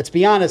yet, let's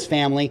be honest,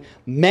 family,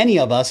 many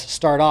of us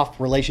start off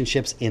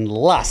relationships in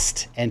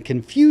lust and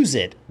confuse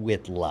it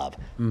with love.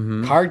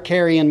 Card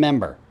carrying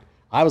member.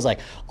 I was like,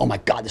 oh my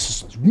God, this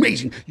is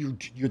amazing.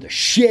 You're the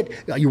shit.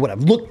 You're what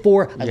I've looked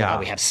for. I love Yeah. how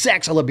we have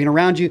sex. I love being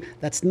around you.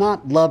 That's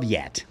not love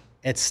yet.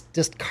 It's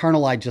just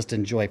carnal. I just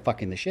enjoy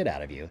fucking the shit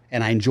out of you.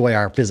 And I enjoy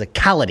our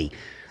physicality.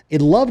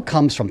 Love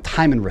comes from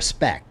time and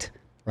respect,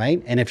 right?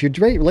 And if your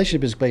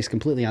relationship is based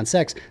completely on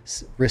sex,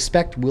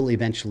 respect will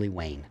eventually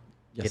wane.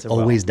 Yes, it it will.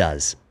 always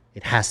does.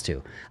 It has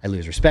to. I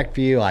lose respect for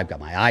you. I've got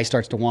my eye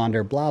starts to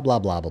wander, blah, blah,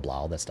 blah, blah, blah,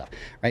 all that stuff,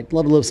 right?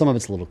 Some of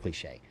it's a little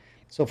cliche.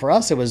 So for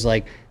us, it was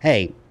like,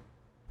 hey,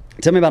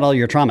 tell me about all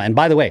your trauma. And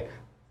by the way,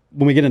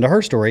 when we get into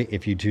her story,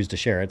 if you choose to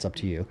share it, it's up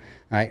to you.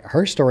 All right,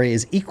 her story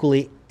is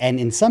equally, and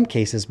in some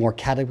cases, more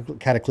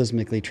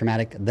cataclysmically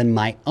traumatic than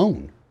my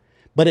own.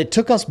 But it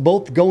took us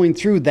both going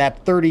through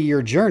that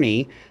 30-year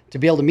journey to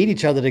be able to meet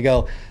each other to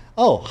go,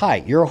 oh,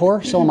 hi, you're a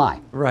whore, so am I.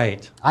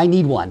 Right. I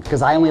need one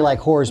because I only like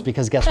whores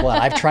because guess what?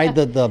 I've tried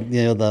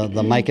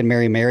the Mike and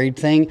Mary married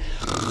thing.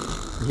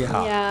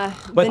 Yeah. Yeah.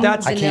 But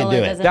that's- I can't do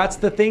it. That's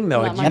the thing,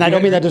 though. Not my And I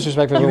don't mean that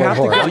disrespectfully. You We're a have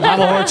to whore. go- I'm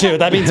a whore too.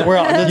 That means we're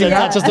all, that's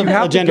not just a you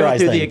have to go genderized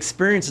through the thing.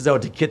 experiences though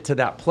to get to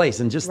that place,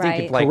 and just think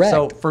Right. of like Correct.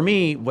 so for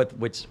me,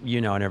 which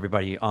you know, and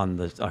everybody on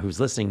the who's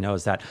listening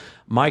knows that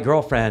my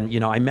girlfriend, you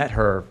know, I met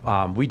her.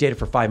 We dated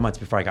for 5 months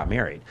before I got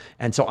married,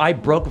 and so I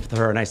broke with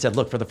her, and I said,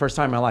 look, for the first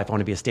time in my life, I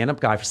want to be a stand-up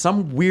guy. For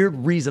some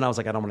weird reason, I was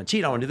like, I don't want to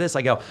cheat. I want to do this.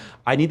 I go,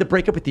 I need to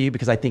break up with you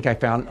because I think I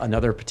found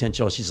another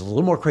potential. She's a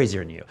little more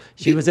crazier than you.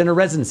 She was in a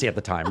residency at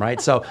the time, right?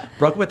 So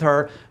broke with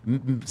her.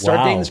 Started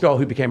Wow. dating this girl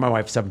who became my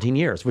wife 17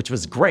 years, which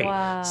was great.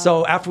 Wow.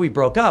 So after we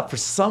broke up, for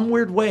some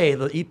weird way,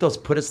 the ethos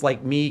put us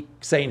like me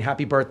saying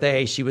happy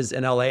birthday. She was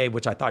in LA,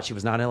 which I thought she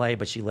was not in LA,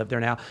 but she lived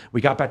there now.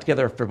 We got back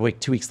together for like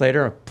 2 weeks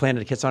later,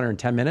 planted a kiss on her in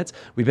 10 minutes.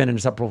 We've been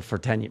inseparable for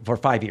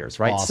 5 years,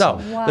 right?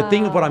 Awesome. So the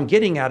thing of what I'm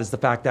getting at is the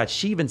fact that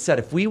she even said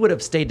if we would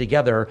have stayed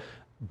together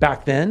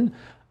back then,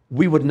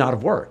 we would not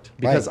have worked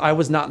because Right. I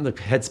was not in the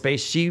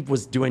headspace. She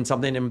was doing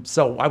something, and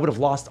so I would have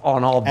lost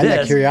on all of And this.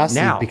 that curiosity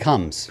now.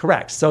 becomes.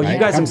 Correct. So Right? you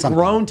guys have Becomes something.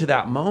 grown to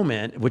that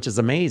moment, which is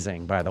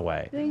amazing, by the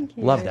way. Thank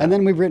you. Love that. And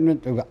then we've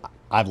written,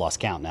 I've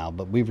lost count now,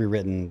 but we've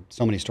rewritten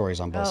so many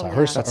stories on both sides. yeah.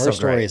 Her That's so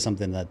story great. is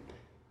something that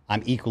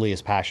I'm equally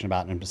as passionate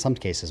about, and in some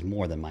cases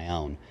more than my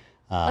own.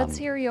 Let's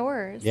hear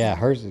yours. Yeah,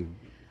 hers is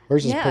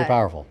pretty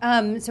powerful.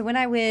 So when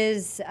I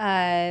was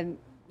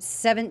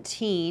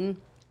 17,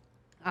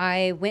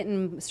 I went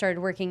and started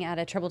working at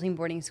a trouble team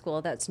boarding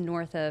school that's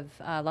north of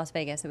Las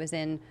Vegas. It was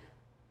in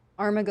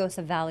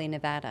Armagosa Valley,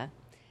 Nevada.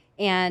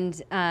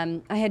 And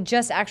I had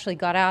just actually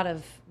got out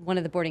of one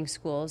of the boarding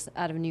schools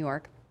out of New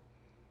York.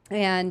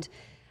 And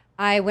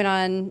I went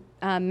on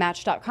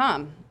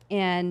Match.com,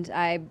 and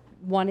I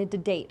wanted to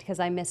date because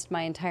I missed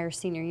my entire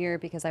senior year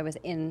because I was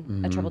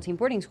in a trouble team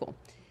boarding school.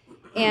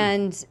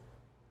 And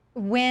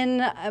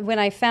when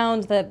I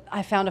found a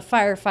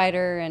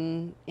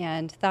firefighter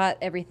and thought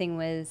everything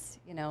was,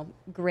 you know,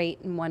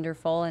 great and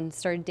wonderful, and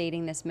started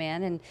dating this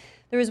man. And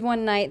there was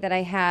one night that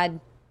I had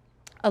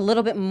a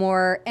little bit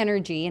more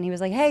energy, and he was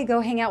like, "Hey,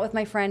 go hang out with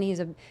my friend. He's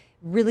a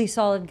really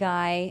solid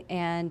guy,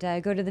 and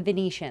go to the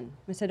Venetian."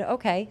 I said,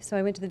 "Okay." So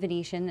I went to the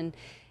Venetian,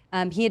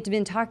 and he had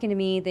been talking to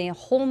me the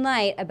whole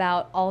night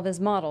about all of his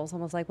models. I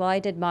was like, "Well, I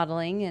did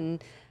modeling,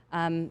 and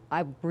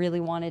I really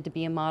wanted to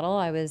be a model.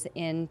 I was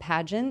in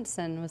pageants,"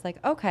 and was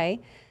like, "Okay."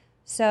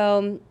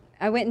 So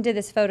I went and did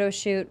this photo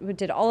shoot,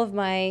 did all of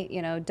my,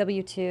 you know,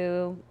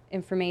 W-2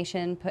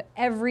 information, put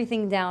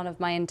everything down of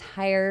my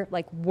entire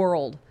like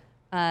world.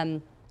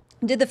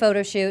 Did the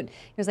photo shoot.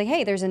 He was like,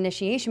 hey, there's an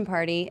initiation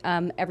party.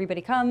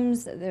 Everybody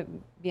comes.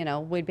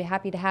 We'd be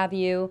happy to have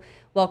you.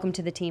 Welcome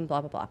to the team,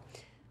 blah, blah, blah.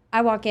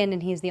 I walk in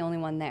and he's the only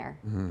one there.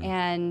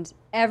 And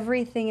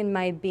everything in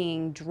my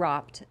being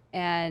dropped.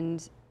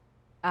 And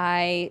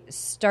I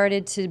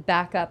started to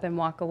back up and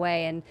walk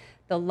away. And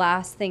the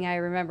last thing I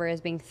remember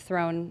is being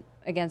thrown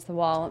against the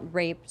wall,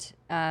 raped.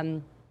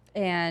 And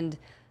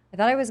I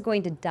thought I was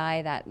going to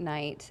die that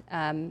night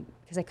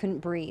because I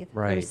couldn't breathe.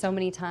 Right. There were so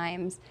many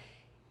times.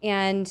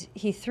 And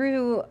he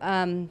threw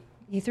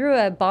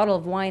a bottle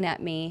of wine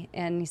at me,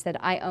 and he said,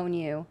 I own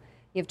you.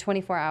 You have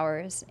 24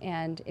 hours,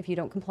 and if you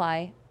don't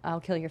comply,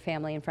 I'll kill your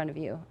family in front of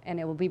you, and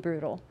it will be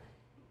brutal.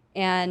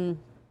 And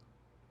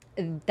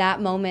that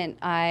moment,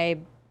 I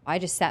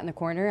just sat in the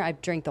corner. I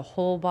drank the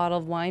whole bottle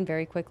of wine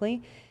very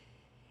quickly.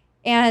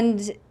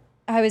 And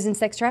I was in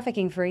sex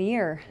trafficking for a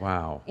year.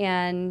 Wow.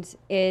 And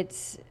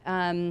it's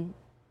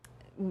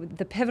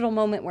the pivotal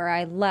moment where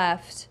I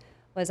left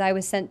was I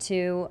was sent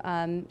to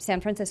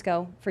San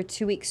Francisco for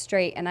 2 weeks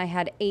straight, and I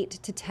had 8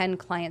 to 10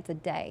 clients a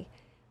day.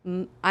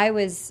 I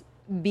was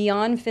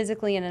beyond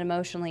physically and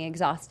emotionally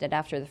exhausted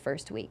after the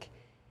first week.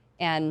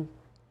 And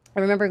I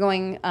remember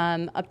going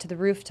up to the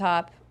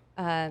rooftop.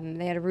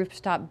 They had a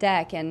rooftop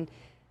deck, and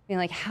being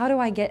like, how do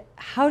I get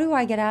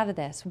out of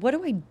this? What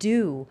do I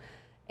do?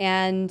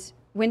 And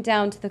went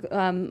down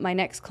to my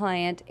next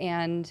client,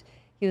 and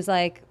he was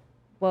like,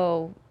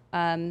 whoa,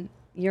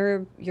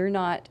 you're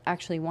not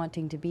actually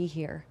wanting to be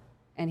here.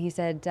 And he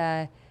said,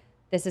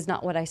 this is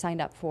not what I signed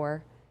up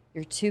for.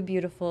 You're too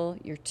beautiful.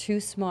 You're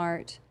too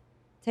smart.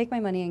 Take my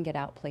money and get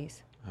out,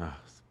 please.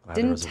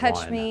 Didn't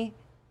touch me,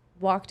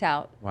 walked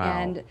out. Wow.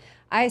 And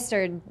I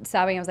started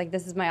sobbing. I was like,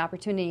 this is my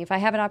opportunity. If I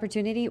have an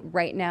opportunity,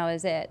 right now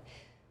is it.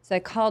 So I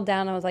called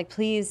down. I was like,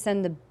 please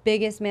send the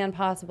biggest man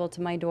possible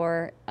to my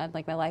door.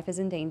 Like, my life is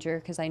in danger,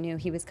 because I knew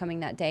he was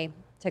coming that day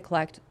to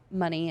collect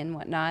money and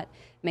whatnot,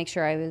 make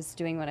sure I was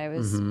doing what I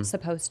was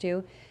supposed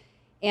to.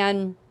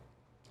 And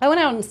I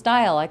went out in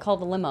style. I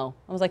called a limo.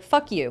 I was like,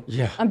 fuck you.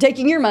 Yeah. I'm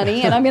taking your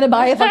money and I'm going to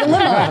buy a fucking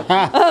limo.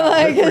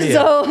 I'm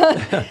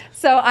like,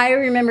 so I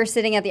remember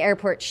sitting at the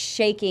airport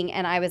shaking,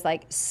 and I was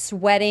like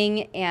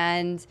sweating,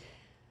 and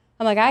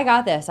I'm like, I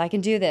got this. I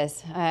can do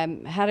this.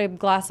 Had a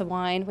glass of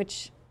wine,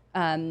 which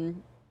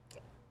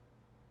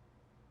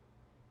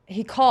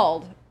he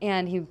called,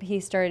 and he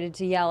started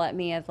to yell at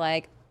me of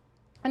like,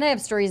 and I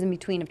have stories in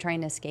between of trying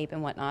to escape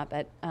and whatnot,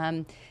 but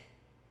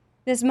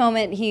this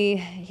moment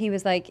he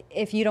was like,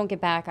 if you don't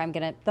get back, I'm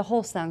gonna, the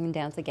whole song and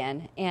dance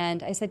again.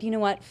 And I said, you know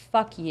what,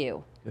 fuck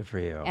you. Good for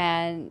you.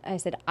 And I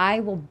said,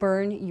 I will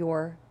burn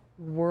your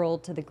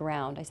world to the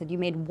ground. I said, you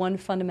made one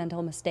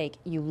fundamental mistake.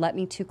 You let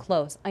me too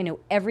close. I know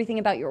everything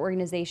about your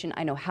organization.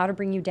 I know how to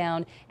bring you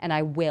down, and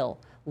I will.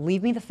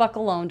 Leave me the fuck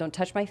alone. Don't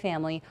touch my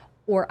family,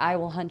 or I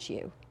will hunt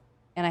you.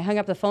 And I hung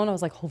up the phone. I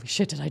was like, holy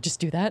shit, did I just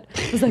do that?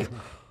 I was like,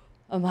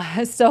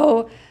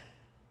 so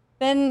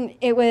then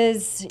it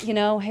was,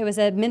 it was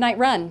a midnight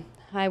run.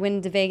 I went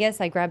into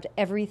Vegas. I grabbed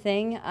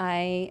everything.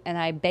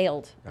 I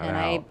bailed.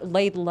 I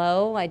laid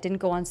low. I didn't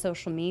go on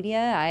social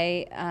media.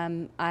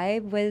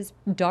 I was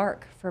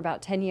dark for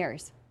about 10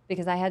 years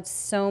because I had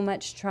so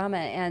much trauma,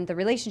 and the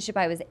relationship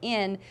I was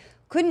in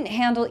couldn't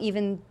handle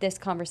even this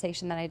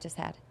conversation that I just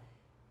had.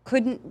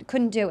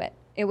 Couldn't do it.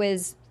 It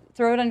was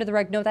throw it under the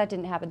rug. No, that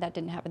didn't happen. That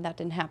didn't happen. That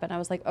didn't happen. I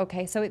was like,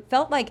 okay. So it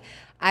felt like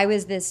I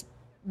was this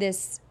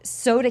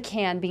soda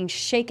can being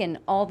shaken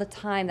all the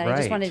time that I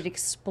just wanted to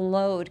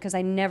explode because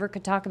I never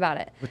could talk about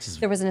it.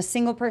 There wasn't a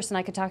single person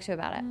I could talk to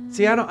about it.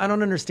 See, I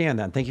don't understand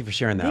that. Thank you for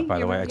sharing that, by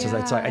the way. I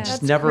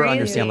just never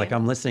understand. Like,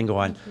 I'm listening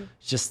going,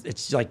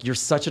 it's like, you're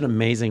such an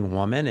amazing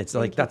woman. It's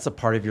like, that's a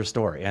part of your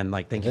story. And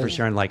like, thank you for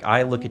sharing. Like,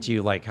 I look at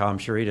you like how I'm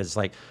sure it is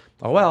like,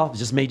 oh, well, it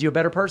just made you a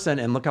better person,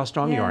 and look how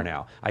strong you are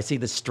now. I see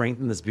this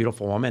strength in this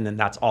beautiful woman, and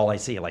that's all I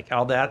see. Like,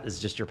 all that is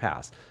just your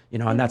past,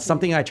 and that's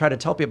something I try to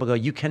tell people.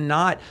 You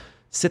cannot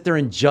sit there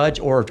and judge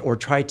or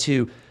try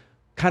to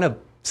kind of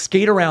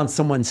skate around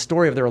someone's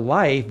story of their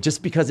life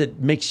just because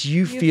it makes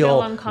you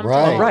feel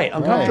uncomfortable. Right,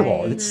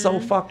 uncomfortable. It's so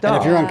fucked up.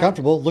 And if you're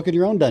uncomfortable, look at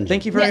your own dungeon.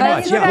 Thank you very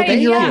much. Yeah, look at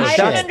your own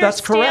shit. That's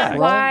correct.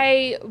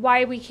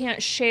 Why we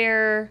can't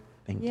share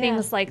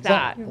things like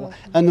that.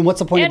 And then what's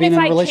the point of being in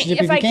a relationship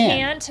if you can't? If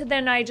I can't,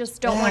 then I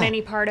just don't want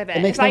any part of it.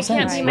 Makes if no I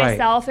can't sense. be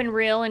myself and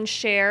real and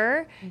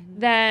share,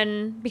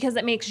 then because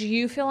it makes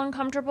you feel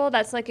uncomfortable,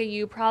 that's like a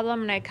you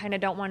problem, and I kind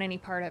of don't want any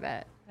part of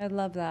it. I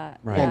love that.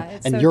 Right. Yeah,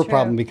 it's and so your true.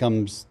 problem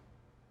becomes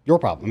your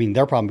problem. I mean,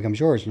 their problem becomes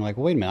yours. And you're like,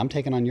 well, wait a minute, I'm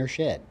taking on your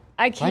shit.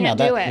 I can't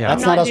do it.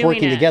 That's I'm not not us doing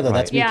working it. together. Right.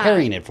 That's me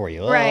carrying it for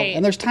you. Right.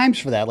 And there's times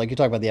for that. Like you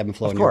talk about the ebb and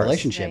flow in your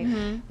relationship.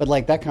 Right. But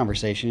like that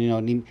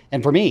conversation,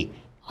 and for me,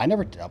 I'm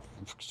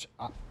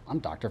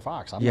Dr.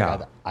 Fox. I'm the guy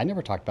that I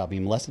never talked about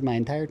being molested my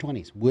entire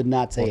 20s. Would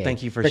not say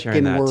thank you for a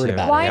sharing frickin' that word too.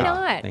 about Why it.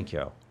 not? Thank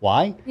you.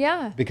 Why?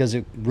 Yeah. Because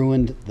it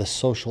ruined the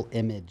social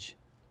image.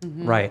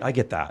 Right, I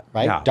get that.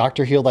 Right? Yeah.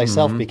 Dr. Heal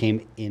Thyself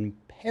became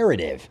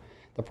imperative.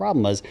 The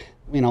problem was,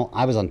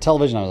 I was on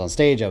television, I was on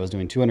stage, I was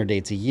doing 200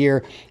 dates a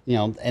year,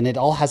 and it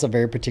all has a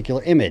very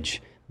particular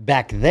image.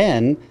 Back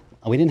then,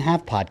 we didn't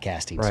have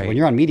podcasting. So Right. when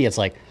you're on media, it's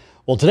like,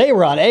 Well, today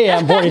we're on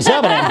AM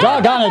 47, and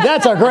doggone it,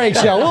 that's a great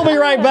show. We'll be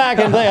right back.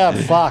 And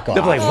fuck off.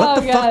 They're like,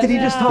 what the fuck did he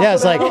just talk Yeah,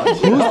 it's about? like,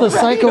 who's the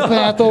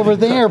psychopath over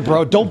there,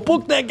 bro? Don't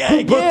book that guy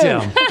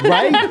again. him?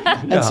 Right?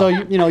 And so,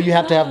 you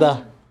have to have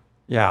the,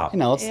 Yeah.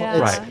 it's Yeah.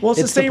 Right. Well,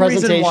 it's the it's same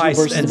reason presentation why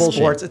versus in bullshit.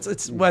 sports,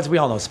 it's as we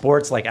all know,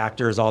 sports like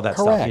actors, all that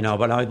stuff, Correct.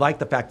 But I like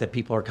the fact that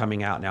people are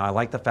coming out now. I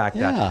like the fact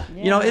Yeah.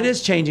 that, it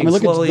is changing I mean,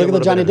 look slowly. at the a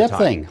little Johnny bit at Depp a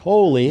time. thing.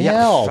 Holy Yeah,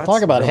 hell. that's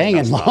Talk about really hanging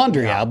messed up.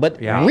 laundry Yeah. out,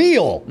 but Yeah.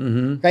 real.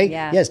 Right?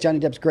 Yeah. Yes, Johnny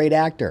Depp's a great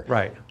actor.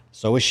 Right.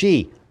 So is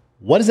she.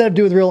 What does that have to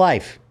do with real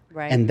life?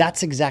 Right. And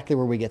that's exactly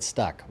where we get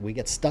stuck. We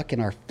get stuck in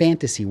our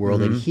fantasy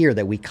world in here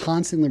that we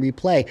constantly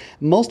replay.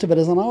 Most of it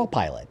is on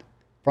autopilot.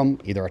 From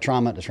either a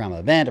trauma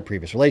event, a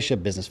previous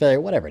relationship, business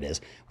failure, whatever it is.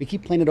 We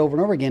keep playing it over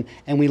and over again,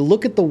 and we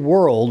look at the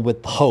world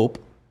with hope,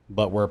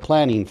 but we're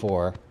planning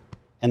for,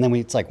 and then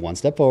it's like one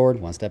step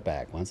forward, one step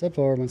back, one step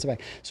forward, one step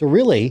back. So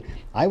really,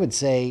 I would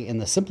say in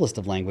the simplest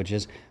of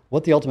languages,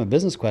 what the Ultimate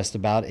Business Quest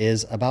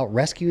is about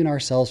rescuing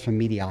ourselves from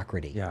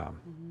mediocrity. Yeah.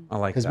 I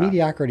like Because that.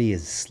 mediocrity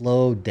is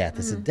slow death.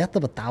 It's the death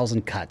of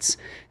 1,000 cuts.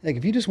 Like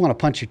if you just want to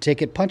punch your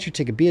ticket,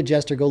 be a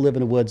jester, go live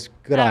in the woods.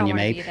 Good I on don't you,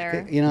 wanna mate. be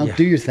there.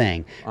 Do your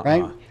thing,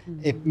 right?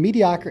 If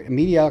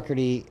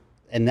mediocrity,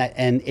 and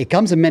it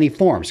comes in many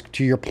forms.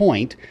 To your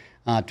point,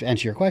 to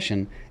answer your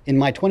question, in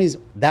my 20s,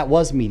 that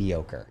was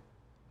mediocre,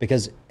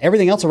 because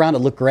everything else around it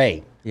looked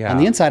great. Yeah. On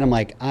the inside, I'm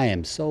like, I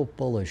am so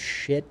full of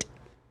shit.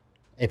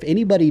 If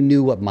anybody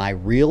knew what my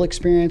real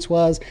experience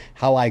was,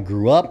 how I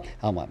grew up,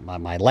 how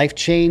my life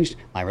changed,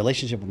 my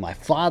relationship with my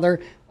father,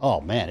 oh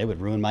man, it would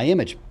ruin my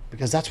image.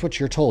 Because that's what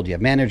you're told. You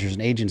have managers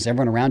and agents,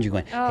 everyone around you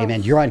going, hey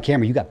man, you're on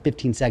camera, you got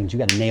 15 seconds, you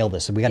got to nail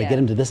this, and we got to Yeah. get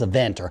into this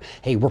event, or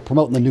hey, we're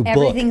promoting the new book.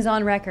 Everything's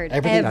on record.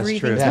 Everything- That's true.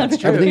 Everything's Yeah, on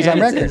That's true. everything's And on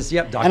it's- record. it's-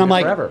 yep, and I'm document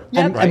like, forever.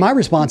 and, Right. and my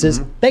response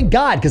is, thank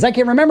God, because I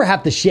can't remember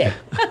half the shit.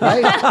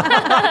 Right?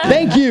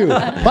 Thank you.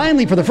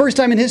 Finally, for the first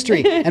time in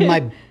history. And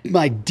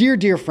my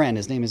dear friend,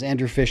 his name is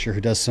Andrew Fisher,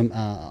 who does some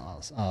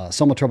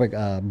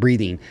somatropic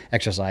breathing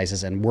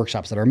exercises and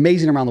workshops that are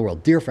amazing around the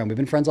world. Dear friend, we've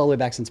been friends all the way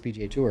back since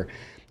PGA Tour.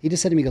 He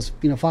just said to me, he goes,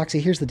 Foxy,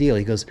 here's the deal.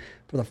 He goes,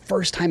 for the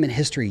first time in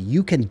history,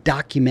 you can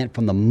document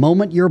from the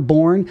moment you're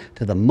born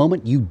to the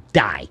moment you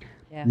die.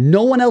 Yeah.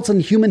 No one else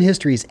in human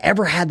history has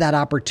ever had that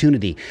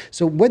opportunity.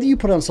 So whether you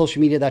put it on social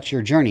media, that's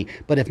your journey.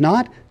 But if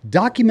not,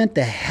 document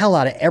the hell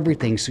out of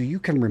everything so you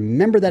can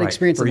remember that Right,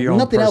 experience. for and your if own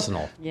nothing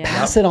personal. else, Yeah.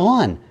 pass it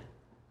on.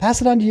 Pass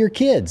it on to your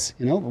kids.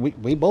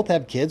 We both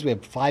have kids. We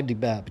have 5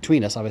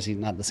 between us, obviously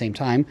not at the same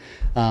time.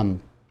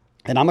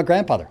 And I'm a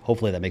grandfather.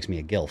 Hopefully that makes me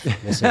a gilf.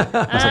 We'll see. Right?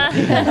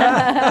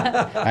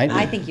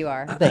 I think you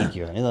are. Thank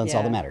you. That's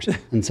all that Yeah. matters.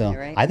 And so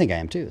You're right. I think I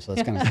am too. So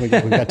that's kind of we've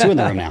got 2 in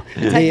the room now.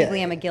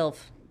 Technically, I'm a gilf.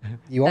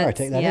 You are. I That's-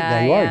 take that.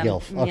 yeah, You I are a am.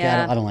 gilf. Okay,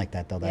 Yeah. I don't like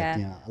that though. That,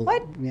 Yeah.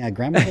 What? Yeah,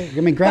 grandmother.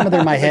 I mean, grandmother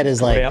in my head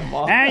is like,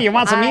 Grandma. hey, you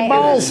want some I am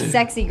meatballs?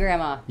 sexy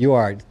grandma. You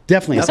are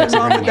definitely a Nothing sexy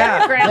wrong with grandma.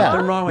 that. Grandma.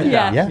 Nothing wrong with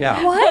Yeah. that.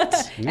 Yeah.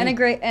 What? And a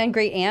great aunt,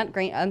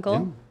 great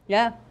uncle.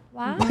 Yeah.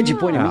 Wow. Why'd you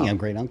point at Wow. me? I'm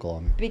great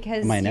uncle.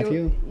 Because Am I a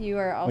nephew? you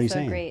are you also a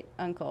saying? great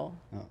uncle.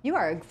 You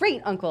are a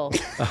great uncle.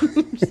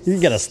 You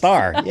get a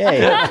star. Yay.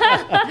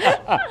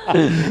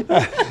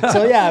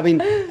 So yeah, I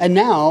mean,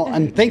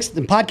 and thanks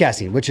to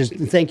podcasting, which is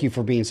thank you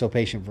for being so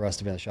patient for us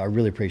to be on the show. I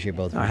really appreciate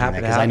both of you. I'm doing happy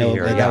that, to 'cause I have you know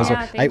here. that that was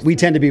Yeah, thanks we for-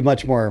 tend to be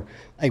much more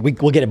like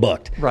we'll get it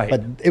booked. Right.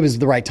 But it was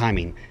the right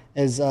timing.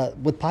 As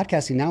with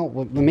podcasting now,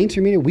 with the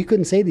mainstream media, we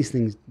couldn't say these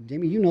things.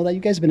 Jamie, you know that. You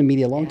guys have been in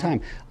media a long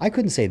time. I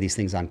couldn't say these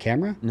things on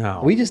camera.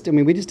 No. We just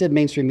did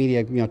mainstream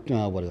media,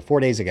 4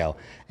 days ago.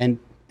 And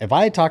if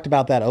I talked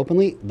about that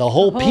openly, the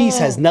whole piece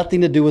has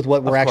nothing to do with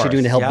what we're actually course,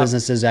 doing to help yep.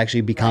 businesses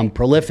actually become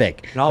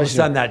prolific. And all of a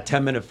sudden, that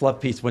 10-minute fluff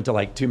piece went to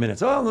like 2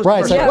 minutes. Oh, those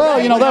Right, it's like, commercials.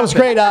 well, What that was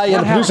happened? great. The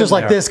What producers happened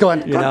like there? this going,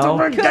 You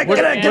know?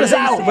 get us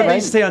out. What they Right?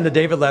 used to say on the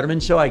David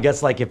Letterman show, I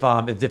guess, like if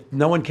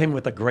no one came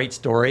with a great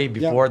story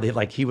before,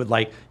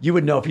 you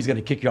would know if he's going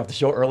to kick you off the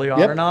show early on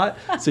Yep. or not.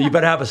 So you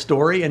better have a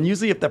story. And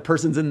usually, if the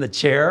person's in the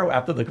chair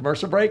after the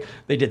commercial break,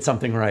 they did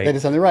something right. They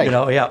did something right.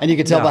 Yeah. And you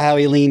could tell by how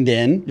he leaned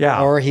in.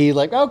 Yeah. Or he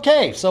like,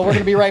 okay, so we're going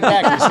to be right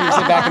back. And you see him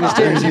sit back in his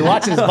chair. And you're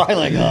watching his body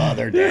like, oh,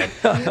 they're dead.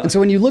 And so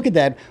when you look at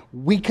that,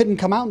 we couldn't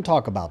come out and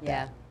talk about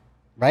that. Yeah.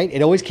 Right?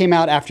 It always came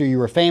out after you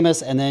were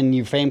famous, and then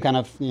your fame kind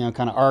of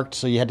arced,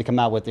 so you had to come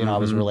out with, I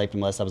was really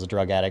famous, I was a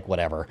drug addict,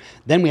 whatever.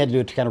 Then we had to do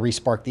it to kind of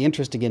re-spark the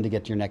interest again to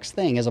get to your next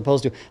thing, as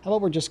opposed to, how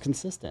about we're just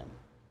consistent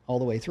all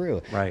the way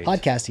through? Right.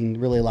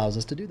 Podcasting really allows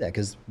us to do that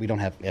because we don't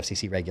have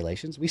FCC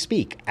regulations. We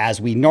speak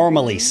as we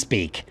normally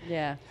speak.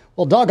 Yeah.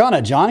 Well, doggone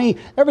it, Johnny.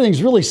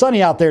 Everything's really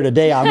sunny out there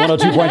today on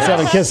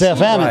 102.7 KISS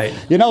FM. Right.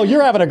 And,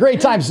 you're having a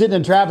great time sitting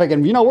in traffic,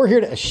 and, we're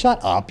here to...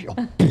 Shut up.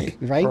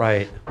 Right?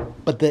 Right.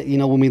 But,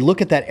 when we look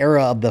at that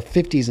era of the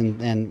 50s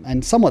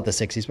and somewhat the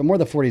 60s, but more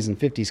the 40s and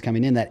 50s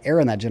coming in, that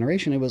era and that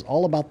generation, it was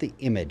all about the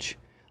image,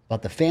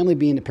 about the family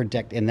being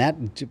protected. And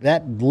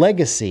that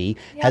legacy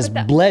has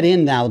but bled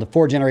in now the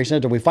 4 generations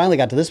until we finally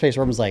got to this place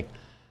where everyone's like,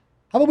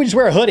 how about we just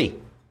wear a hoodie?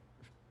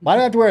 Why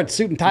do I have to wear a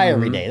suit and tie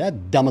every day? That's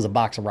dumb as a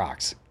box of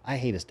rocks. I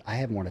hate it. I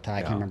haven't worn a tie.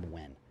 I can't remember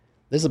when.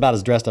 This is about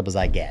as dressed up as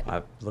I get.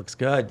 Looks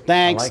good.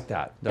 Thanks. I like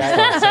that.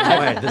 That's the same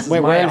way. This is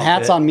Wait, my wearing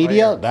hats outfit on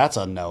media? right here. That's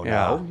a no-no.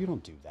 Yeah. You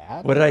don't do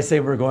that. What did I say?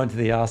 We were going to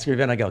the Oscar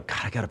event. I go, God,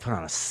 I got to put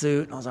on a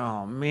suit. And I was like,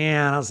 oh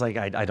man. I was like,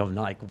 I don't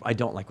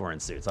like wearing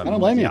suits. I don't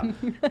blame you.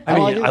 I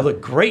like mean, it. I look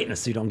great in a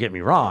suit. Don't get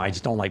me wrong. I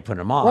just don't like putting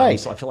them on. Right.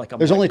 So I feel like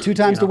There's only 2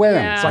 times to wear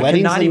them. Yeah. So I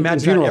Weddings cannot and imagine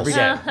that funerals. every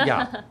day.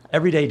 Yeah,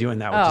 every day doing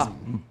that.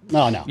 Which is,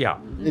 No. yeah.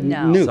 No.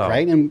 Nuke, So-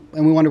 right? And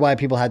we wonder why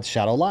people had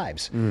shallow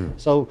lives.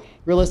 So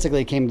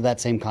realistically, it came to that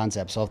same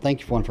concept. So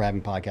thank you for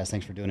having podcasts.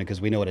 Thanks for doing it because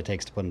we know what it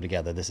takes to put them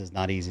together. This is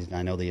not easy. And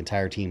I know the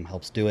entire team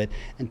helps do it.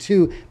 And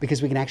 2,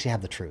 because we can actually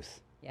have the truth.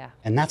 Yeah.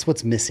 And that's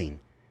what's missing.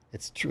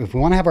 It's true. If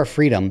we want to have our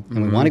freedom,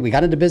 and we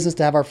got into business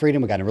to have our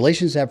freedom, we got into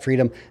relationships to have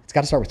freedom, it's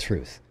got to start with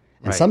truth.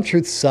 And Right. some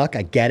truths suck.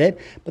 I get it,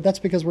 but that's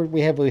because we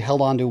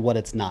held on to what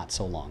it's not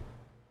so long.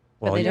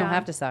 But they yeah. don't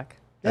have to suck.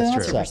 That's Yeah,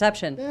 true. suck.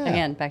 Perception. Yeah.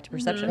 Again, back to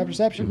perception. By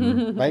perception,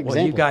 right? Well,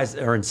 you Example. guys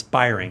are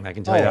inspiring. I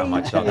can tell you that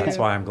much. So that's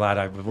why I'm glad.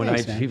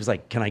 Thanks, man. He was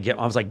like, "Can I get?"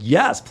 I was like,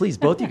 "Yes, please,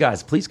 both you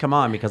guys, please come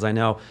on," because I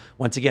know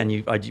once again,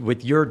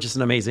 you're just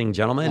an amazing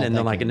gentleman, and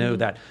then thank I can know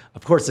that,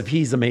 of course, if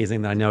he's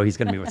amazing, then I know he's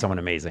going to be with someone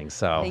amazing.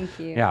 So Thank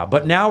you. yeah.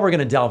 But now we're going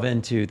to delve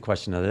into the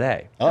question of the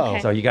day. Uh-oh.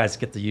 So you guys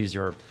get to use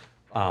your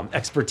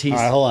expertise. All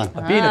right, hold on.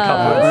 of being a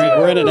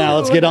couple. We're in it now.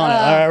 Let's get on it. All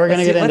right, we're going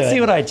to get into Let's see it.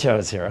 what I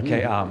chose here.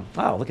 Okay.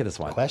 Oh, look at this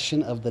one.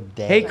 Question of the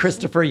day. Hey,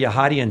 Christopher,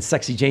 Yahadi, and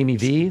sexy Jamie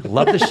V.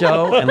 Love the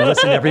show and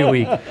listen every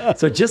week.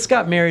 So just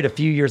got married a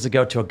few years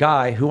ago to a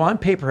guy who on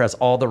paper has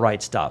all the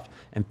right stuff.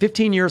 I'm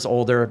 15 years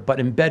older, but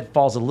in bed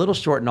falls a little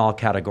short in all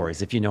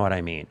categories, if you know what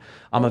I mean.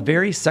 I'm a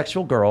very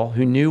sexual girl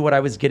who knew what I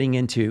was getting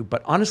into,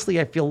 but honestly,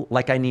 I feel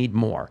like I need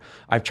more.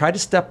 I've tried to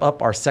step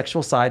up our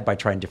sexual side by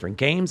trying different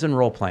games and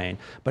role playing,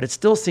 but it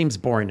still seems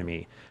boring to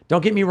me.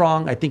 Don't get me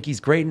wrong, I think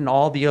he's great in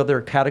all the other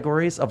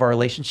categories of our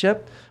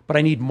relationship, but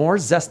I need more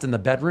zest in the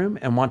bedroom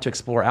and want to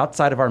explore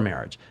outside of our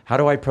marriage. How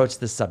do I approach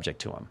this subject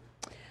to him?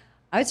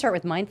 I would start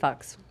with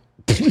mindfucks.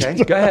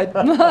 Okay, go ahead.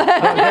 What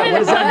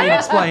does that mean?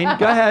 Explain.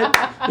 Go ahead.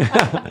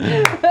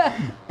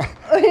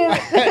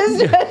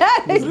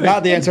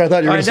 Not the answer I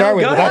thought you were I going to start know,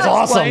 with, go but that's ahead,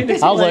 awesome.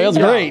 explain, I was like, that's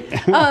explain.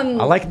 great.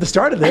 I like the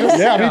start of this.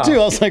 Yeah, me too.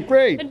 I was like,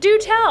 great. Do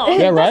tell.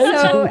 Yeah, right?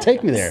 So-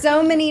 Take me there.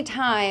 So many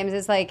times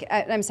it's like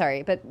I'm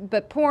sorry,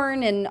 but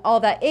porn and all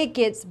that, it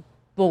gets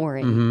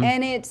boring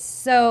and it's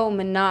so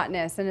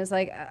monotonous, and it's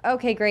like,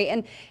 okay, great,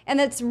 and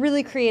that's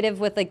really creative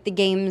with like the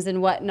games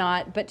and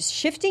whatnot, but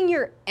shifting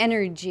your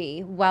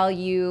energy while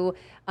you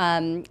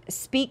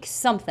speak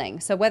something.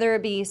 So whether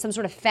it be some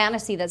sort of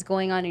fantasy that's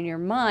going on in your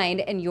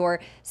mind and you're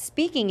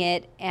speaking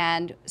it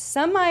and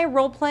semi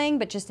role playing,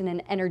 but just in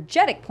an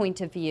energetic point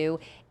of view,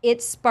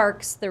 it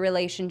sparks the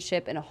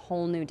relationship in a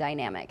whole new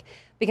dynamic.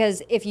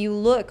 Because if you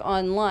look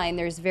online,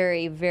 there's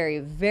very, very,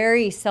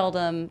 very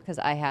seldom, because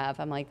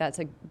I'm like, that's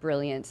a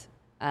brilliant,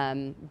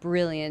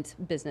 brilliant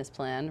business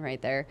plan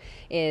right there,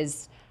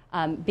 is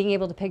being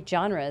able to pick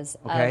genres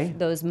of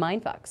those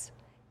mindfucks.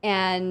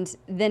 And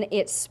then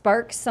it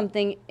sparks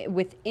something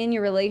within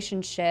your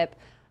relationship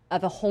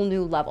of a whole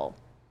new level.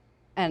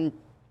 And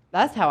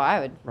that's how I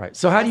would. Right.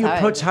 So how do you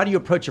That's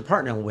approach your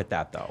partner with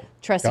that though?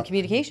 Trust and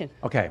communication.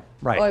 Okay.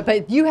 Right. Oh,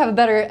 but you have a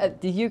better,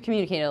 you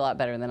communicate a lot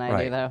better than I do,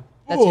 Right. though.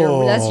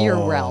 That's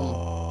your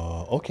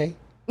realm. Okay.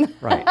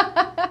 Right.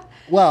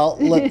 Well,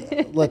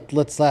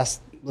 let's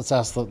ask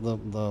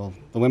the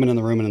women in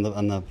the room and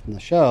in the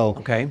show.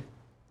 Okay.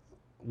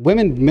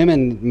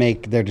 Women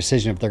make their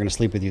decision if they're going to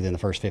sleep with you in the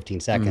first 15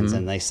 seconds, Mm-hmm.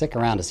 and they stick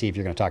around to see if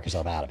you're going to talk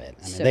yourself out of it.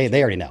 I mean, So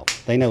they already know.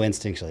 They know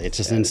instinctually. It's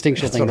just an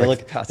instinctual That's thing. They what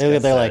look. I was They're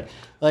gonna say.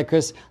 like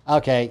Chris.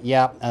 Okay,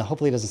 yeah.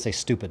 Hopefully, it doesn't say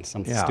stupid.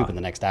 Something Yeah. stupid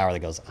the next hour that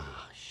goes,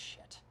 ah,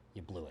 shit,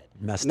 you blew it.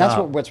 Messed and that's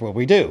up. that's what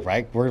we do,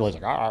 right? We're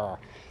like, ah.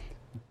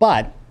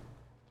 But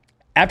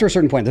after a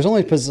certain point, there's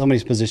only so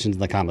many positions in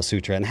the Kama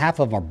Sutra, and half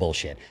of them are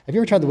bullshit. Have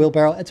you ever tried the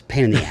wheelbarrow? It's a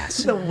pain in the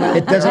ass.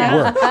 It doesn't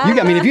work.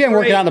 I mean, if you haven't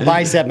worked out on the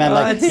bicep, man,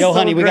 like, That's yo, so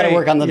honey, we got to great.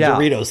 work on the Yeah.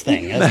 Doritos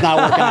thing. It's not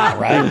working out,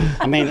 right?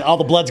 I mean, all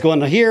the blood's going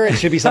to here. It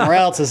should be somewhere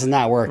else. This is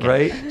not working.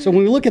 Right. So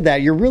when we look at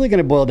that, you're really going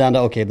to boil down to,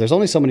 okay, there's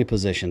only so many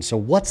positions. So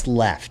what's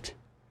left?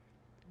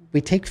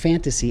 We take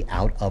fantasy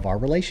out of our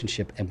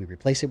relationship and we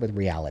replace it with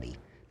reality.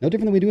 No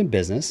different than we do in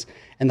business.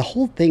 And the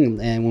whole thing,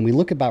 and when we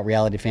look about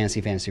reality,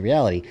 fantasy,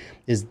 reality,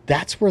 is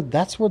that's where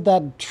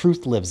that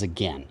truth lives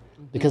again.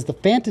 Because the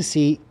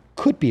fantasy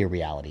could be a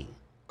reality,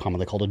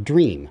 commonly called a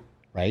dream,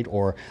 right?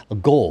 Or a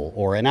goal,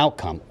 or an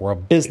outcome, or a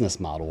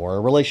business model, or a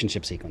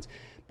relationship sequence.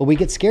 But we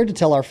get scared to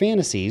tell our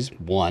fantasies,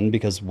 one,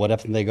 because what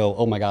if they go,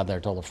 oh my God, they're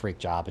told a freak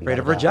job. And Afraid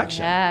of blah, blah, blah.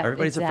 rejection. Yeah,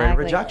 Everybody's afraid of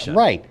exactly. rejection.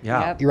 Right.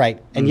 Yeah. Yep. You're right.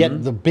 And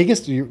yet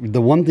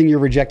the one thing you're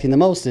rejecting the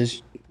most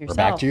is we're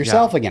back to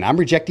yourself Yeah. again. I'm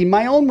rejecting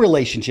my own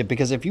relationship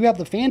because if you have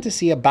the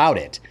fantasy about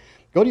it,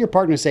 go to your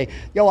partner and say,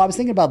 yo, I was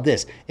thinking about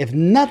this. If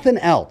nothing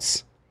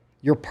else,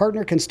 your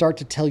partner can start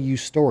to tell you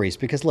stories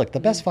because look, the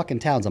best fucking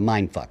town's a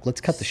mind fuck. Let's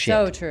cut the shit.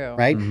 So true.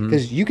 Right?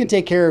 Because you can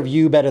take care of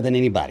you better than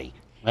anybody.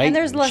 Right? And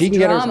there's less She can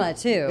get her- drama,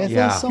 too. There's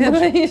Yeah. so much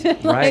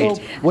Right.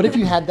 so what if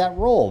you had that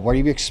role where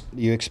you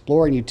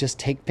explore and you just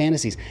take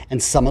fantasies,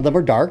 and some of them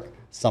are dark,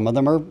 some of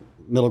them are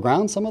middle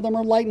ground, some of them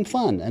are light and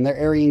fun, and they're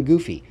airy and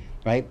goofy.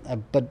 right?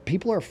 But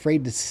people are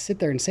afraid to sit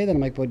there and say that.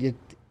 I'm like, well,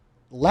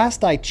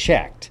 last I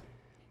checked,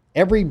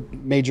 every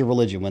major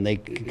religion, when they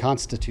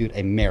constitute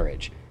a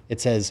marriage, it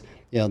says,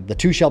 the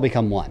two shall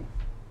become one.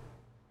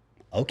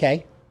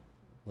 Okay,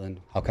 well, then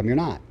how come you're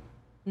not?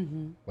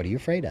 What are you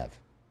afraid of?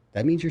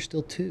 That means you're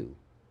still two.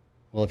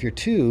 Well, if you're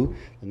two,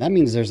 then that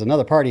means there's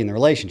another party in the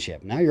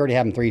relationship. Now you're already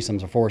having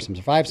threesomes or foursomes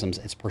or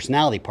fivesomes. It's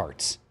personality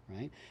parts,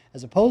 right?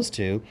 As opposed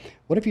to,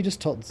 what if you just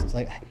told, it's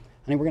like, honey,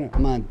 I'm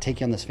gonna take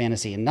you on this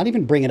fantasy and not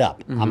even bring it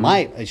up.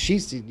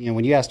 She's,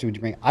 when you asked her, would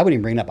you bring, I wouldn't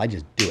even bring it up. I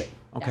just do it.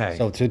 Okay.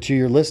 So to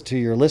your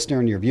listener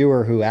and your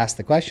viewer who asked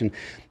the question,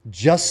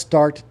 just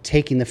start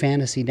taking the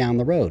fantasy down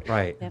the road.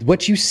 Right. Yep.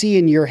 What you see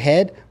in your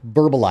head,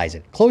 verbalize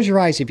it. Close your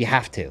eyes if you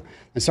have to,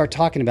 and start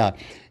talking about,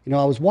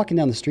 I was walking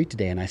down the street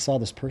today and I saw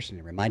this person.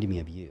 It reminded me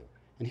of you.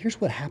 And here's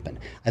what happened.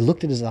 I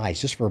looked at his eyes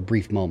just for a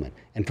brief moment.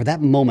 And for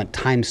that moment,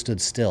 time stood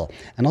still.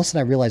 And all of a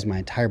sudden I realized my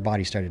entire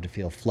body started to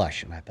feel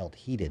flush and I felt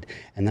heated.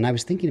 And then I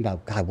was thinking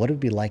about, God, what it would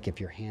be like if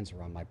your hands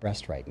were on my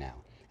breast right now?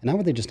 And not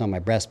were they just on my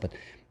breast, but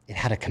it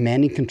had a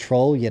commanding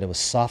control, yet it was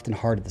soft and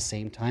hard at the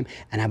same time.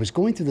 And I was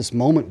going through this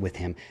moment with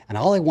him, and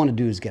all I wanted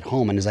to do is get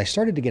home. And as I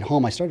started to get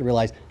home, I started to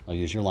realize, I'll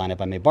use your line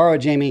if I may borrow it,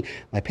 Jamie,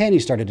 my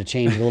panties started to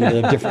change, a little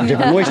bit of different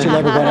moisture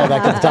level going on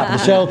back to the top of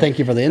the show. Thank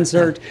you for the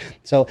insert.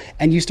 So,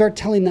 and you start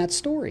telling that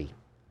story.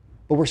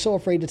 But we're so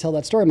afraid to tell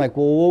that story. I'm like,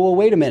 whoa,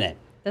 wait a minute.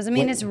 Doesn't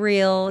mean it's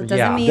real. Doesn't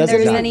Yeah. mean Doesn't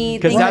there's mean-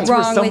 anything Because that's where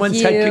wrong someone's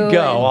with head you. could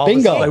go. All of a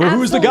Bingo. sudden, like, well,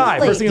 who's the guy?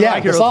 First thing Yeah, I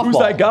hear the is, who's softball.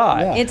 that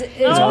guy? Yeah. It's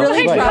Oh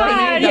really my probably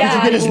God, Did you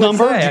yeah. get his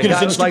number? say, Did you get I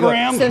his was like,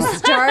 Instagram? So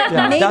start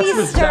Yeah, maybe that's start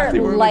exactly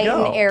where we light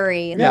go. and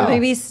airy. Yeah.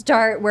 Maybe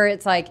start where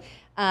it's like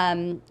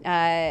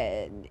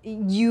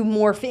you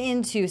morph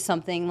into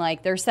something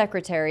like their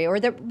secretary or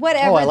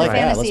whatever I like the that.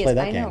 fantasy Let's play is.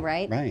 that I game. know,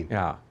 right? Right.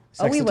 Yeah.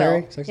 Oh, we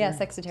Sexetary? will. Yeah,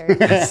 sexetary.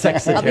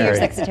 Sexetary. I'll be your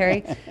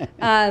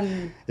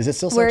sexetary. Is it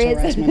still Where sexual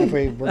is- harassment if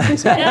we work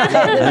this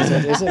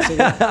out? Is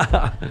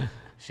it?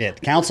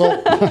 Shit.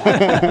 Counsel?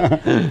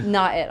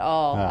 Not at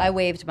all. I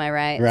waived my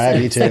rights. Right,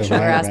 of me too. Sexual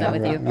Right,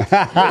 harassment right,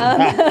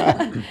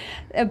 with you.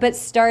 But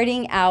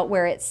starting out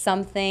where it's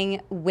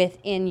something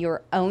within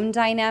your own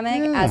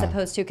dynamic as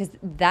opposed to, because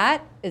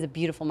that is a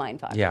beautiful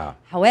mindfuck. Yeah.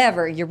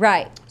 However, you're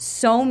right.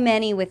 So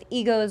many with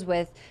egos,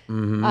 with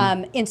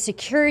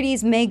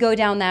insecurities may go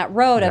down that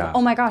road Yeah. of,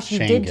 oh my gosh, you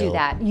Shame, did do guilt.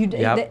 that.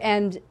 Yep.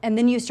 And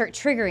then you start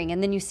triggering,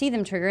 and then you see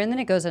them trigger, and then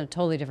it goes in a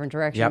totally different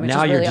direction. Yep. Which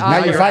Now is you're really just, Now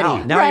awkward. you're fighting.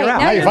 Out. Now Right, you're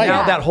out. now you're fighting.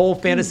 Now that whole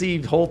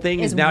fantasy, whole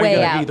thing is Is now way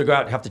you're out. gonna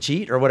either have to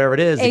cheat or whatever it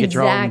is to get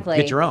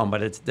Exactly. your own,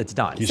 but it's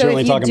done. You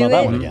certainly if you talking do about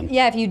that it- one again.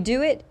 Yeah, if you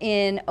do it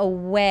in a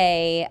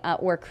way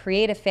or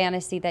create a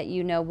fantasy that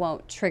you know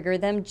won't trigger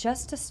them,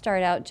 just to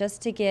start out,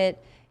 just to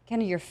get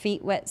kind of your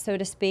feet wet, so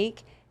to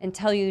speak,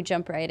 until you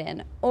jump right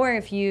in. Or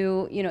if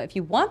you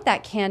want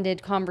that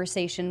candid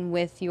conversation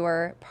with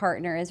your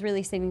partner, is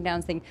really sitting down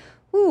and saying,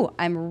 "Ooh,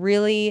 I'm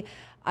really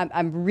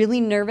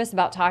nervous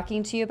about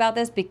talking to you about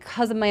this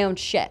because of my own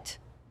shit."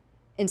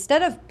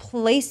 Instead of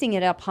placing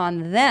it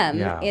upon them,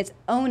 Yeah. it's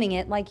owning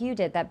it like you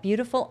did. That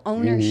beautiful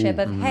ownership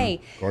of, hey,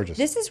 Gorgeous.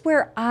 this is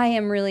where I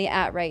am really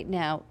at right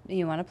now.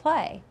 You want to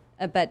play,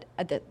 but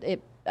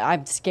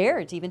I'm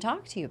scared to even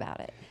talk to you about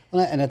it.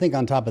 And I think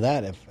on top of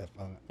that, if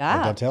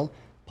Ah. dovetail,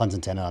 puns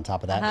intended on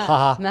top of that,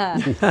 Nah.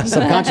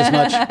 subconscious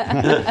much,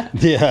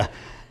 yeah,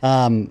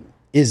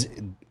 is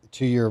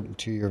to your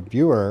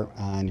viewer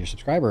and your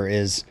subscriber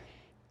is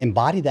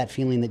embody that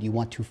feeling that you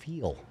want to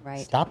feel. Right.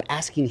 Stop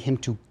asking him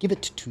to give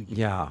it to you.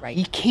 Yeah. Right.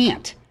 He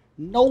can't.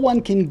 No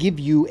one can give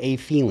you a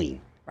feeling.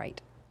 Right.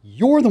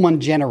 You're the one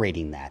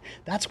generating that.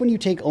 That's when you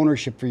take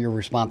ownership for your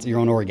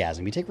own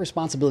orgasm. You take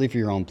responsibility for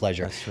your own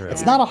pleasure. That's true.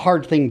 It's not a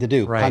hard thing to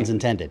do, Right. puns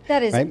intended.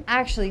 That is right?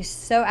 actually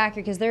so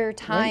accurate, because there are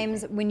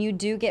times when you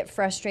do get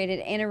frustrated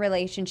in a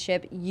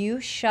relationship, you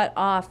shut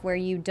off where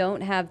you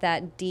don't have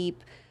that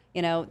deep,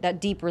 that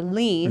deep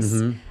release.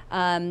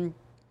 Mm-hmm.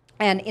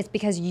 And it's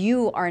because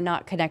you are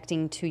not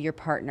connecting to your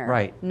partner.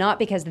 Right. Not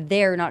because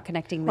they're not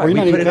connecting Or with you're we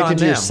not put even it on connected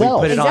to them.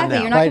 yourself. We put it on Exactly,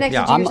 them. you're not Right. connected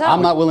to I'm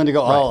yourself. not willing to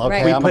go, oh, okay.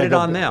 Right. We I'm put gonna it go-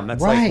 on them.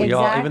 That's Right. like we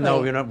all, even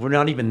though Exactly. we're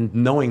not even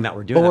knowing that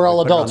we're doing But that. we're all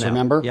we put it on adults, them.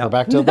 remember? Yep. We're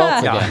back to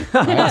adults Yeah. again.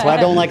 Right? That's why I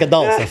don't like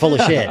adults. They're full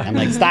of shit. I'm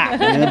like, stop.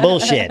 You're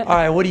bullshit. All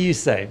right, what do you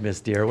say,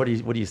 Miss Deer? What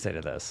do you say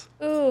to this?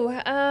 Ooh,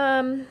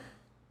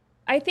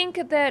 I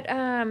think that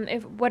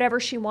if whatever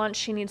she wants,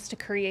 she needs to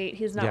create.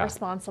 He's not Yeah.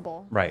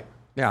 responsible. Right.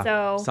 Yeah.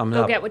 So Sum it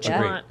go up. get what you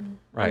Agreed. want.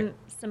 Right.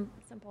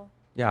 Simple.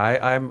 Yeah,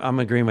 I'm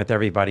agreeing with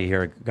everybody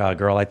here,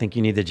 girl. I think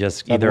you need to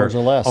just 7 either words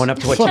or less. own up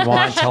to what you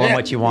want, tell him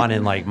what you want,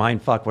 and like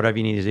mind fuck whatever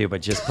you need to do, but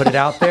just put it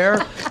out there,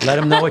 let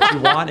him know what you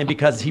want, and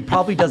because he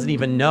probably doesn't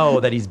even know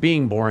that he's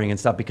being boring and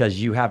stuff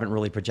because you haven't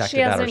really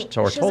projected that or She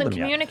told hasn't him yet.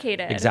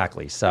 communicated.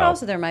 Exactly. So But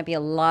also, there might be a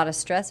lot of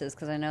stresses,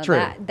 because I know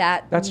True.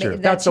 that's true.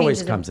 That That's always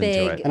changes a comes into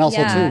big- it. And also,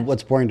 yeah. too,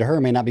 what's boring to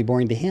her may not be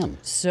boring to him.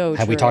 So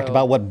Have we talked true.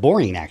 about what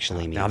boring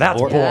actually means? now that's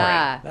Or- boring.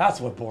 Yeah.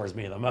 That's what bores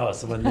me the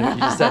most. When you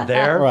just said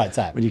there, What's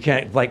that? when you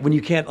can't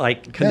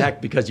connect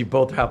because you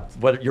both have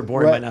what your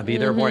boring Right. might not be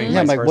their boring. Yeah, and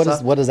I'm vice like,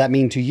 versa. what does that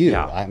mean to you?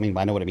 Yeah. I mean,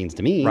 I know what it means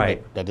to me.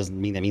 Right. But that doesn't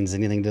mean that means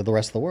anything to the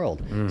rest of the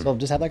world. So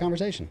just have that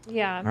conversation.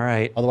 Yeah. All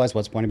right. Otherwise,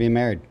 what's the point of being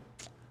married?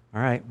 All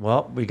right.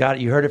 Well, we got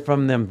it. You heard it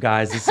from them,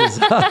 guys. This is,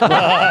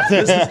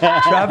 this is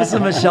Travis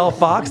and Michelle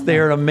Fox. They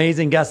are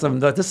amazing guests.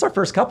 This is our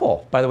first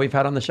couple, by the way, we've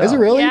had on the show. Is it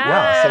really?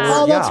 Yeah. So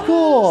Oh, that's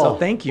cool. So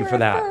thank you for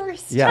that.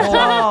 first. Yeah.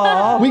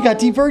 Aw. We got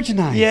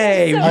de-virginized.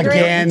 Yay. So You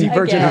great.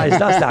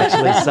 de-virginized us,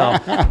 actually. So,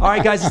 all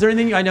right, guys, is there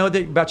anything I know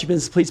that about your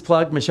business? Please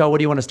plug. Michelle, what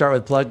do you want to start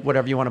with? Plug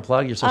whatever you want to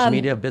plug, your social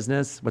media,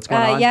 business, what's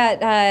going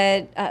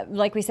on?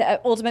 Like we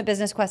said,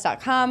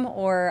 ultimatebusinessquest.com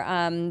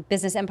or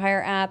Business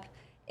Empire app.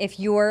 If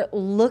you're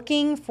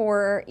looking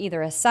for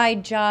either a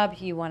side job,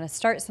 you want to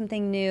start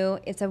something new,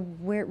 it's a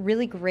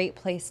really great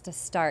place to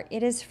start.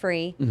 It is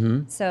free.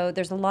 So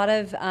there's a lot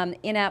of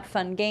in-app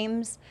fun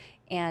games,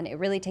 and it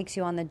really takes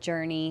you on the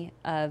journey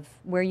of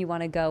where you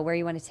want to go, where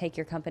you want to take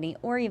your company,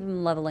 or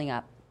even leveling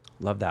up.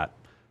 Love that.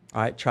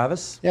 All right,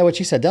 Travis? Yeah, what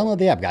she said. Download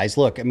the app, guys.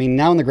 Look, I mean,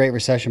 now in the Great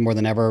Recession, more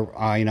than ever,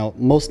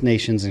 most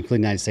nations,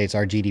 including the United States,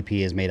 our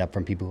GDP is made up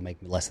from people who make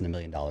less than $1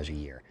 million a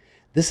year.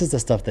 This is the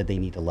stuff that they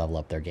need to level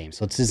up their game.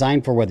 So it's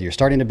designed for whether you're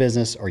starting a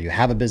business or you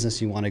have a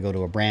business, you want to go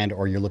to a brand,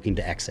 or you're looking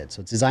to exit.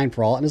 So it's designed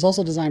for all, and it's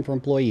also designed for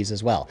employees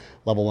as well.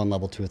 Level 1,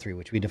 level 2, or 3,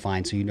 which we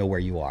define so you know where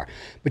you are.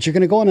 But you're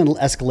going to go on an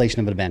escalation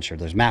of adventure.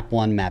 There's map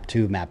 1, map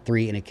 2, map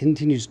 3, and it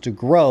continues to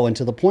grow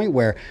until the point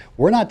where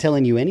we're not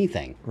telling you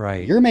anything.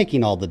 Right. You're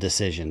making all the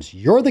decisions.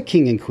 You're the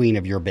king and queen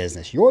of your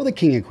business. You're the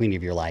king and queen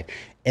of your life.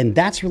 And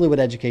that's really what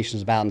education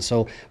is about. And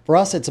so for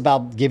us, it's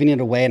about giving it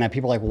away. And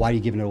people are like, well, why are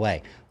you giving it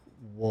away?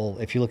 Well,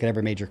 if you look at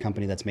every major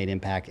company that's made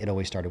impact, it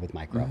always started with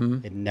micro.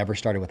 It never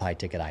started with high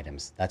ticket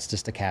items. That's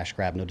just a cash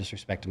grab. No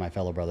disrespect to my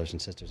fellow brothers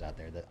and sisters out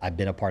there. That I've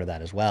been a part of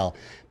that as well.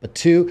 But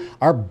 2,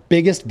 our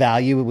biggest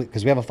value,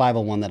 because we have a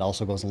 501 that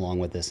also goes along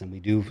with this, and we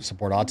do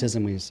support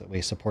autism. We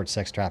support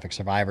sex traffic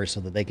survivors so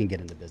that they can get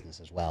into business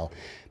as well.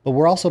 But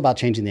we're also about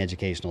changing the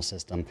educational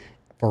system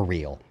for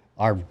real.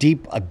 Our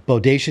deep,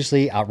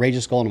 bodaciously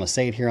outrageous goal, and I'm going to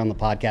say it here on the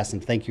podcast,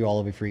 and thank you all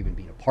of you for even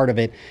being a part of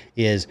it,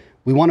 is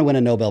we want to win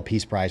a Nobel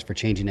Peace Prize for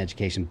changing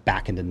education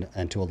back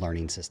into a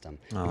learning system.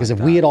 Because if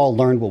we had all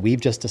learned what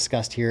we've just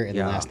discussed here in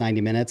the last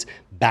 90 minutes,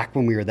 back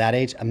when we were that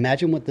age,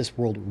 imagine what this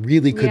world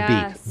really could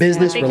Yes. be.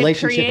 Business, They could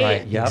relationship. create.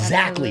 Right, yep.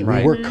 Exactly.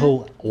 Right. We work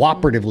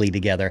cooperatively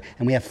together,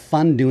 and we have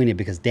fun doing it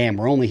because, damn,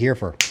 we're only here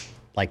for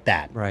like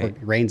that, Right.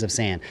 for grains of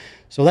sand.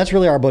 So that's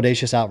really our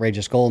bodacious,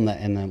 outrageous goal,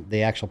 and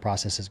the actual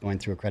process is going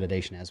through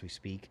accreditation as we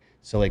speak.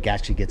 So it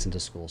actually gets into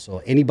school.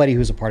 So anybody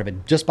who's a part of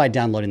it, just by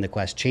downloading the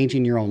Quest,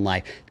 changing your own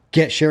life,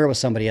 share it with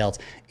somebody else,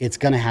 it's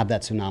going to have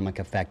that tsunamic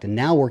effect. And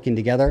now working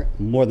together,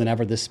 more than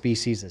ever, this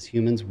species as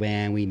humans,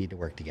 man, we need to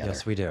work together.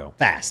 Yes, we do.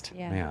 Fast.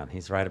 Yeah. Man,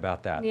 he's right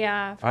about that.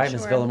 Yeah, for All right,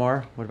 Ms. sure.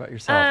 Villamore, what about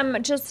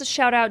yourself? Just a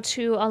shout out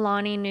to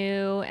Alani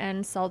New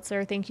and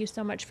Seltzer. Thank you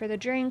so much for the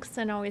drinks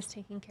and always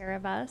taking care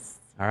of us.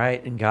 All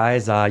right, and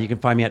guys, you can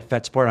find me at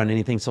FetSport on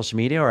anything social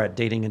media or at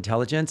Dating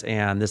Intelligence.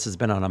 And this has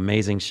been an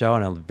amazing show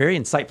and a very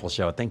insightful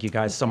show. Thank you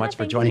guys so much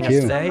for thank joining you us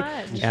so today.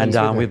 much.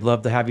 And we'd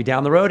love to have you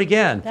down the road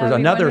again for That'd be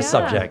another wonderful.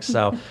 subject.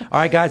 So, all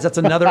right, guys, that's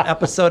another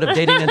episode of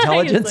Dating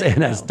Intelligence. like,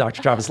 And as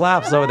Dr. Travis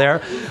laughs over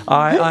there,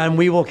 and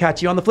we will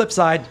catch you on the flip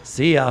side.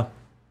 See ya.